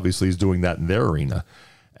team obviously is doing that in their arena.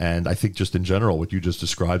 And I think just in general, what you just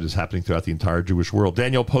described is happening throughout the entire Jewish world.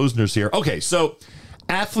 Daniel Posner's here. Okay, so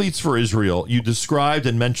Athletes for Israel. You described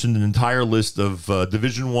and mentioned an entire list of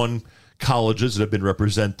Division I colleges that have been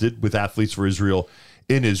represented with Athletes for Israel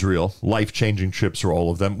in Israel. Life-changing trips for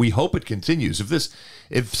all of them. We hope it continues.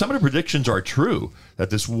 If some of the predictions are true that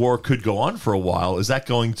this war could go on for a while, is that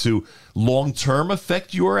going to long-term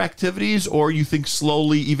affect your activities, or you think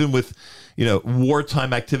slowly, even with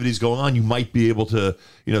wartime activities going on, you might be able to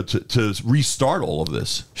restart all of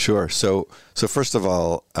this? Sure. So first of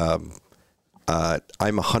all, I'm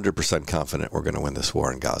 100% confident we're going to win this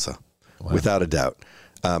war in Gaza, without a doubt.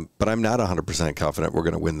 But I'm not 100% confident we're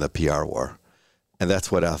going to win the PR war. And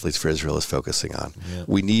that's what Athletes for Israel is focusing on. Yeah.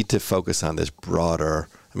 We need to focus on this broader.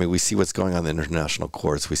 We see what's going on in the international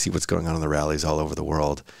courts. We see what's going on in the rallies all over the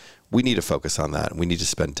world. We need to focus on that. We need to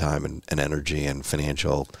spend time and energy and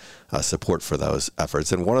financial support for those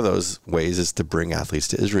efforts. And one of those ways is to bring athletes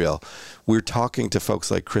to Israel. We're talking to folks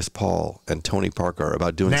like Chris Paul and Tony Parker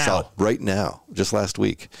about doing right now, just last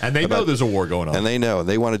week. And they know there's a war going on. And they know.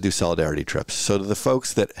 They want to do solidarity trips. So to the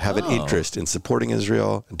folks that have an interest in supporting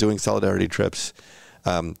Israel and doing solidarity trips,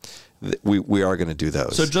 we are going to do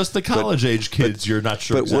those. So just the college-age kids, you're not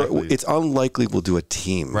sure exactly. It's unlikely we'll do a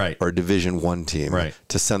team or a Division I team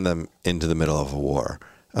to send them into the middle of a war.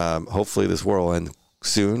 Hopefully this war will end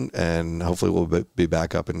soon, and hopefully we'll be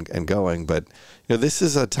back up and going. But this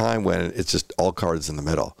is a time when it's just all cards in the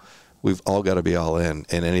middle. We've all got to be all in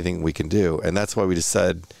anything we can do. And that's why we just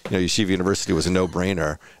said, Yeshiva University was a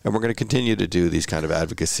no-brainer, and we're going to continue to do these kind of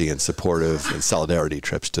advocacy and supportive and solidarity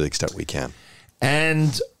trips to the extent we can.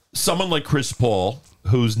 And someone like Chris Paul,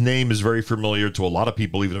 whose name is very familiar to a lot of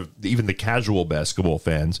people, even the casual basketball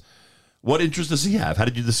fans, what interest does he have? How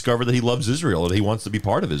did you discover that he loves Israel, that he wants to be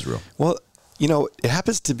part of Israel? Well, it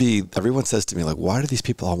happens to be, everyone says to me, like, why do these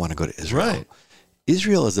people all want to go to Israel? Right.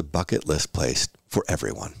 Israel is a bucket list place for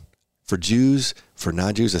everyone. For Jews, for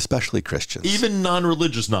non-Jews, especially Christians. Even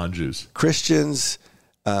non-religious non-Jews. Christians,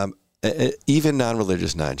 even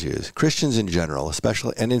non-religious non-Jews, Christians in general,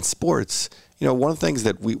 especially, and in sports, one of the things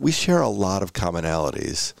that we share a lot of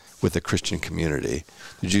commonalities with the Christian community.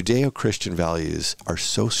 The Judeo-Christian values are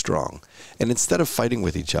so strong. And instead of fighting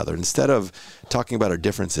with each other, instead of talking about our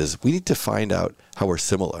differences, we need to find out how we're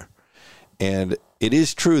similar. And it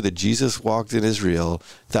is true that Jesus walked in Israel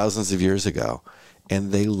thousands of years ago,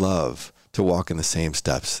 and they love to walk in the same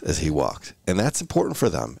steps as he walked. And that's important for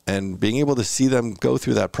them. And being able to see them go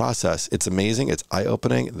through that process, it's amazing, it's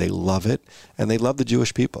eye-opening, they love it, and they love the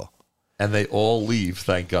Jewish people. And they all leave,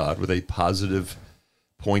 thank God, with a positive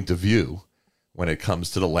point of view when it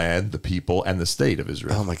comes to the land, the people, and the state of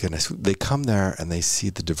Israel. Oh my goodness. They come there and they see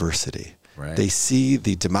the diversity. Right. They see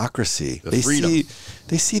the democracy. The freedom.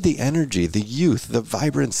 They see the energy, the youth, the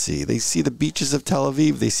vibrancy. They see the beaches of Tel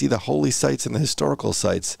Aviv. They see the holy sites and the historical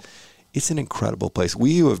sites. It's an incredible place.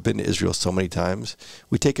 We who have been to Israel so many times,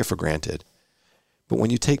 we take it for granted. But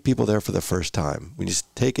when you take people there for the first time, when you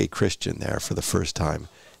take a Christian there for the first time,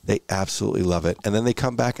 they absolutely love it. And then they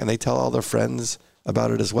come back and they tell all their friends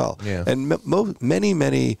about it as well. Yeah. And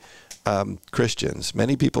many Christians,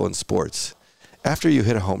 many people in sports, after you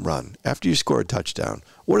hit a home run, after you score a touchdown,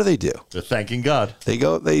 what do? They're thanking God.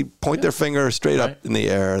 They point their finger straight up in the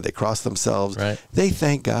air. They cross themselves. Right. They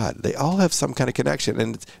thank God. They all have some kind of connection.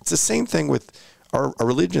 And it's the same thing with our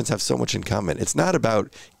religions have so much in common. It's not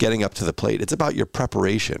about getting up to the plate. It's about your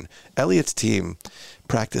preparation. Elliot's team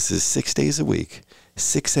practices 6 days a week,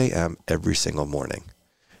 6 a.m. every single morning.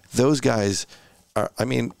 Those guys are,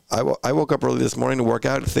 I woke up early this morning to work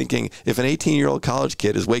out thinking if an 18-year-old college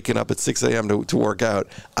kid is waking up at 6 a.m. to work out,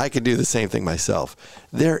 I can do the same thing myself.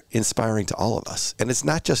 They're inspiring to all of us. And it's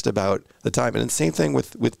not just about the time. And the same thing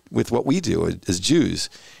with what we do as Jews.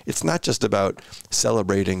 It's not just about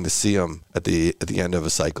celebrating the Siyum at the end of a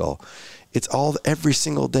cycle. It's all every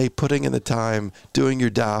single day, putting in the time, doing your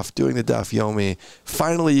daf, doing the daf yomi.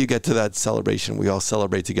 Finally, you get to that celebration. We all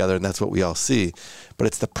celebrate together, and that's what we all see. But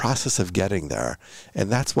it's the process of getting there. And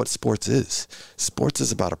that's what sports is. Sports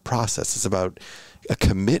is about a process. It's about a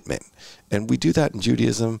commitment. And we do that in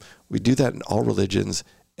Judaism. We do that in all religions.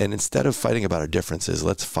 And instead of fighting about our differences,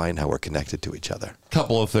 let's find how we're connected to each other.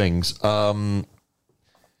 Couple of things.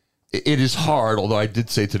 It is hard, although I did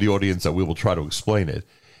say to the audience that we will try to explain it.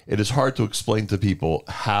 It is hard to explain to people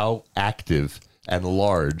how active and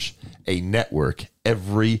large a network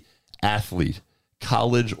every athlete,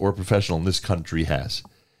 college or professional in this country has.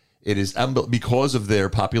 It is because of their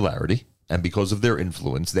popularity and because of their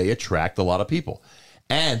influence, they attract a lot of people.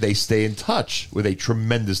 And they stay in touch with a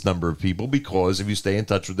tremendous number of people because if you stay in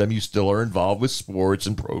touch with them, you still are involved with sports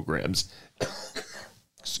and programs,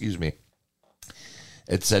 excuse me,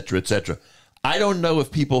 et cetera, et cetera. I don't know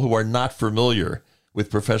if people who are not familiar with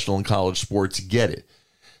professional and college sports get it.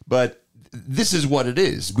 But this is what it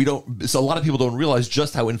is. So a lot of people don't realize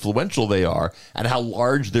just how influential they are and how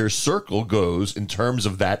large their circle goes in terms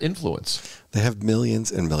of that influence. They have millions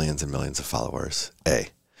and millions and millions of followers.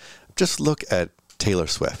 Just look at Taylor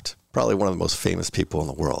Swift, probably one of the most famous people in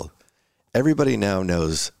the world. Everybody now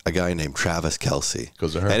knows a guy named Travis Kelce.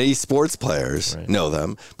 Because of her. Any sports players know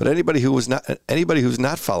them, but anybody who's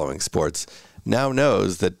not following sports now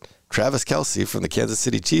knows that Travis Kelce from the Kansas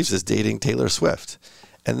City Chiefs is dating Taylor Swift,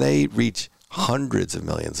 and they reach hundreds of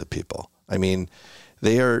millions of people. I mean,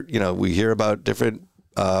 they are, we hear about different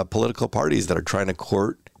political parties that are trying to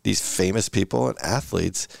court these famous people and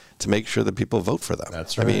athletes to make sure that people vote for them.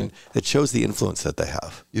 That's right. I mean, it shows the influence that they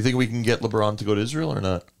have. You think we can get LeBron to go to Israel or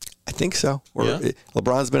not? I think so. Yeah?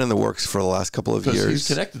 LeBron's been in the works for the last couple of years. He's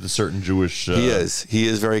connected to certain Jewish... He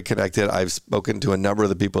is very connected. I've spoken to a number of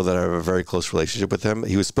the people that have a very close relationship with him.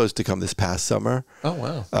 He was supposed to come this past summer. Oh,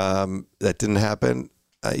 wow. That didn't happen.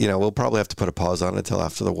 We'll probably have to put a pause on it until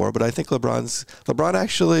after the war. But I think LeBron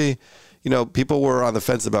actually... people were on the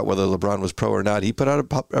fence about whether LeBron was pro or not. He put out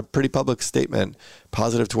a pretty public statement,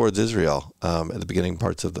 positive towards Israel at the beginning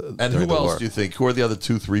parts of the And who else do you think? Who are the other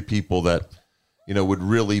 2-3 people that... would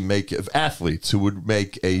really make athletes who would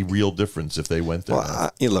make a real difference if they went there?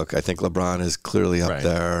 Well, look, I think LeBron is clearly up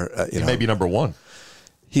there. He may be number one.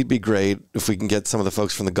 He'd be great if we can get some of the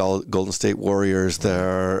folks from the Golden State Warriors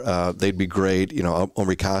there. They'd be great.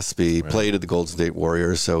 Omri Caspi played at the Golden State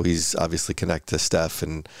Warriors, so he's obviously connected to Steph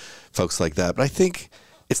and folks like that. But I think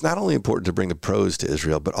it's not only important to bring the pros to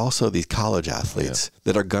Israel, but also these college athletes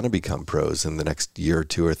that are going to become pros in the next year or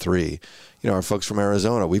 2 or 3. Our folks from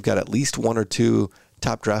Arizona, we've got at least 1 or 2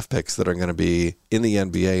 top draft picks that are going to be in the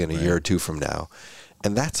NBA in a year or 2 from now.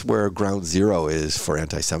 And that's where ground zero is for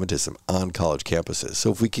anti-Semitism on college campuses. So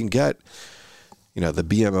if we can get the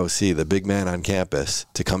BMOC, the big man on campus,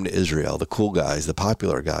 to come to Israel, the cool guys, the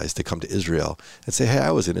popular guys to come to Israel and say, hey,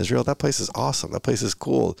 I was in Israel. That place is awesome. That place is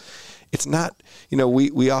cool. It's not,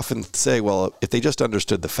 we often say, well, if they just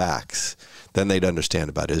understood the facts, then they'd understand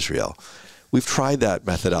about Israel. We've tried that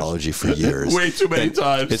methodology for years. Way too many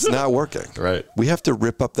times. It's not working. Right. We have to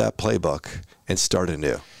rip up that playbook and start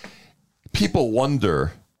anew. People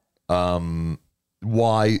wonder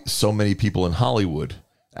why so many people in Hollywood,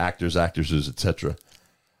 actors, actresses, etc.,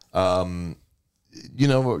 lean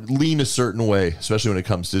a certain way, especially when it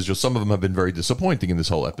comes to Israel. Some of them have been very disappointing in this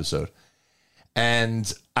whole episode.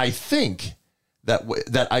 And I think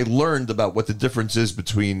that I learned about what the difference is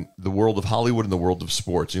between the world of Hollywood and the world of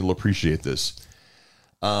sports. You'll appreciate this.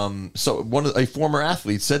 So a former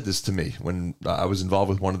athlete said this to me when I was involved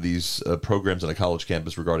with one of these programs on a college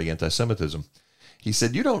campus regarding anti-Semitism. He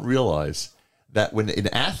said, you don't realize that when an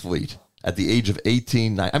athlete at the age of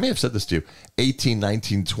 18, I may have said this to you, 18,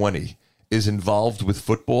 19, 20, is involved with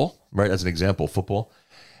football, right? As an example, football.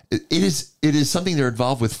 It is something they're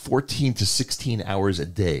involved with 14 to 16 hours a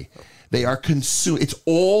day. They are consumed. It's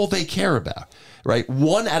all they care about, right?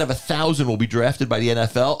 1 out of 1,000 will be drafted by the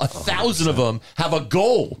NFL. 1,000 of them have a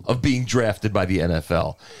goal of being drafted by the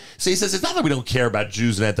NFL. So he says, it's not that we don't care about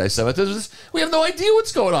Jews and anti-Semitism. We have no idea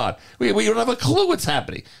what's going on. We don't have a clue what's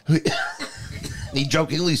happening. He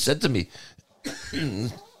jokingly said to me, who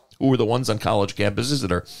are the ones on college campuses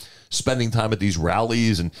that are spending time at these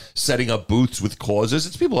rallies and setting up booths with causes?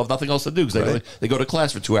 It's people who have nothing else to do because they go to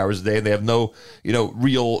class for 2 hours a day and they have no,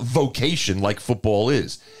 real vocation like football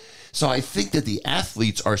is. So I think that the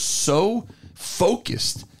athletes are so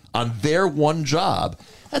focused on their one job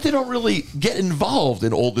that they don't really get involved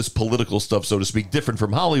in all this political stuff, so to speak. Different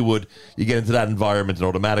from Hollywood, you get into that environment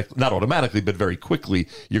and not automatically, but very quickly,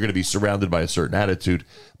 you're going to be surrounded by a certain attitude,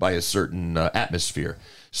 by a certain atmosphere.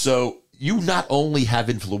 So you not only have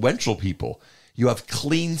influential people, you have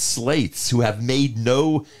clean slates who have made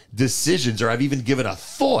no decisions or have even given a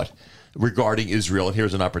thought regarding Israel. And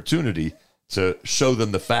here's an opportunity to show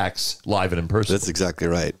them the facts live and in person. That's exactly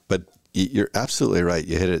right. But you're absolutely right.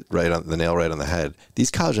 You hit it right on the nail right on the head.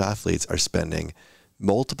 These college athletes are spending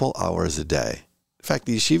multiple hours a day. In fact,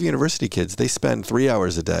 the Yeshiva University kids, they spend 3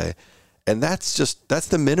 hours a day. And that's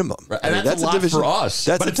the minimum. Right. And that's a lot for us.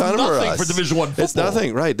 That's but a it's ton nothing for us. For Division I football. It's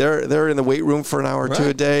nothing, right? They're in the weight room for an hour or two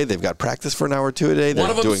a day. They've got practice for an hour or two a day. They're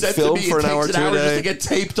One of them doing said film to me, for an it hour or takes two an a hour just day. to get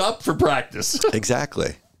taped up for practice.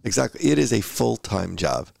 Exactly. It is a full-time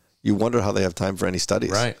job. You wonder how they have time for any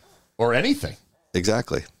studies, right? Or anything.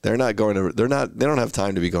 Exactly. They don't have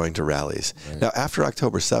time to be going to rallies. Right. Now, after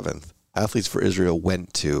October 7th, Athletes for Israel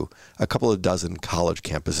went to a couple of dozen college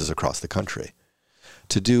campuses across the country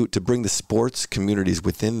to bring the sports communities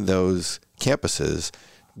within those campuses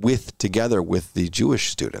together with the Jewish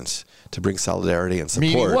students to bring solidarity and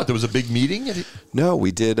support. Meaning what? There was a big meeting? No,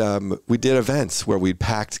 we did events where we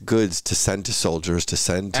packed goods to send to soldiers, to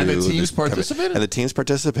send to... And the teams participated? And the teams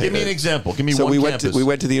participated. Give me an example. Give me one campus. We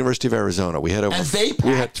went to the University of Arizona. We had over... And they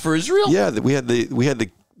packed for Israel? Yeah, we had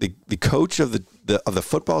the coach of the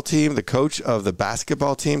football team, the coach of the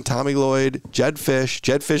basketball team, Tommy Lloyd, Jed Fish.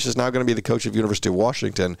 Jed Fish is now going to be the coach of University of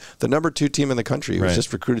Washington, the number 2 team in the country. He was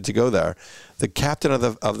just recruited to go there. The captain of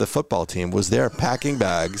the football team was there packing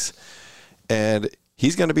bags, and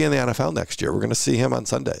he's going to be in the NFL next year. We're going to see him on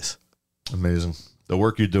Sundays. Amazing. The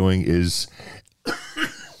work you're doing is,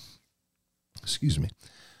 excuse me.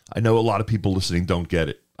 I know a lot of people listening don't get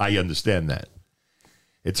it. I understand that.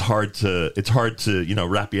 It's hard to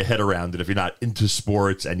wrap your head around it if you're not into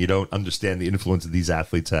sports and you don't understand the influence that these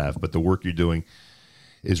athletes have. But the work you're doing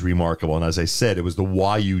is remarkable. And as I said, it was the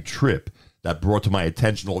YU trip that brought to my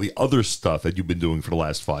attention all the other stuff that you've been doing for the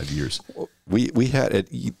last 5 years. We had it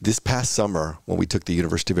this past summer when we took the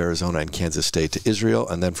University of Arizona and Kansas State to Israel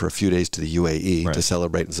and then for a few days to the UAE to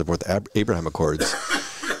celebrate and support the Abraham Accords.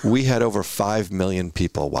 We had over 5 million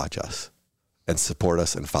people watch us and support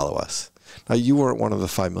us and follow us. Now, you weren't one of the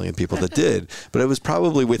 5 million people that did, but it was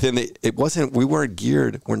probably we're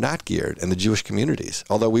not geared in the Jewish communities,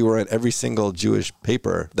 although we were in every single Jewish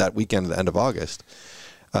paper that weekend at the end of August.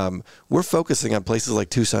 We're focusing on places like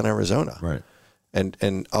Tucson, Arizona,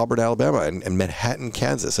 and Auburn, Alabama, and Manhattan,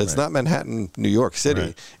 Kansas. It's not Manhattan, New York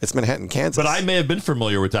City. It's Manhattan, Kansas. But I may have been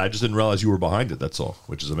familiar with that. I just didn't realize you were behind it. That's all,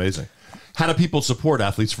 which is amazing. How do people support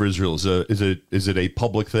Athletes for Israel? Is it a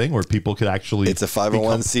public thing where people could actually? It's a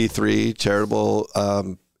 501c3 charitable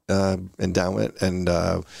endowment, and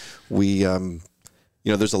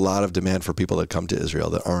there's a lot of demand for people that come to Israel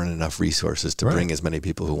that aren't enough resources to bring as many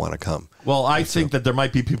people who want to come. Well, I think that there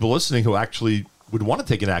might be people listening who actually would want to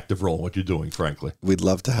take an active role in what you're doing. Frankly, we'd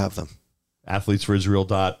love to have them.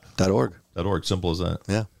 AthletesForIsrael.org. .org. Simple as that.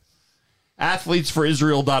 Yeah.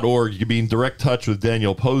 Athletesforisrael.org. You can be in direct touch with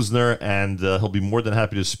Daniel Posner, and he'll be more than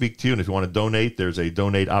happy to speak to you. And if you want to donate, there's a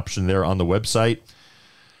donate option there on the website.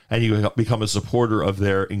 And you can become a supporter of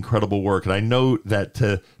their incredible work. And I know that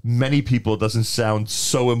to many people, it doesn't sound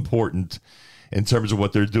so important in terms of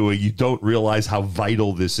what they're doing. You don't realize how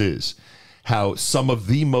vital this is, how some of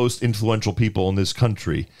the most influential people in this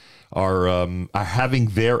country are having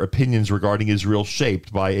their opinions regarding Israel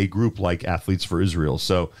shaped by a group like Athletes for Israel.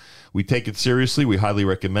 So we take it seriously. We highly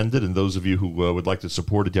recommend it. And those of you who would like to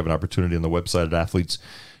support it, you have an opportunity on the website at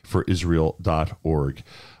athletesforisrael.org.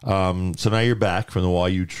 So now you're back from the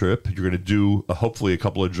YU trip. You're going to do hopefully a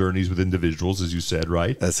couple of journeys with individuals, as you said,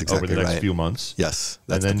 right? That's exactly right. Over the next few months. Yes.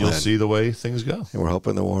 And then you'll see the way things go. And we're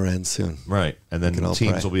hoping the war ends soon. Right. And then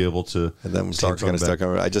teams will be able to and then teams are going to start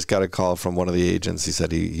coming. I just got a call from one of the agents. He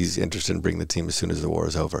said he's interested in bringing the team as soon as the war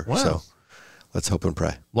is over. Wow. So let's hope and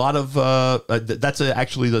pray. A lot of that's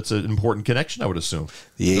an important connection, I would assume.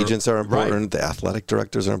 The agents are important. Right. The athletic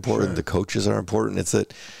directors are important. Sure. The coaches are important.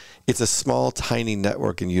 It's a small, tiny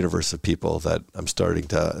network and universe of people that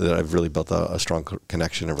that I've really built a strong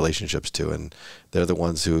connection and relationships to, and they're the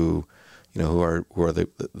ones who are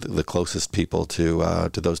the closest people to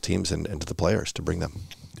those teams and to the players to bring them.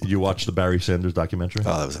 Did you watch the Barry Sanders documentary?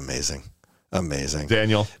 Oh, that was amazing. Amazing.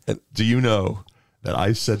 Daniel, do you know that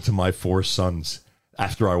I said to my 4 sons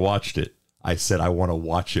after I watched it, I said, I want to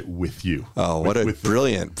watch it with you. Oh, what a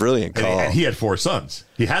brilliant call. And he had 4 sons.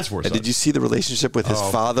 He has 4 sons. And did you see the relationship with his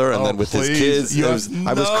father and then with his kids?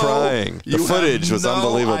 I was crying. The footage was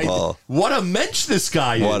unbelievable. What a mensch this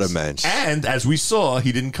guy is. What a mensch. And as we saw,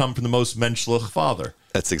 he didn't come from the most menschlich father.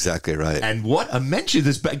 That's exactly right. And what a mensch.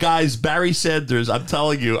 This guy's Barry Sanders, I'm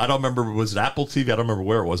telling you, I don't remember, was it Apple TV? I don't remember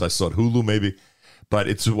where it was. I saw it, Hulu maybe. But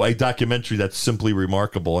it's a documentary that's simply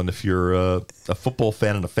remarkable. And if you're a football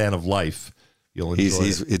fan and a fan of life, you'll enjoy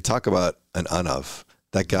it. You talk about an unav.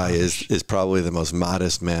 That guy is probably the most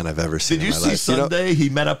modest man I've ever seen. Did you see Sunday he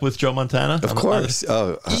met up with Joe Montana? Of course.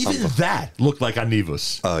 Even that looked like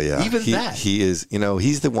Anivus. Oh, yeah. Even that. He is,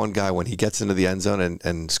 he's the one guy when he gets into the end zone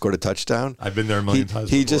and scored a touchdown. I've been there a million times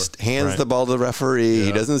He before. just hands the ball to the referee. Yeah.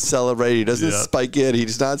 He doesn't celebrate. He doesn't spike it. He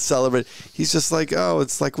does not celebrate. He's just like,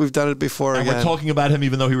 it's like we've done it before and again. We're talking about him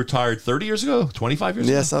even though he retired 30 years ago, 25 years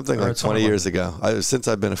ago? Yeah, something like 20 years ago. Since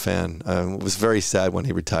I've been a fan. It was very sad when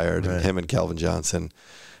he retired, and him and Calvin Johnson.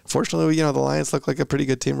 Fortunately, the Lions look like a pretty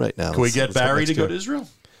good team right now. Can we get Barry to go to Israel?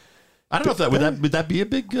 I don't know if that would that be a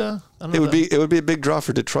big. It would be a big draw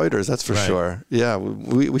for Detroiters. That's for sure. Yeah,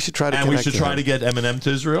 we should try to. And we should try to get Eminem to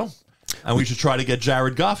Israel, and we should try to get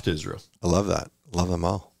Jared Goff to Israel. I love that. Love them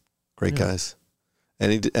all. Great guys.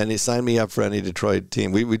 And he signed me up for any Detroit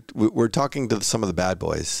team. We're talking to some of the bad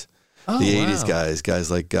boys, the '80s guys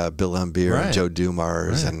like Bill Laimbeer and Joe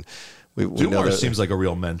Dumars and. Dumars seems like a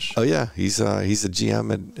real mensch. Oh yeah, he's a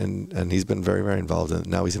GM and he's been very, very involved in.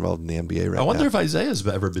 Now he's involved in the NBA right now. I wonder if Isaiah's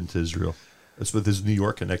ever been to Israel. It's with his New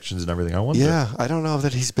York connections and everything. I wonder. Yeah, I don't know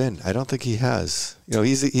that he's been. I don't think he has.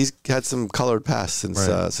 He's had some colored past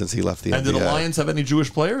since he left the NBA. And did the Lions have any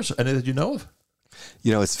Jewish players? Any that you know of?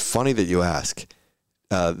 It's funny that you ask.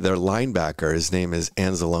 Their linebacker, his name is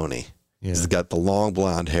Anzalone. Yeah. He's got the long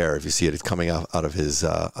blonde hair. If you see it, it's coming out of his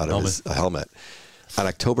helmet. On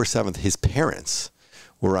October 7th, his parents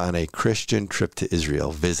were on a Christian trip to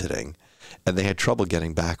Israel visiting, and they had trouble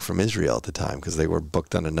getting back from Israel at the time because they were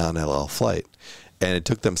booked on a non-LL flight. And it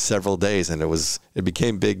took them several days, and it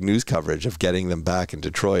became big news coverage of getting them back in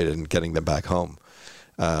Detroit and getting them back home.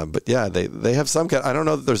 But yeah, they have some kind. I don't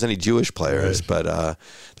know that there's any Jewish players, but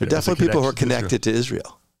they're definitely people who are connected to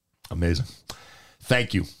Israel. Amazing.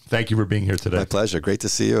 Thank you. Thank you for being here today. My pleasure. Great to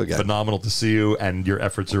see you again. Phenomenal to see you, and your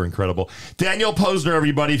efforts are incredible. Daniel Posner,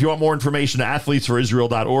 everybody. If you want more information,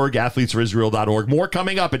 athletesforisrael.org, athletesforisrael.org. More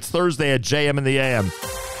coming up. It's Thursday at JM in the AM.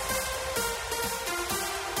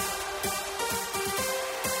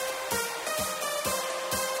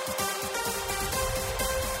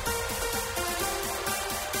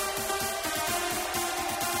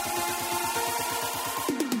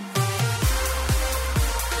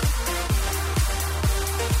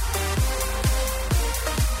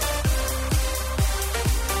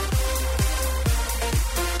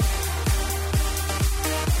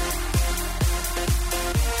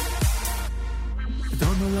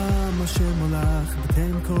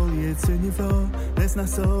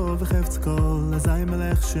 נסו וחפץ כל אזי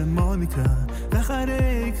מלך שמו נקרא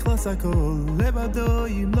וחריק חוס הכל לבדו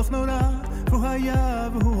ימלוך נורא והוא היה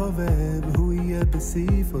והוא הווה והוא יהיה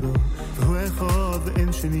בספרו והוא אחד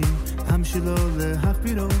ואין שני המשילו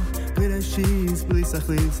להכפירו Bereshis, Blis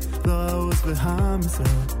Achlis, Laos Behamsa.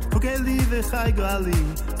 Fugeli Vechai Gali,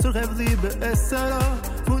 Surhevli Beesara,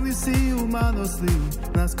 Funisi Umanosli,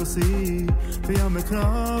 Naskosi, Viamekra,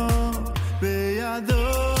 Beado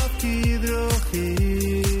Kidrochi,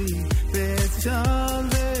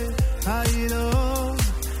 Betchalve, Hairo,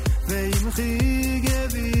 Veimchi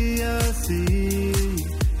Geviasi,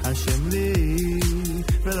 Hashem Li,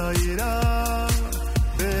 Veloira,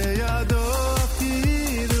 Beado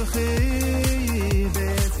Kidrochi,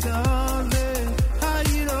 Betchalve,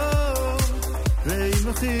 Hairo,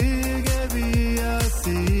 Veimchi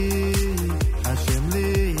Geviasi, Hashem Li,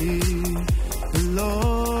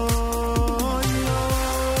 Veloira.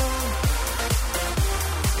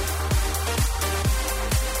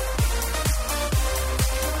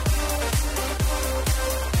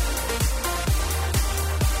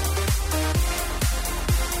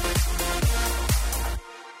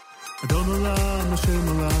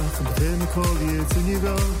 B'tem kol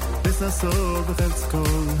yitzunigo, b'sasov b'chetz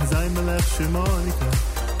kol, zay melech shemonika,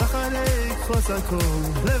 b'charei k'chos hakol,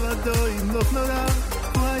 levado im loch nora,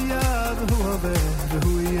 hu haya v'hu hove,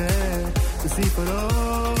 v'hu yeh, b'sifaro,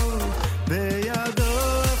 b'yado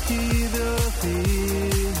kidrochi,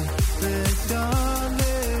 b'sham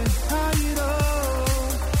v'hayiro,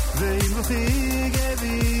 v'im lochi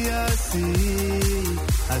gevi yasi,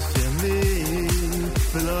 Hashem li,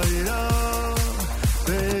 v'lo yiro,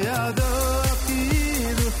 Be'ado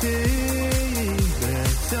Kiruchi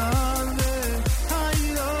Be'shalve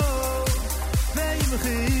Hayro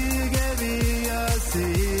Ve'imchi Gevi Yasi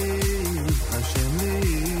Hashem li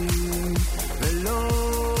Ve'lo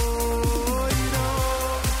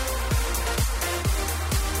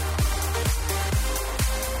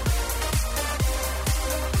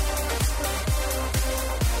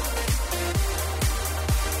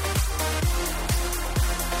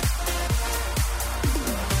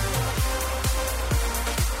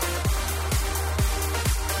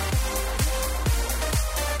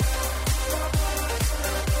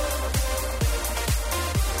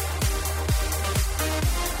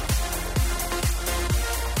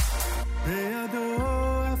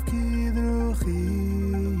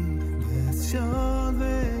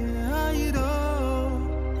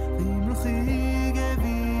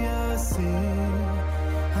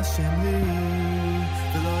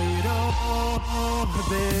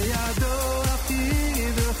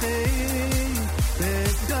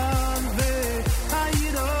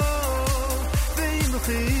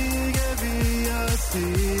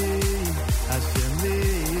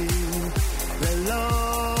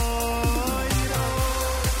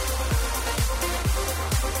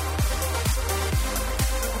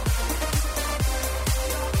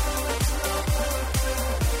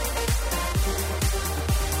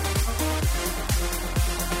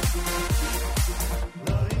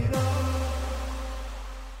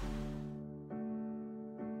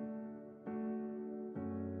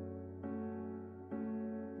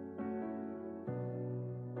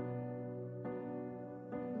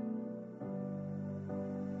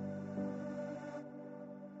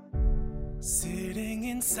Sitting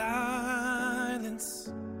in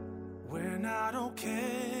silence, we're not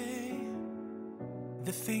okay.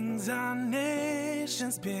 The things our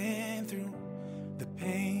nation's been through, the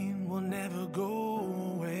pain will never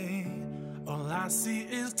go away. All I see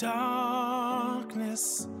is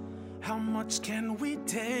darkness. How much can we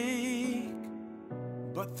take?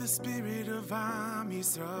 But the spirit of Am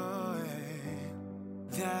Yisrael,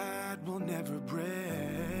 that will never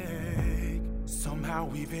break.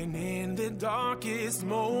 Somehow even in the darkest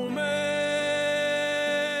moments,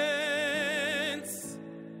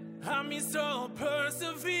 Am Yisrael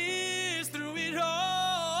perseveres through it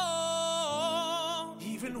all.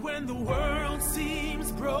 Even when the world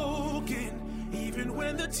seems broken, even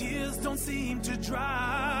when the tears don't seem to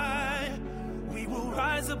dry, we will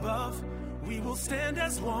rise above, we will stand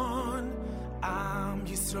as one. Am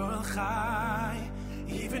Yisrael Chai.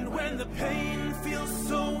 Even when the pain feels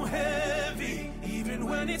so heavy, even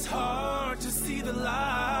when it's hard to see the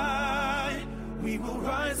light, we will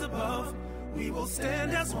rise above, we will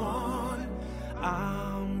stand as one.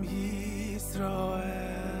 Am Yisrael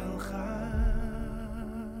Chai.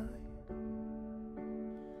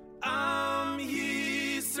 Am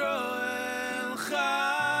Yisrael Chai.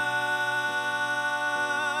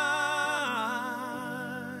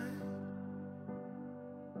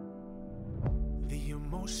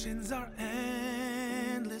 Emotions are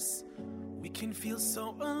endless. We can feel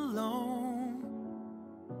so alone,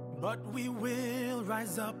 but we will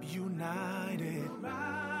rise up united.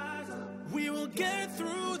 We will get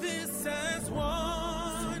through this as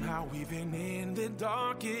one. Somehow even in the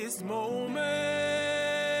darkest moments,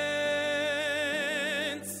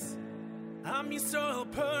 Yisrael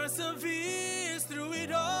perseveres through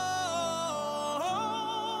it all.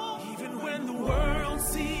 Even when the world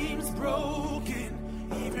seems broken,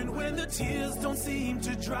 even when the tears don't seem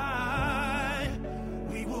to dry,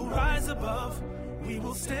 we will rise above, we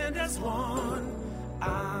will stand as one.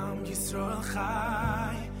 Am Yisrael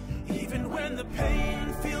Chai. Even when the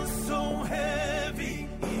pain feels so heavy,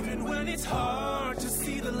 even when it's hard to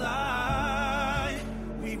see the light,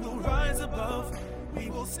 we will rise above, we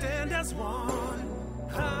will stand as one.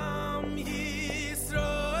 Am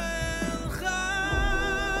Yisrael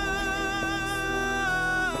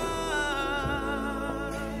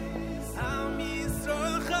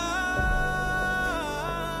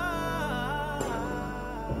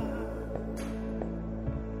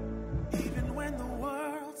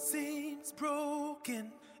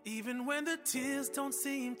broken, even when the tears don't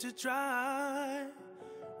seem to dry,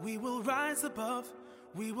 we will rise above,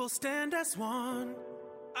 we will stand as one.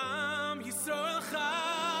 Am Yisrael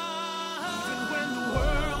Chai. Even when the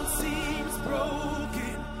world seems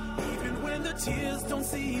broken, even when the tears don't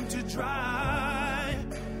seem to dry,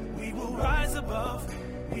 we will rise above,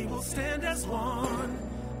 we will stand as one.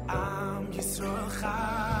 Am Yisrael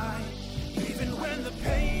Chai. Even when the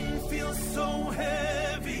pain feels so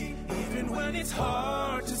heavy, even when it's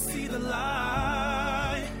hard to see the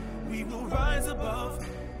light, we will rise above,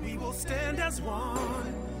 we will stand as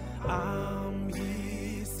one. Am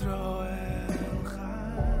Yisrael Chai.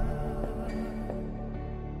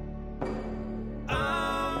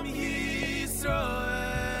 Am Yisrael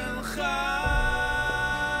Chai.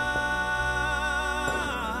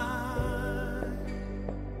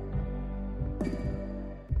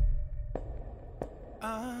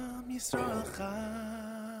 Am Yisrael Chai.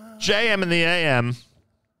 JM in the AM,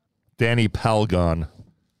 Danny Palgon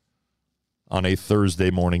on a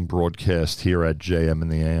Thursday morning broadcast here at JM in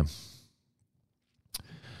the AM.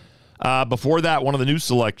 Before that, one of the new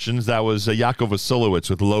selections, that was Yaakov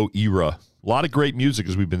Vasilowitz with Lo Era. A lot of great music,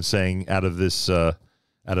 as we've been saying, out of this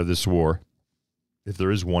war. If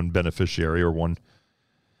there is one beneficiary or one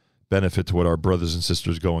benefit to what our brothers and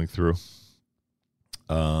sisters are going through.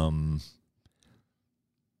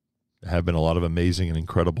 There have been a lot of amazing and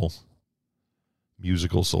incredible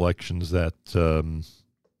musical selections that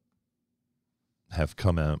have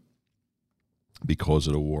come out because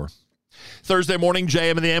of the war. Thursday morning,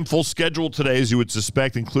 JM and the AM, full schedule today, as you would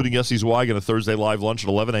suspect, including Yossi Zweig and a Thursday live lunch at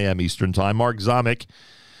 11 a.m. Eastern Time. Mark Zamek,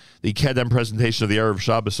 the Kedem presentation of the Erev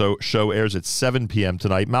Shabbos show airs at 7 p.m.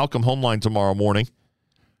 tonight. Malcolm Homeline tomorrow morning.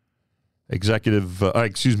 Conference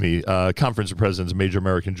of Presidents of Major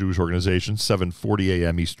American Jewish Organizations, 7:40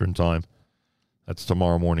 a.m. Eastern Time. That's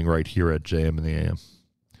tomorrow morning right here at JM in the AM.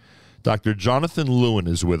 Dr. Jonathan Lewin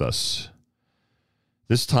is with us.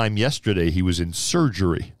 This time yesterday, he was in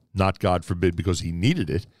surgery, not, God forbid, because he needed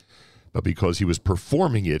it, but because he was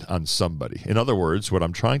performing it on somebody. In other words, what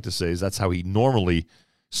I'm trying to say is that's how he normally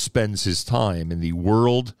spends his time in the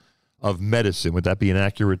world of medicine. Would that be an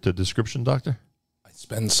accurate description, Doctor?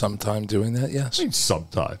 Spend some time doing that, yes. I mean,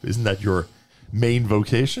 sometime. Isn't that your main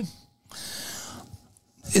vocation?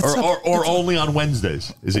 Or only on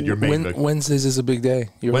Wednesdays? Is it your main vocation? Wednesdays is a big day.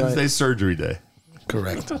 Wednesday's surgery day.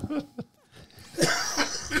 Correct.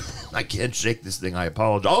 I can't shake this thing. I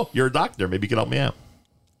apologize. Oh, you're a doctor. Maybe you can help me out.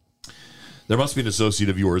 There must be an associate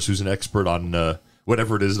of yours who's an expert on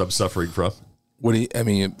whatever it is that I'm suffering from. What do you, I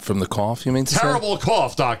mean, from the cough, you mean to Terrible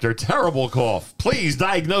cough, doctor. Terrible cough. Please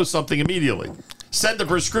diagnose something immediately. Send the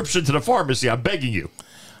prescription to the pharmacy. I'm begging you.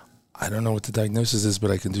 I don't know what the diagnosis is,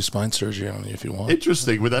 but I can do spine surgery on you if you want.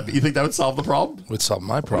 Interesting. Would that be, you think that would solve the problem? Would solve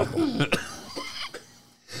my problem.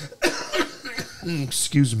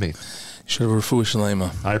 Excuse me. Should have refuah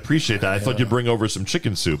shalema. I appreciate that. I thought you'd bring over some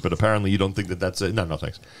chicken soup, but apparently you don't think that that's a... No,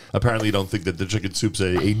 thanks. Apparently you don't think that the chicken soup's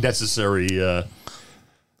a necessary...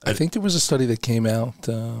 I think there was a study that came out.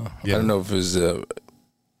 I don't know if it was a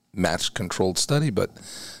match-controlled study, but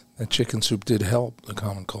that chicken soup did help the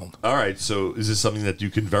common cold. All right, so is this something that you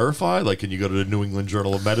can verify? Like, can you go to the New England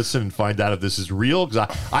Journal of Medicine and find out if this is real? Because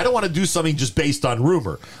I don't want to do something just based on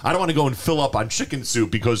rumor. I don't want to go and fill up on chicken soup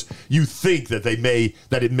because you think that it may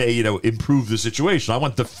improve the situation. I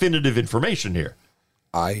want definitive information here.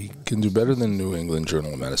 I can do better than New England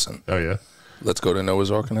Journal of Medicine. Oh, yeah? Let's go to Noah's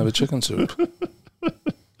Ark and have a chicken soup.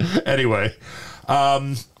 Anyway,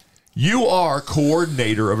 you are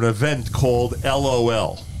coordinator of an event called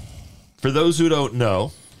LOL. For those who don't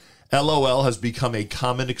know, LOL has become a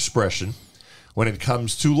common expression when it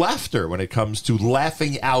comes to laughter, when it comes to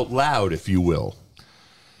laughing out loud, if you will.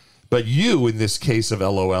 But you, in this case of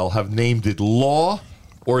LOL, have named it Law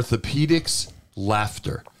Orthopedics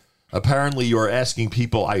Laughter. Apparently, you're asking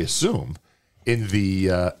people, I assume, in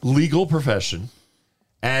the legal profession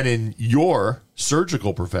and in your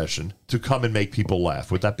surgical profession to come and make people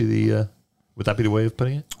laugh. Would that be the way of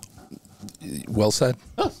putting it? Well said.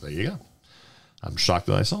 Oh, there you go. I'm shocked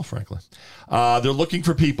at myself, frankly. They're looking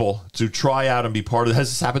for people to try out and be part of it. Has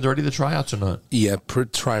this happened already, the tryouts, or not? Yeah,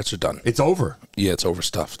 tryouts are done. It's over? Yeah, it's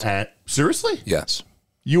overstuffed. Seriously? Yes.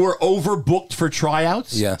 You are overbooked for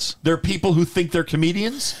tryouts? Yes. There are people who think they're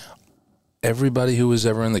comedians? Everybody who was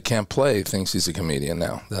ever in the camp play thinks he's a comedian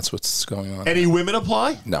now. That's what's going on. Any women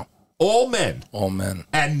apply? No. All men? All men.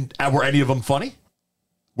 And were any of them funny?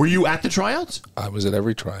 Were you at the tryouts? I was at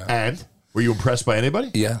every tryout. And? Were you impressed by anybody?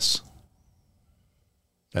 Yes.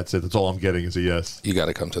 That's it. That's all I'm getting is a yes. You got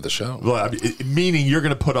to come to the show. Well, meaning you're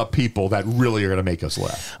going to put up people that really are going to make us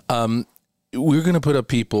laugh. We're going to put up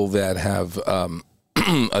people that have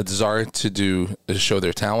a desire to show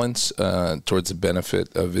their talents towards the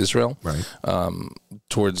benefit of Israel, right?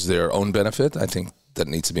 Towards their own benefit. I think that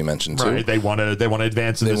needs to be mentioned too. Right. They want to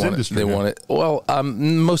advance in this industry. They want it. Well,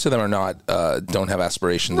 most of them are not. Don't have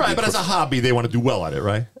aspirations. Right, but as a hobby, they want to do well at it,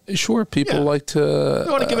 right? Sure, people like to. They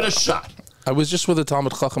want to give it a shot. I was just with a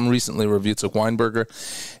Talmud Chacham recently, Rav Yitzchak Weinberger,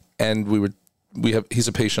 and he's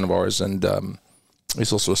a patient of ours, and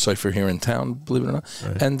he's also a cipher here in town, believe it or not.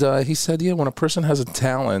 Right. And he said, when a person has a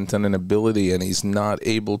talent and an ability and he's not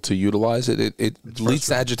able to utilize it, it leads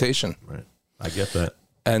to agitation. Right, I get that.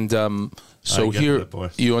 And so here,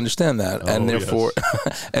 you understand that, and therefore,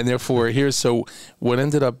 so what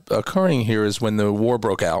ended up occurring here is when the war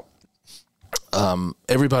broke out,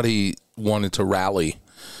 everybody wanted to rally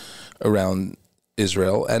around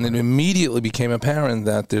Israel, and it immediately became apparent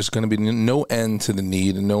that there's going to be no end to the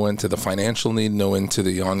need, no end to the financial need, no end to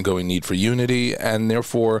the ongoing need for unity, and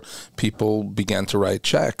therefore people began to write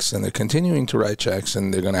checks, and they're continuing to write checks,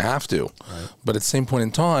 and they're going to have to. Right. But at the same point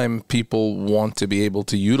in time, people want to be able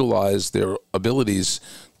to utilize their abilities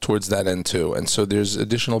towards that end too, and so there's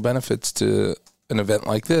additional benefits to an event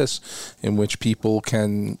like this in which people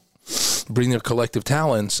can bring their collective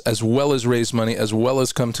talents, as well as raise money, as well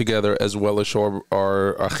as come together, as well as show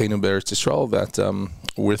our Achenu Be'eretz Yisrael that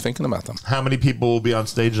we're thinking about them. How many people will be on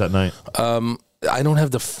stage that night? I don't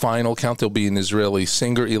have the final count. There'll be an Israeli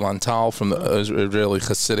singer, Ilan Tal, from the Israeli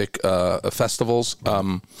Hasidic festivals.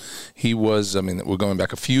 He was, we're going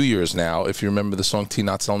back a few years now. If you remember the song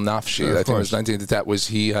Tinatzel Nafshi, I think it was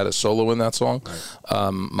 1980. He had a solo in that song.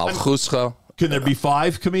 Malchuscha. Can there be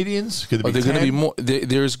 5 comedians? Could there be 10? Going to be more.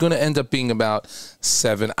 There's going to end up being about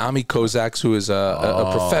 7. Ami Kozaks, who is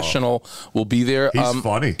a professional, will be there. He's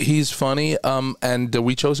funny. He's funny, and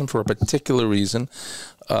we chose him for a particular reason.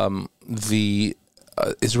 The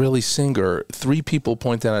Israeli singer, 3 people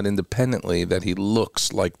pointed out independently that he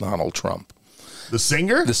looks like Donald Trump. The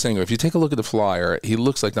singer? The singer. If you take a look at the flyer, he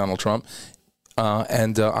looks like Donald Trump.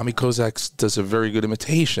 And Ami Kozaks does a very good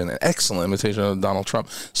imitation, an excellent imitation of Donald Trump.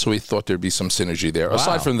 So we thought there'd be some synergy there. Wow.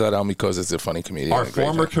 Aside from that, Ami Kozaks is a funny comedian. Our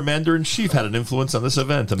former commander-in-chief had an influence on this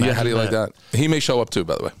event. Imagine how do you like that? He may show up too,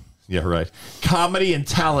 by the way. Yeah, right. Comedy and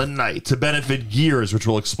Talent Night to benefit Gears, which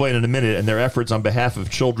we'll explain in a minute, and their efforts on behalf of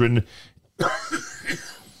children.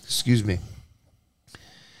 Excuse me.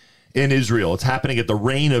 In Israel. It's happening at the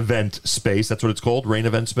Rain Event Space. That's what it's called? Rain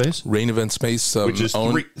Event Space? Rain Event Space. Which is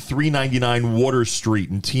 399 Water Street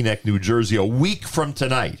in Teaneck, New Jersey. A week from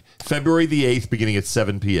tonight, February the 8th, beginning at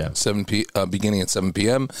 7 p.m. Beginning at 7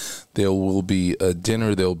 p.m. There will be a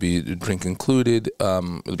dinner. There will be a drink included.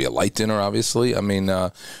 It'll be a light dinner, obviously.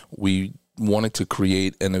 We wanted to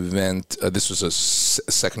create an event. This was a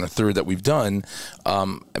second or third that we've done.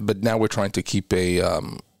 But now we're trying to keep a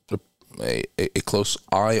close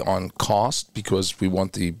eye on cost because we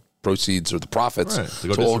want the proceeds or the profits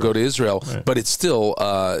to all go to Israel. Right. But it's still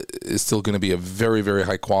going to be a very, very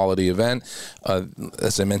high quality event.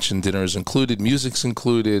 As I mentioned, dinner is included, music's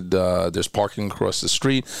included. There's parking across the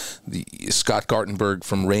street. Scott Gartenberg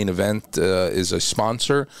from Rain Event is a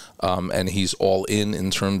sponsor, and he's all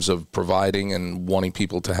in terms of providing and wanting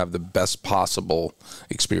people to have the best possible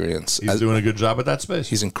experience. He's doing a good job at that space.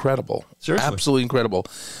 He's incredible. Seriously. Absolutely incredible.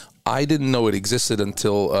 I didn't know it existed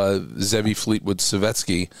until Zevi Fleetwood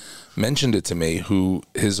Savetsky mentioned it to me, who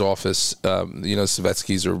his office,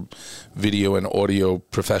 Savetsky's are video and audio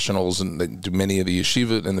professionals, and they do many of the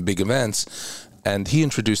yeshiva and the big events. And he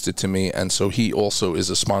introduced it to me, and so he also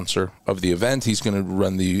is a sponsor of the event. He's going to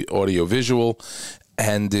run the audio visual,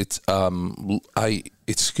 and it's going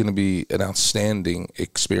to be an outstanding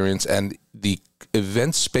experience. And the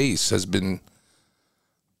event space has been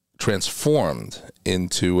transformed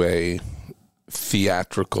into a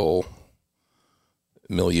theatrical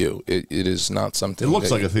milieu. It is not something. It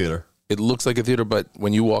looks like a theater. It looks like a theater, but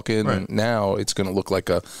when you walk in Right. now, it's going to look like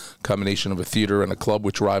a combination of a theater and a club,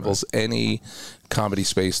 which rivals any comedy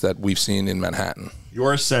space that we've seen in Manhattan.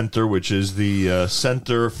 Your center, which is the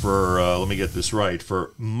Center for, let me get this right,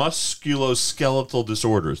 for Musculoskeletal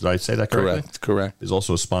Disorders. Did I say that correctly? Correct. Is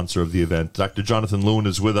also a sponsor of the event. Dr. Jonathan Lewin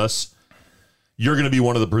is with us. You're going to be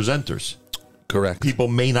one of the presenters. Correct. People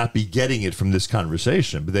may not be getting it from this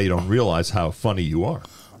conversation, but they don't realize how funny you are.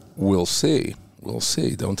 We'll see. We'll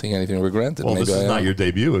see. Don't take anything for granted. Well, Maybe this is I not am. your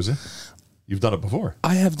debut, is it? You've done it before.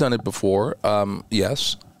 I have done it before.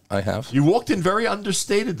 Yes, I have. You walked in very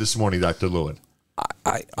understated this morning, Dr. Lewin.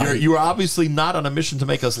 You were obviously not on a mission to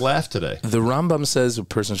make us laugh today. The Rambam says a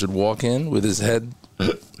person should walk in with his head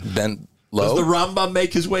bent low. Does the Rambam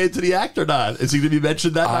make his way into the act or not? Is he going to be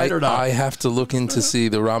mentioned that night or not? I have to look in to see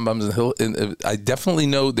the Rambams and I definitely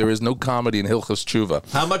know there is no comedy in Hilchos Tshuva.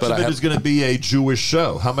 How much of it is going to be a Jewish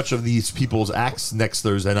show? How much of these people's acts next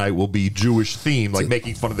Thursday night will be Jewish themed, like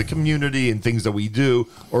making fun of the community and things that we do,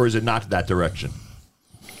 or is it not that direction?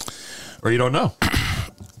 Or you don't know?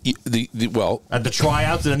 Well, at the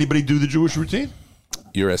tryouts, did anybody do the Jewish routine?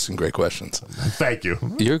 You're asking great questions. Thank you.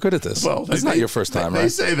 You're good at this. Well, it's not your first time, right? They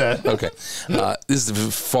say that. Okay. This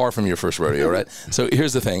is far from your first rodeo, right? So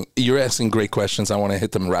here's the thing. You're asking great questions. I want to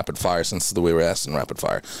hit them rapid fire since it's the way we're asking rapid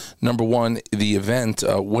fire. Number one, the event,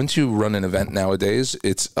 once you run an event nowadays,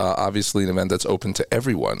 it's obviously an event that's open to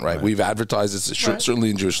everyone, right? We've advertised it's certainly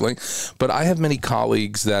in Jewish Link, but I have many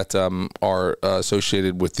colleagues that are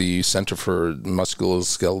associated with the Center for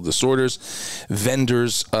Musculoskeletal Disorders.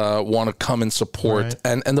 Vendors want to come and support. Right.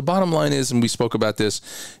 And the bottom line is, and we spoke about this,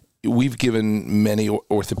 we've given many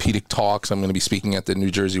orthopedic talks. I'm going to be speaking at the New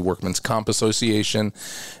Jersey Workmen's Comp Association.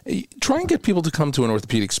 Try and get people to come to an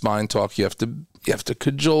orthopedic spine talk. You have to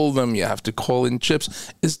cajole them. You have to call in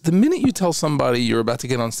chips. Is the minute you tell somebody you're about to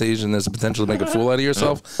get on stage and there's a potential to make a fool out of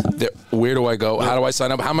yourself, where do I go? How do I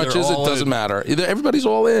sign up? How much is it? Doesn't matter. Everybody's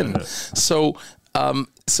all in. So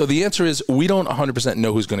the answer is we don't 100%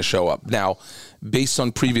 know who's going to show up. Now, based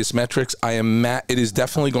on previous metrics, it is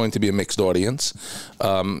definitely going to be a mixed audience.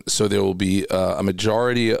 So there will be a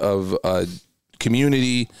majority of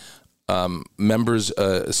community members,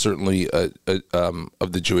 certainly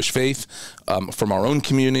of the Jewish faith, from our own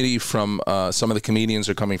community. From some of the comedians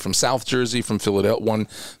are coming from South Jersey, from Philadelphia.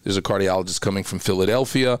 There's a cardiologist coming from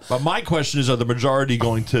Philadelphia. But my question is, are the majority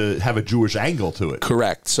going to have a Jewish angle to it?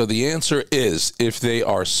 Correct. So the answer is, if they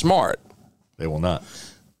are smart, they will not.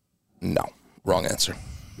 No, wrong answer.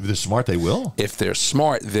 If they're smart, they will. If they're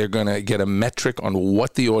smart, they're going to get a metric on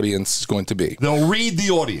what the audience is going to be. They'll read the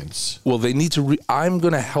audience. Well, they need to I'm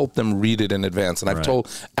going to help them read it in advance. And I've told,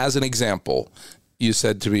 as an example, you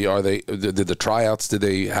said to me, did the tryouts, did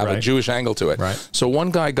they have a Jewish angle to it? Right. So one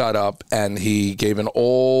guy got up and he gave an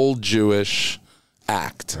all Jewish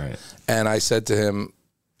act. Right. And I said to him,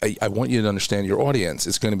 I want you to understand your audience.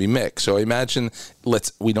 It's going to be mixed. So imagine,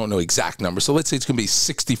 we don't know exact numbers. So let's say it's going to be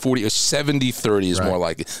 60-40 or 70-30 is more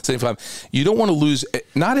likely. 75. You don't want to lose,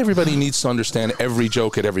 not everybody needs to understand every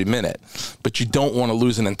joke at every minute, but you don't want to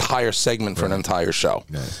lose an entire segment for an entire show.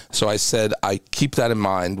 Right. So I said, I keep that in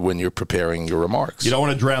mind when you're preparing your remarks. You don't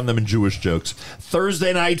want to drown them in Jewish jokes.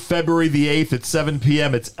 Thursday night, February the 8th at 7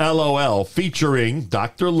 p.m., it's LOL featuring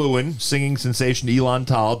Dr. Lewin, singing sensation Elon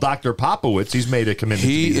Tal, Dr. Popowitz. He's made a commitment to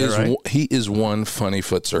be there, right? He is one funny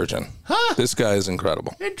foot surgeon. Huh. This guy is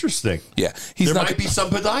incredible. Interesting. Yeah. There might be some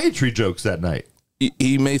podiatry jokes that night.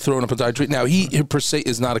 He may throw in a podiatry. Now, he per se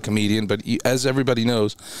is not a comedian, but as everybody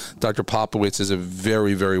knows, Dr. Popowitz is a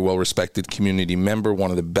very, very well-respected community member,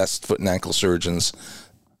 one of the best foot and ankle surgeons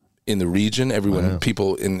in the region.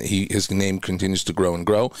 His name continues to grow and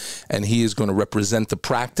grow, and he is going to represent the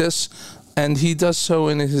practice, and he does so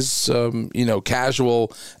in his,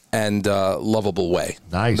 casual and lovable way.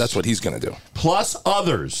 Nice. That's what he's going to do. Plus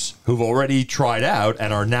others who've already tried out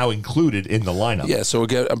and are now included in the lineup. Yeah, so we'll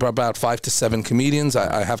get about 5 to 7 comedians.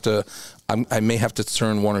 I may have to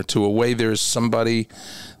turn 1 or 2 away. There's somebody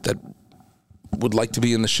that would like to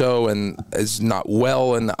be in the show and is not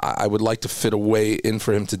well, and I would like to fit a way in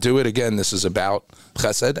for him to do it. Again, this is about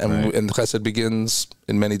chesed, and chesed begins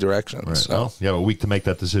in many directions. Right. So. Well, you have a week to make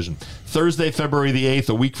that decision. Thursday, February the 8th,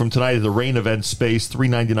 a week from tonight, at the Rain Event Space,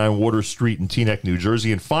 399 Water Street in Teaneck, New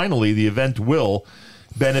Jersey. And finally, the event will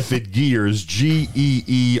benefit Gears,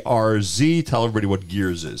 Geerz. Tell everybody what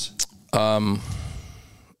Gears is. I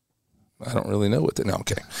don't really know what no, I'm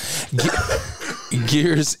kidding.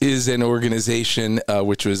 Gears is an organization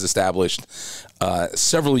which was established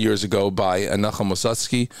several years ago by Nachum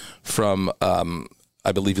Mosatsky from,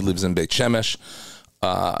 I believe he lives in Beit Shemesh.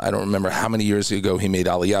 I don't remember how many years ago he made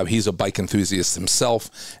Aliyah. He's a bike enthusiast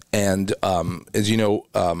himself. And as you know,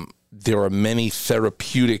 there are many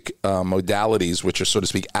therapeutic modalities which are, so to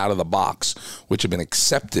speak, out of the box, which have been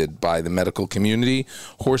accepted by the medical community.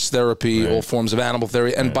 Horse therapy, all forms of animal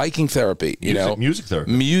therapy, and biking therapy. Music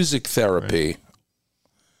therapy. Music therapy.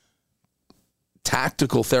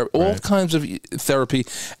 Tactical therapy, all kinds of therapy,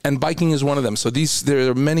 and biking is one of them. So there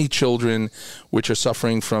are many children which are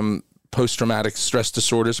suffering from post-traumatic stress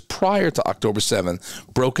disorders prior to October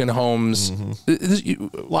 7th, broken homes. A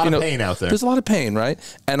lot of pain out there. There's a lot of pain, right?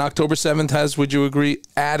 And October 7th has, would you agree,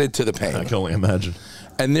 added to the pain. I can only imagine.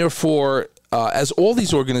 And therefore, as all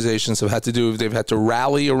these organizations have had to do, they've had to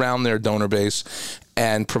rally around their donor base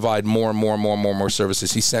and provide more and more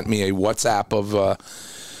services. He sent me a WhatsApp of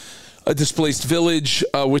a displaced village,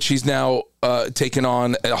 which he's now taken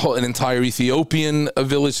on an entire Ethiopian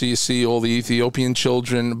village. So you see all the Ethiopian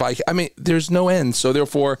children biking. I mean, there's no end. So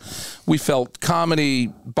therefore, we felt comedy,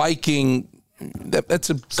 biking, that's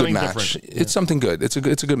a good match. It's something good. It's a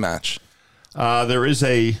good match. There is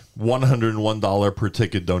a $101 per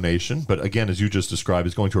ticket donation, but again, as you just described,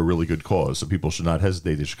 it's going to a really good cause. So people should not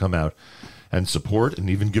hesitate. They should come out and support and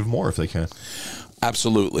even give more if they can.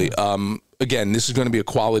 Absolutely. Again, this is going to be a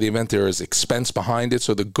quality event. There is expense behind it.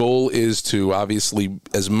 So the goal is to obviously,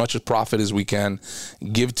 as much as profit as we can,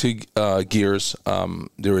 give to Gears.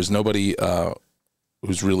 There is nobody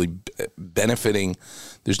who's really benefiting.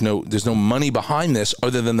 There's no money behind this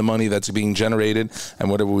other than the money that's being generated and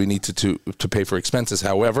whatever we need to pay for expenses.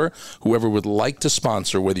 However, whoever would like to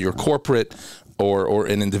sponsor, whether you're corporate or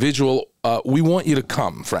an individual, we want you to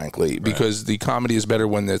come, frankly, because the comedy is better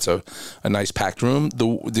when it's a nice packed room.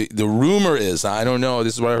 The rumor is, I don't know,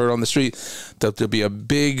 this is what I heard on the street, that there'll be a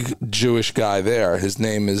big Jewish guy there. His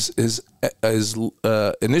name is, his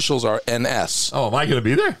initials are NS. Oh, am I going to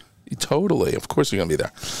be there? Totally. Of course you're going to be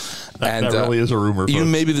there. That really is a rumor. You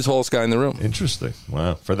may be the tallest guy in the room. Interesting.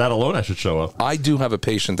 Wow. For that alone, I should show up. I do have a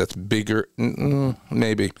patient that's bigger.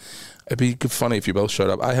 Maybe. It'd be funny if you both showed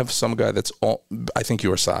up. I have some guy that's I think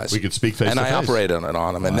your size. We could speak face to face. And I operate on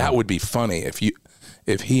him. And that would be funny. If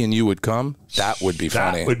he and you would come, that would be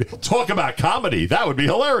funny. Talk about comedy. That would be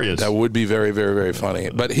hilarious. That would be very, very, very funny.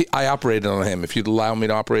 But I operated on him. If you'd allow me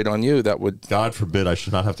to operate on you, that would... God forbid I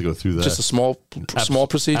should not have to go through that. Just a small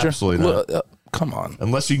procedure? Absolutely not. Come on.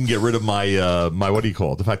 Unless you can get rid of my what do you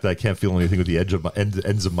call it? The fact that I can't feel anything with the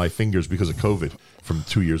ends of my fingers because of COVID from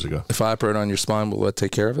 2 years ago. If I operate on your spine, will that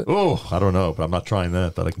take care of it? Oh, I don't know, but I'm not trying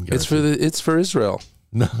that. That I can get. It's for Israel.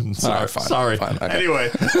 No, sorry. Right, fine, sorry. Fine, okay. Anyway.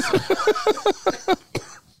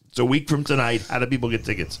 It's a week from tonight. How do people get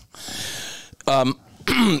tickets?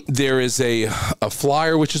 There is a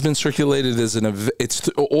flyer which has been circulated as it's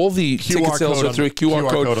all the ticket sales are through a QR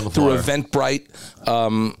code through Eventbrite.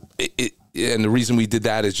 And the reason we did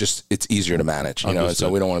that is just it's easier to manage, so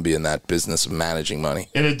we don't want to be in that business of managing money.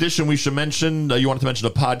 In addition, we should mention, you wanted to mention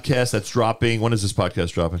a podcast that's dropping. When is this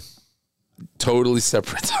podcast dropping? Totally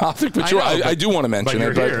separate topic, but I do want to mention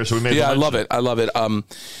it. Here, so we may I love it. I love it.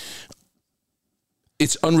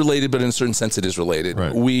 It's unrelated, but in a certain sense, it is related.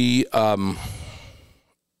 Right. We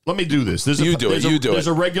let me do this. There's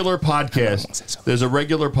a regular podcast. There's a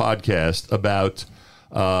regular podcast about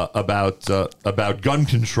gun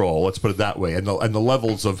control. Let's put it that way, and the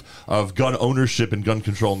levels of gun ownership and gun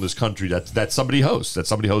control in this country. That somebody hosts. That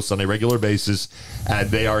somebody hosts on a regular basis, and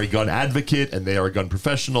they are a gun advocate and they are a gun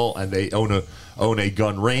professional and they own a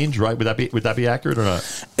gun range. Right? Would that be accurate or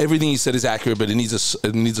not? Everything you said is accurate, but it needs a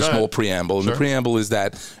small preamble. And the preamble is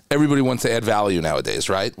that everybody wants to add value nowadays,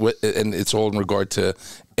 right? And it's all in regard to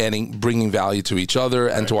bringing value to each other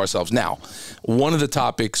and to ourselves. Now, one of the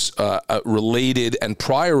topics related and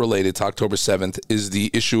prior related to October 7th is the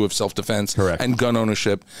issue of self-defense and gun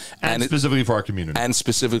ownership. And specifically for our community. And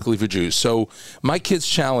specifically for Jews. So my kids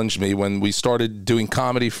challenged me when we started doing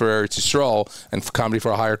comedy for Eretz Yisrael and for comedy for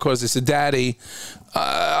a higher cause. They said, Daddy,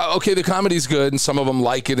 okay, the comedy's good, and some of them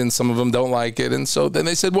like it and some of them don't like it. And so then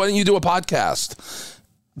they said, why don't you do a podcast?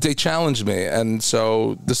 They challenged me, and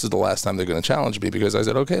so this is the last time they're going to challenge me because I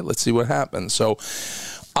said, okay, let's see what happens. So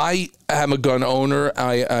I am a gun owner.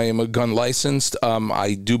 I am a gun licensed.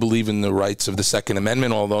 I do believe in the rights of the Second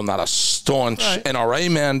Amendment, although not a staunch NRA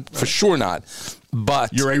man, for sure not.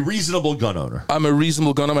 But you're a reasonable gun owner. I'm a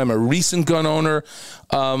reasonable gun owner. I'm a recent gun owner.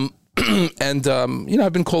 And,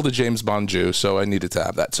 I've been called a James Bond Jew, so I needed to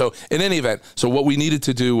have that. So in any event, what we needed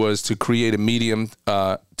to do was to create a medium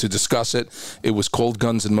to discuss it. It was called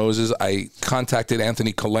Guns and Moses. I contacted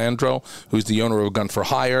Anthony Calandro, who's the owner of Gun for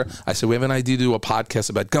Hire. I said, we have an idea to do a podcast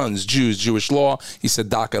about guns, Jews, Jewish law. He said,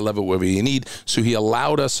 Doc, I love it wherever you need. So he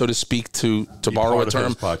allowed us, so to speak, to borrow a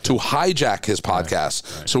term, to hijack his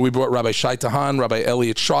podcast. Right. So we brought Rabbi Shai Tahan, Rabbi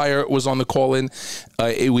Elliot Shire was on the call-in.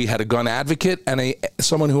 We had a gun advocate and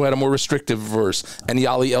someone who had a more restrictive verse. And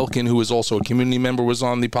Yali Elkin, who is also a community member, was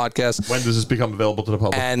on the podcast. When does this become available to the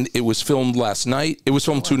public? And it was filmed last night. It was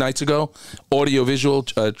filmed 2 nights ago. Audio visual,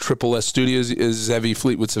 Triple S Studios, Zevi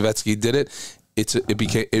Fleetwood Savetsky did it.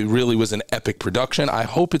 It really was an epic production. I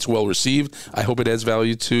hope it's well received. I hope it adds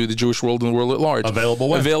value to the Jewish world and the world at large. Available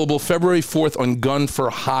when? Available February 4th on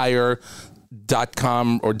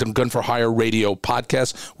gunforhire.com or Gun for Hire Radio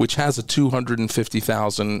podcast, which has a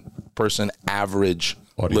 250,000 person average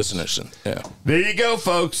listenership. Yeah. There you go,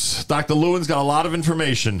 folks. Dr. Lewin's got a lot of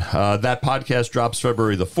information. That podcast drops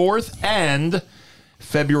February the 4th and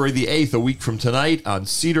February the 8th, a week from tonight, on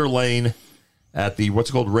Cedar Lane at the, what's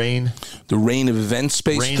it called, Rain? The Rain Event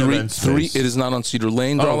Space. It is not on Cedar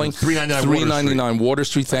Lane, darling. 399 Water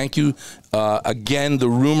Street. Thank you. Again, the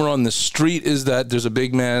rumor on the street is that there's a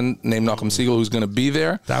big man named Nachum Siegel who's going to be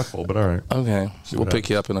there. Doubtful, but all right. Okay. We'll pick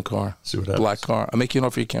you up in a car. See what happens. Black car. I'll make you an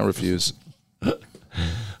offer you can't refuse. What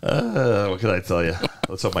can I tell you?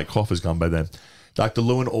 Let's hope my cough is gone by then. Dr.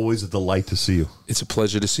 Lewin, always a delight to see you. It's a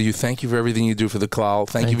pleasure to see you. Thank you for everything you do for the Klal.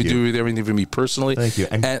 Thank you for doing everything for me personally. Thank you.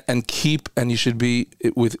 And you should be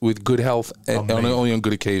with good health and only on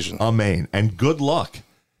good occasion. Amen. And good luck,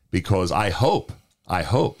 because I hope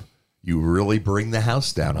you really bring the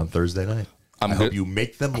house down on Thursday night. I hope you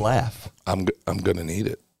make them laugh. I'm going to need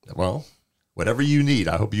it. Well, whatever you need,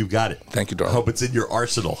 I hope you've got it. Thank you, darling. I hope it's in your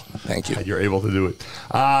arsenal. Thank you. And you're able to do it.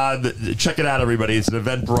 Check it out, everybody. It's an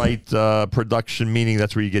Eventbrite production, meaning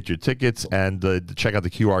that's where you get your tickets. And check out the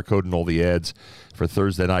QR code and all the ads for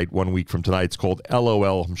Thursday night, 1 week from tonight. It's called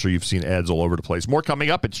LOL. I'm sure you've seen ads all over the place. More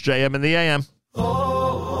coming up. It's JM in the AM.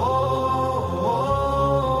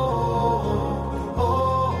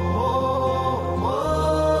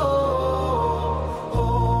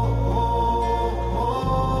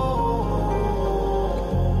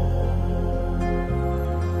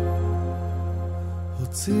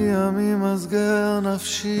 הוציאה ממסגר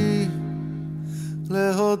נפשי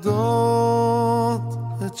להודות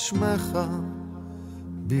את שמך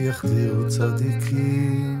בי יכתירו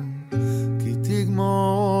צדיקים כי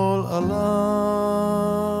תגמול עליי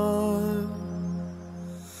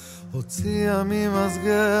הוציאה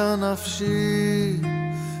ממסגר נפשי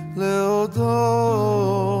להודות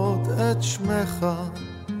את שמך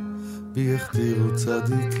בי יכתירו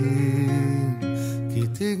צדיקים כי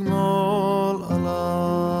תגמול עליי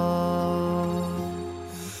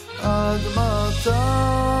עד מתי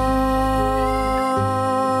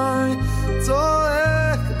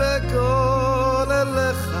צועק בקול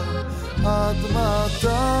אליך עד מתי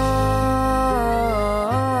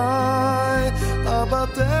אבא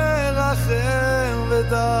תרחם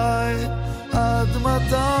ודי עד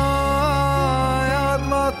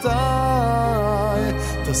מתי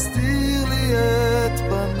תסתיר לי את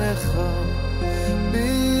פניך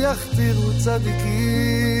יכתירו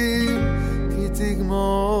צדיקים כי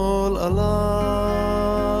תגמול עליי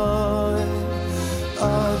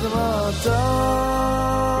עד מתי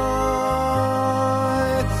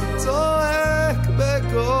צועק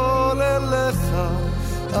בקול אליך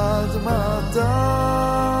עד מתי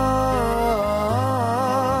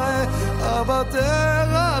אבא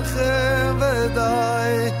תרחם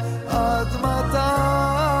ודי עד מתי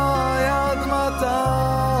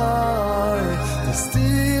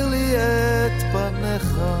תסתיר לי את פניך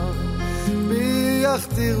בי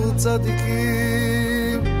יכתירו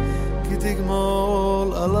צדיקים כי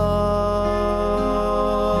תגמול עליי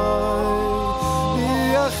בי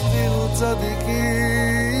יכתירו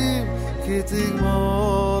צדיקים כי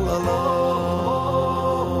תגמול עליי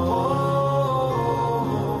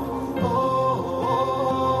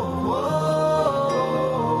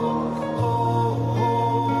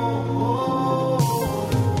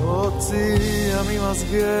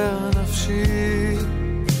ממסגר נפשי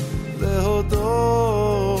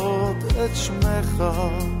להודות את שמך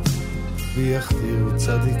בי יכתירו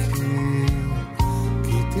צדיקים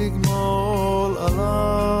כי תגמול עליי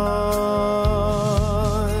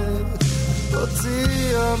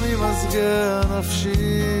הוציאה ממסגר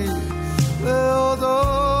נפשי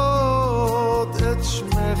להודות את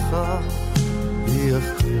שמך בי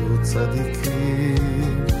יכתירו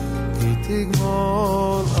צדיקים כי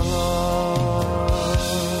תגמול עליי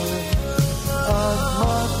עד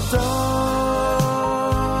מתי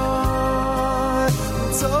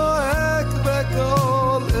צועק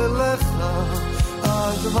בקול אליך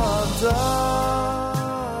עד מתי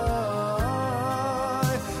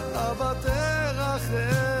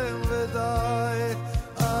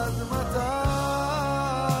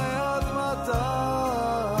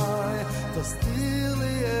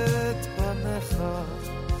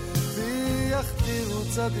ויחתירו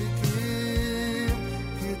צדיקים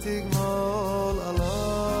כי תגמול עליי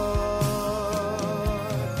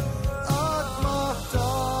עד מתי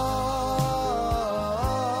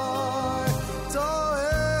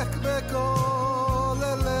צועק בקול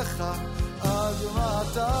אליך עד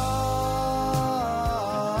מתי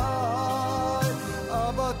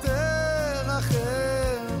אבא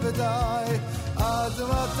תרחם ודי עד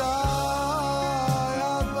מתי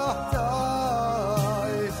עד מתי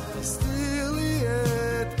תסתיר לי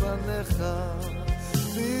את פניך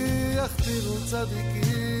ויחתירו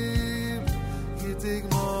צדיקים כי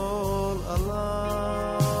תגמול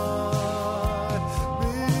עליי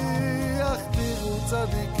ויחתירו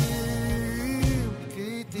צדיקים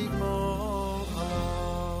כי תגמול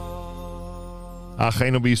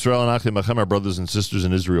Achenu b'Yisrael and Achim Achem, our brothers and sisters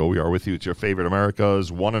in Israel, we are with you. It's your favorite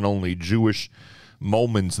America's one and only Jewish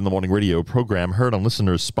Moments in the Morning radio program, heard on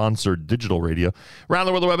listeners-sponsored digital radio. Around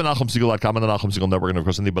the world, the web at NachumSegal.com and the Nachum Segal Network, and of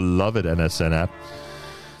course on the beloved NSN app.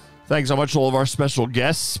 Thanks so much to all of our special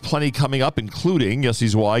guests. Plenty coming up, including Yossi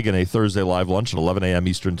Zweig and a Thursday live lunch at 11 a.m.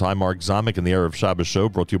 Eastern Time. Mark Zamek and the Erev Shabbos show,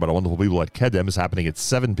 brought to you by the wonderful people at Kedem, is happening at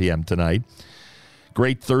 7 p.m. tonight.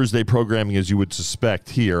 Great Thursday programming, as you would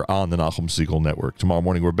suspect, here on the Nachum Segal Network. Tomorrow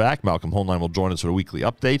morning, we're back. Malcolm Holnine will join us for a weekly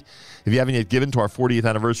update. If you haven't yet given to our 40th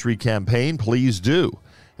anniversary campaign, please do.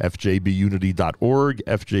 FJBunity.org,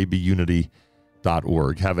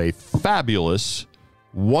 FJBunity.org. Have a fabulous,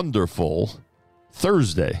 wonderful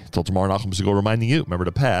Thursday. Till tomorrow, Nachum Segal reminding you, remember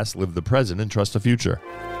the past, live the present, and trust the future.